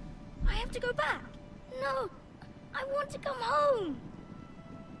 What? I have to go back. No, I want to come home.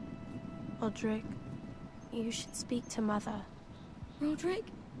 Roderick, you should speak to Mother. Roderick,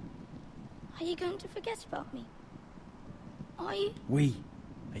 are you going to forget about me? Are you? We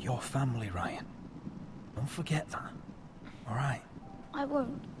are your family, Ryan. Don't forget that. All right. I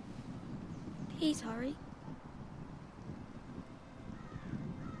won't. Please hurry.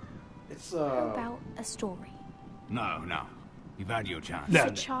 It's, How about a story? No. You've had your chance. It's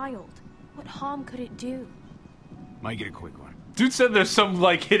a child. What harm could it do? Make it a quick one. Dude said there's some,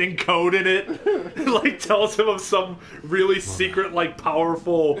 like, hidden code in it. Like, tells him of some really secret, like,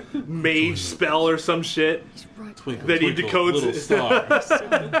 powerful mage spell or some shit. Twinkle, that he twinkle, decodes. little star.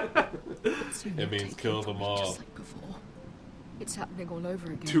 It means kill them all. Just like before. It's happening all over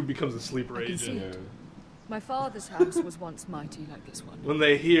again. Dude becomes a sleeper I can see agent. it. My father's house was once mighty like this one. When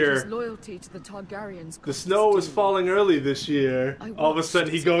they hear His loyalty to the Targaryens. the snow was falling early this year, all of a sudden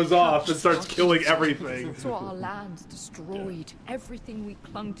he goes off and starts killing everything. Saw our land destroyed. Everything we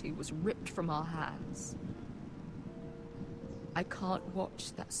clung to was ripped from our hands. I can't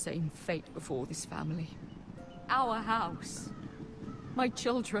watch that same fate before this family. Our house. My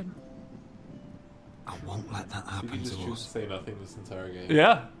children. I won't let that You happen can just to choose us. to say nothing this entire game.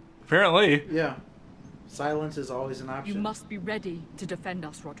 Yeah, apparently. Yeah. Silence is always an You option. must be ready to defend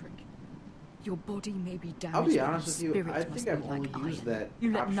us, Roderick. Your body may be damaged. I'll be but honest your with you, spirit I must think be I've only like used iron. that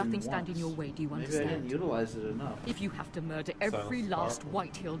You let option nothing stand in once. your way, do you Maybe I understand? didn't utilize it enough. If you have to murder every Silence last powerful.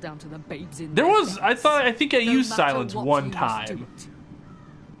 Whitehill down to the babes in There their was, I think I No used matter silence what, one you must do time. it.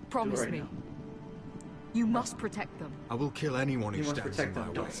 Promise right me. now. You must protect them. I will kill anyone who You must stands protect in them,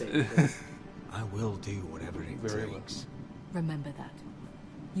 my don't way. say anything. I will do whatever it takes. Remember that.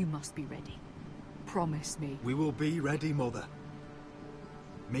 You must be ready. Promise me. We will be ready, Mother.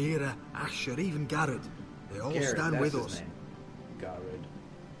 Mira, Asher, even Garrett. They all Garrett, stand that's with his us. name. Garrett.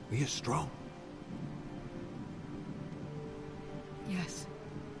 We are strong. Yes.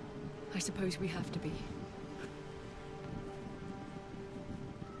 I suppose we have to be.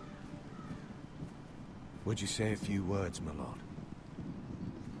 Would you say a few words, my lord?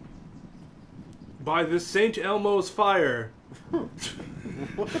 By this St. Elmo's fire.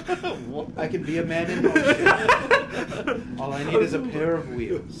 I can be a man in motion. All I need is a pair of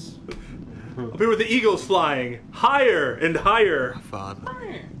wheels. Up here with the eagles flying. Higher and higher. Father.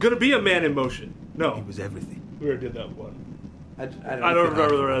 Gonna be a man in motion. No. He was everything. We already did that one. I don't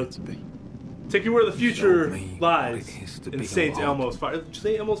remember the rest. Take you where the future lies. to In be St. alive. Elmo's fire.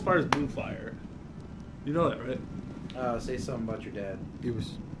 St. Elmo's fire is blue fire. You know that, right? Say something about your dad. He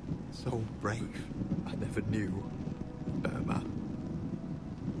was so brave. I never knew a better man.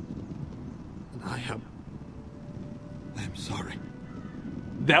 And I am I'm sorry.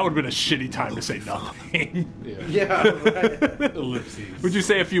 That would have been a shitty time to say nothing. Yeah, right. Ellipses. Would you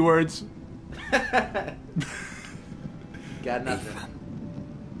say a few words? Got nothing. Ethan,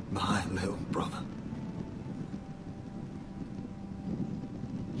 my little brother.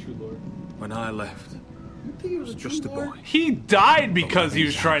 True Lord. When I left, He was just a boy. He died because he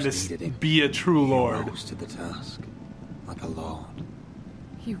was trying to be a true lord. He rose to the task, like a lord.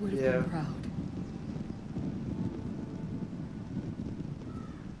 He would have been proud.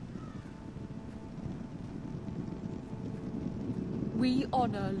 We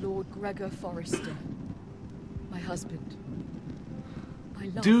honor Lord Gregor Forrester, my husband. My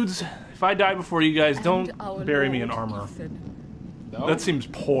love. Dudes, if I die before you guys, don't our bury me in Lord armor. Ethan. No? That seems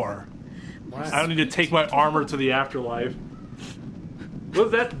poor. Why? I don't need to take my armor to the afterlife.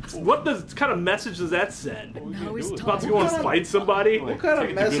 What kind of message does that send? Now it's About to go and fight somebody? What kind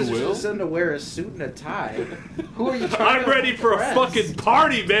of message does it send to wear a suit and a tie? Who are you trying I'm to ready for a impress? fucking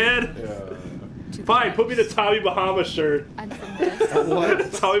party, man! Fine, put me in a Tommy Bahama shirt.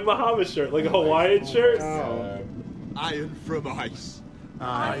 What? Tommy Bahama shirt, like a Hawaiian shirt. Iron from ice.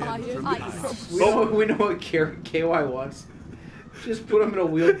 Iron from ice. We know what KY wants. Just put him in a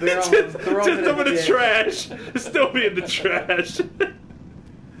wheelbarrow and throw him Just in a ditch. trash. Still be in the trash.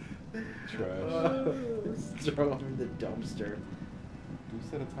 Throw him in the dumpster. Who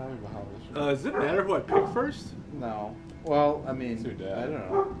said a Tommy Bahama shirt? Does it matter who I pick first? No. Well, I mean, It's your dad. I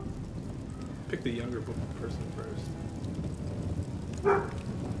don't know. Pick the younger person first.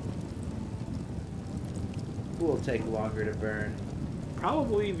 Who will take longer to burn?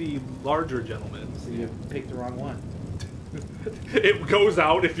 Probably the larger gentleman. So you picked the wrong one. It goes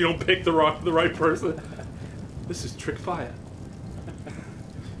out if you don't pick the right person. This is trick fire.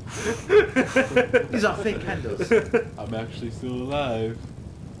 These are fake candles. I'm actually still alive.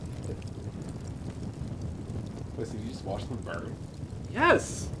 Wait, so you just watch them burn?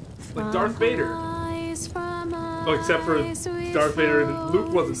 Yes, like Darth Vader. Oh, except for Darth Vader,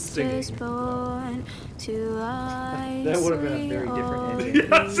 Luke wasn't singing. That would have been a very different ending.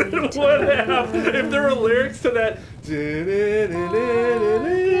 Yes, it would have. If there were lyrics to that.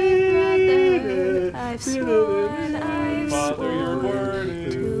 Father, you're burning.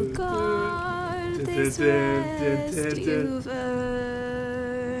 To guard this rest you've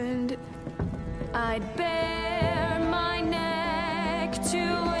earned. I'd bare my neck to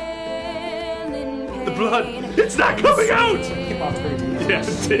will in pain. The blood, it's not coming out! Yeah,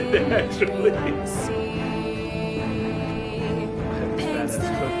 it did actually.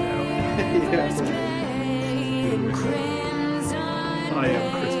 I am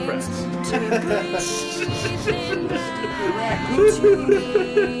Chris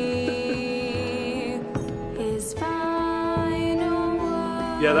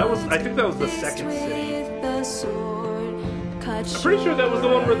Yeah, that was. I think that was the second city. I'm pretty sure that was the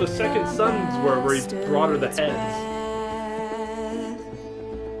one where the second sons were, where he brought her the heads.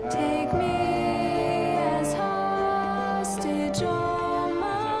 Take me as hostage, oh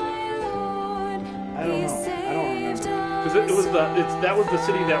my Lord. I don't know. I don't remember. Because it was that was the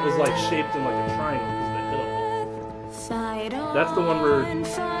city that was like shaped in like a triangle because of the hill. That's the one where.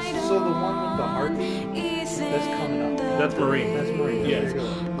 So the one with the heartbeat that's coming up. That's Marine. That's Marine. Yeah. There you go.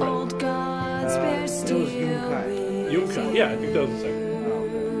 It was Yunkai. Yunkai. Yeah, I think that was the second.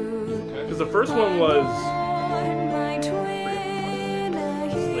 Because the first one was.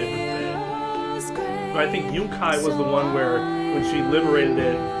 But I think Yunkai was the one where when she liberated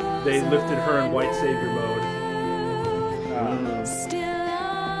it, they lifted her in white savior mode.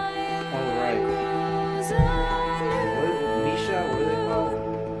 Oh, right. Misha, what do they call it?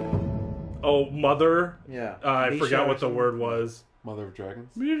 Oh, mother? Yeah. I Misha forgot or what the something. word was. Mother of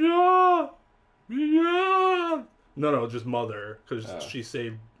Dragons? Misha! Misha! No, just mother, because she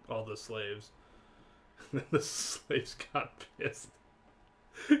saved all the slaves. And then the slaves got pissed.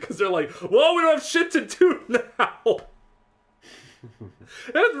 Because they're like, well, we don't have shit to do now.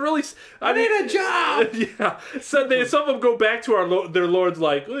 That's really. I need a job. Yeah. So some of them go back to their lords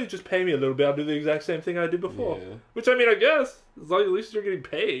like, oh, you just pay me a little bit. I'll do the exact same thing I did before. Yeah. Which I mean, I guess as long as at least you're getting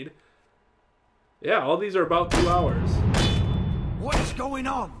paid. Yeah, all these are about 2 hours. What's going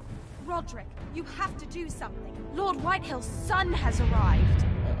on? Roderick, you have to do something. Lord Whitehill's son has arrived.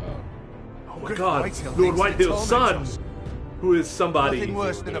 Oh my God, Lord Whitehill's son, who is somebody. Nothing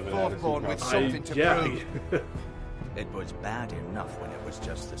worse than a fourth-born with something to prove. It was bad enough when it was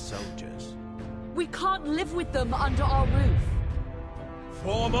just the soldiers. We can't live with them under our roof.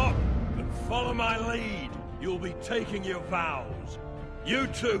 Form up and follow my lead. You'll be taking your vows. You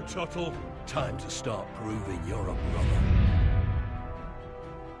too, Tuttle. Time to start proving you're a brother.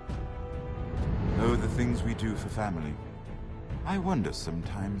 Oh, the things we do for family. I wonder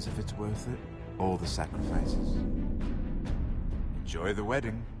sometimes if it's worth it, all the sacrifices. Enjoy the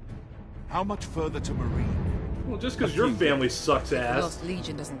wedding. How much further to Marine? Well, just because your family sucks The ass. Lost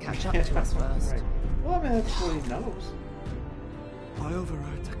Legion doesn't catch up to us first. Right. Well, I mean, that's what he knows. I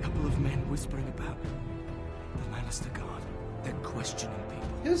overheard a couple of men whispering about the Lannister Guard. They're questioning people.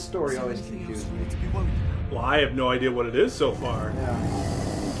 His story always confused me. Well, I have no idea what it is so far. Yeah.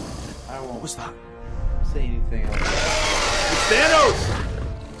 I won't. What was that? Say anything else. It's Thanos!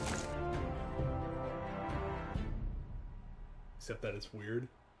 Except that it's weird.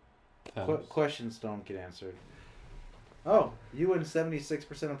 Questions don't get answered. Oh, you and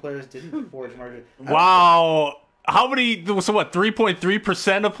 76% of players didn't forge margin. Wow. How many, so what,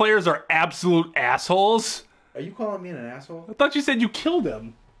 3.3% of players are absolute assholes? Are you calling me an asshole? I thought you said you killed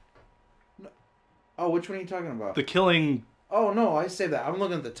him. No. Oh, which one are you talking about? The killing... Oh, no, I say that. I'm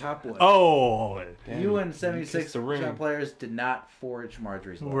looking at the top one. Oh. Damn, you and 76% of players did not forge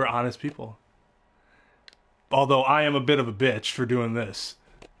Marjorie's law. We're honest people. Although I am a bit of a bitch for doing this.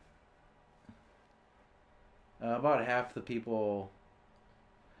 About half the people...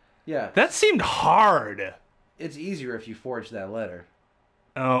 Yeah. That seemed hard. It's easier if you forge that letter.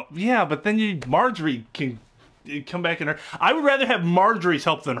 Oh, yeah, but then Marjorie can come back in her... I would rather have Marjorie's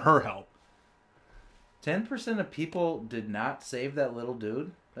help than her help. 10% of people did not save that little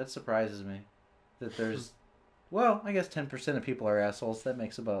dude? That surprises me. That there's... Well, I guess 10% of people are assholes. That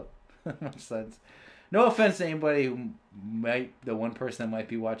makes about much sense. No offense to anybody who might... The one person that might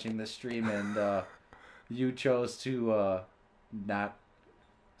be watching this stream and you chose to not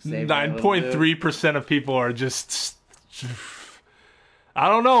save 9.3% of people are just... I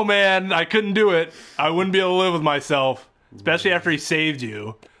don't know, man. I couldn't do it. I wouldn't be able to live with myself. Especially after he saved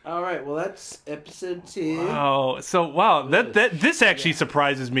you. All right, well, that's episode 2. Oh, so wow, this actually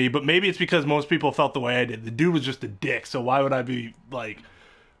surprises me, but maybe it's because most people felt the way I did. The dude was just a dick, so why would I be like,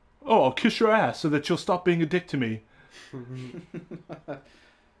 oh, I'll kiss your ass so that you'll stop being a dick to me.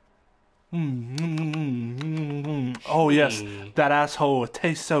 Oh yes, that asshole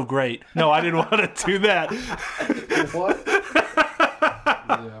tastes so great. No, I didn't want to do that. What?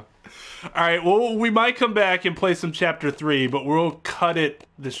 Yeah. All right, well, we might come back and play some Chapter 3, but we'll cut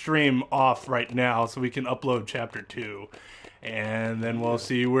the stream off right now so we can upload Chapter 2. And then we'll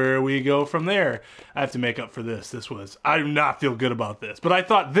see where we go from there. I have to make up for this. I do not feel good about this. But I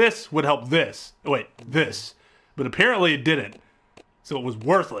thought this would help this. Wait, this. But apparently it didn't. So it was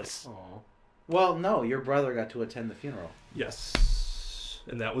worthless. Aww. Well, no, your brother got to attend the funeral. Yes.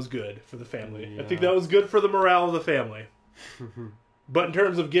 And that was good for the family. Yeah. I think that was good for the morale of the family. But in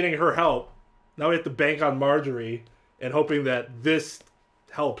terms of getting her help, now we have to bank on Marjorie and hoping that this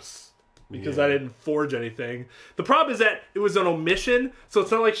helps. Because I didn't forge anything. The problem is that it was an omission, so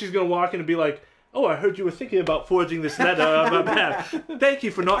it's not like she's going to walk in and be like, oh, I heard you were thinking about forging this letter. My bad. Thank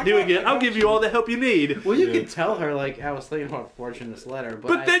you for not doing it. I'll give you all the help you need. Well, you can tell her, like, I was thinking about forging this letter,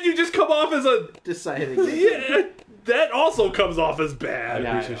 but then you just come off as a... Decided yeah, that also comes off as bad.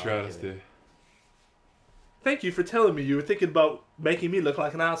 I appreciate your honesty. Thank you for telling me you were thinking about making me look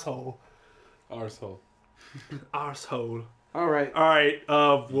like an asshole. Arsehole. All right.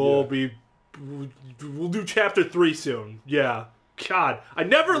 We'll do Chapter 3 soon. Yeah. God, I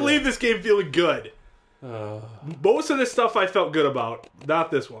never leave this game feeling good. Most of this stuff I felt good about.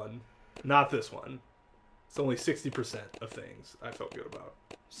 Not this one. It's only 60% of things I felt good about.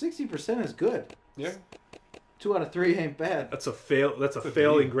 60% is good. Yeah. 2 out of 3 ain't bad. That's a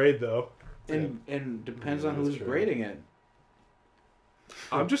failing grade, though. And depends on who's grading it.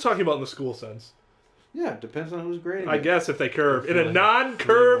 I'm just talking about in the school sense. Yeah, depends on who's grading it. I guess if they curve. In a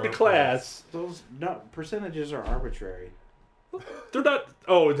non-curved class. Those percentages are arbitrary. They're not...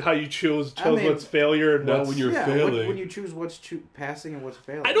 Oh, how you chose what's failure and what's... when you're failing. When you choose what's passing and what's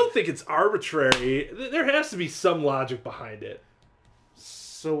failing. I don't think it's arbitrary. There has to be some logic behind it.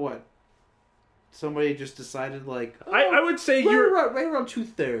 So what? Somebody just decided, like... I would say you're... Right around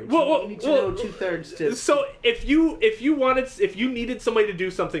 2/3. You need to know 2/3 to... So if you needed somebody to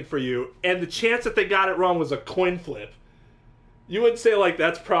do something for you, and the chance that they got it wrong was a coin flip, you would say, like,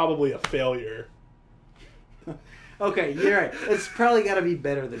 that's probably a failure. Okay, you're right. It's probably got to be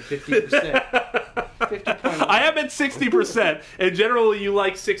better than 50%. 50.1. I am at 60%, and generally you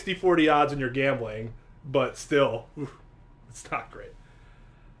like 60-40 odds in your gambling, but still, it's not great.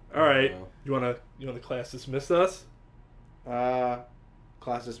 All right, you wanna class dismiss us?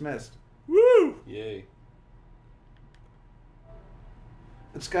 Class dismissed. Woo! Yay.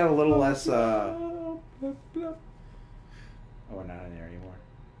 It's got a little less. Oh, we're not in there anymore.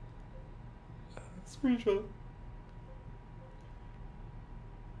 Screenshot.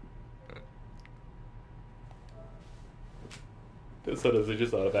 So does it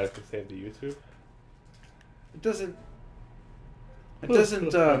just automatically save to YouTube? It doesn't. It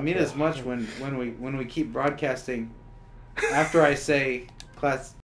doesn't mean as much when we keep broadcasting. After I say class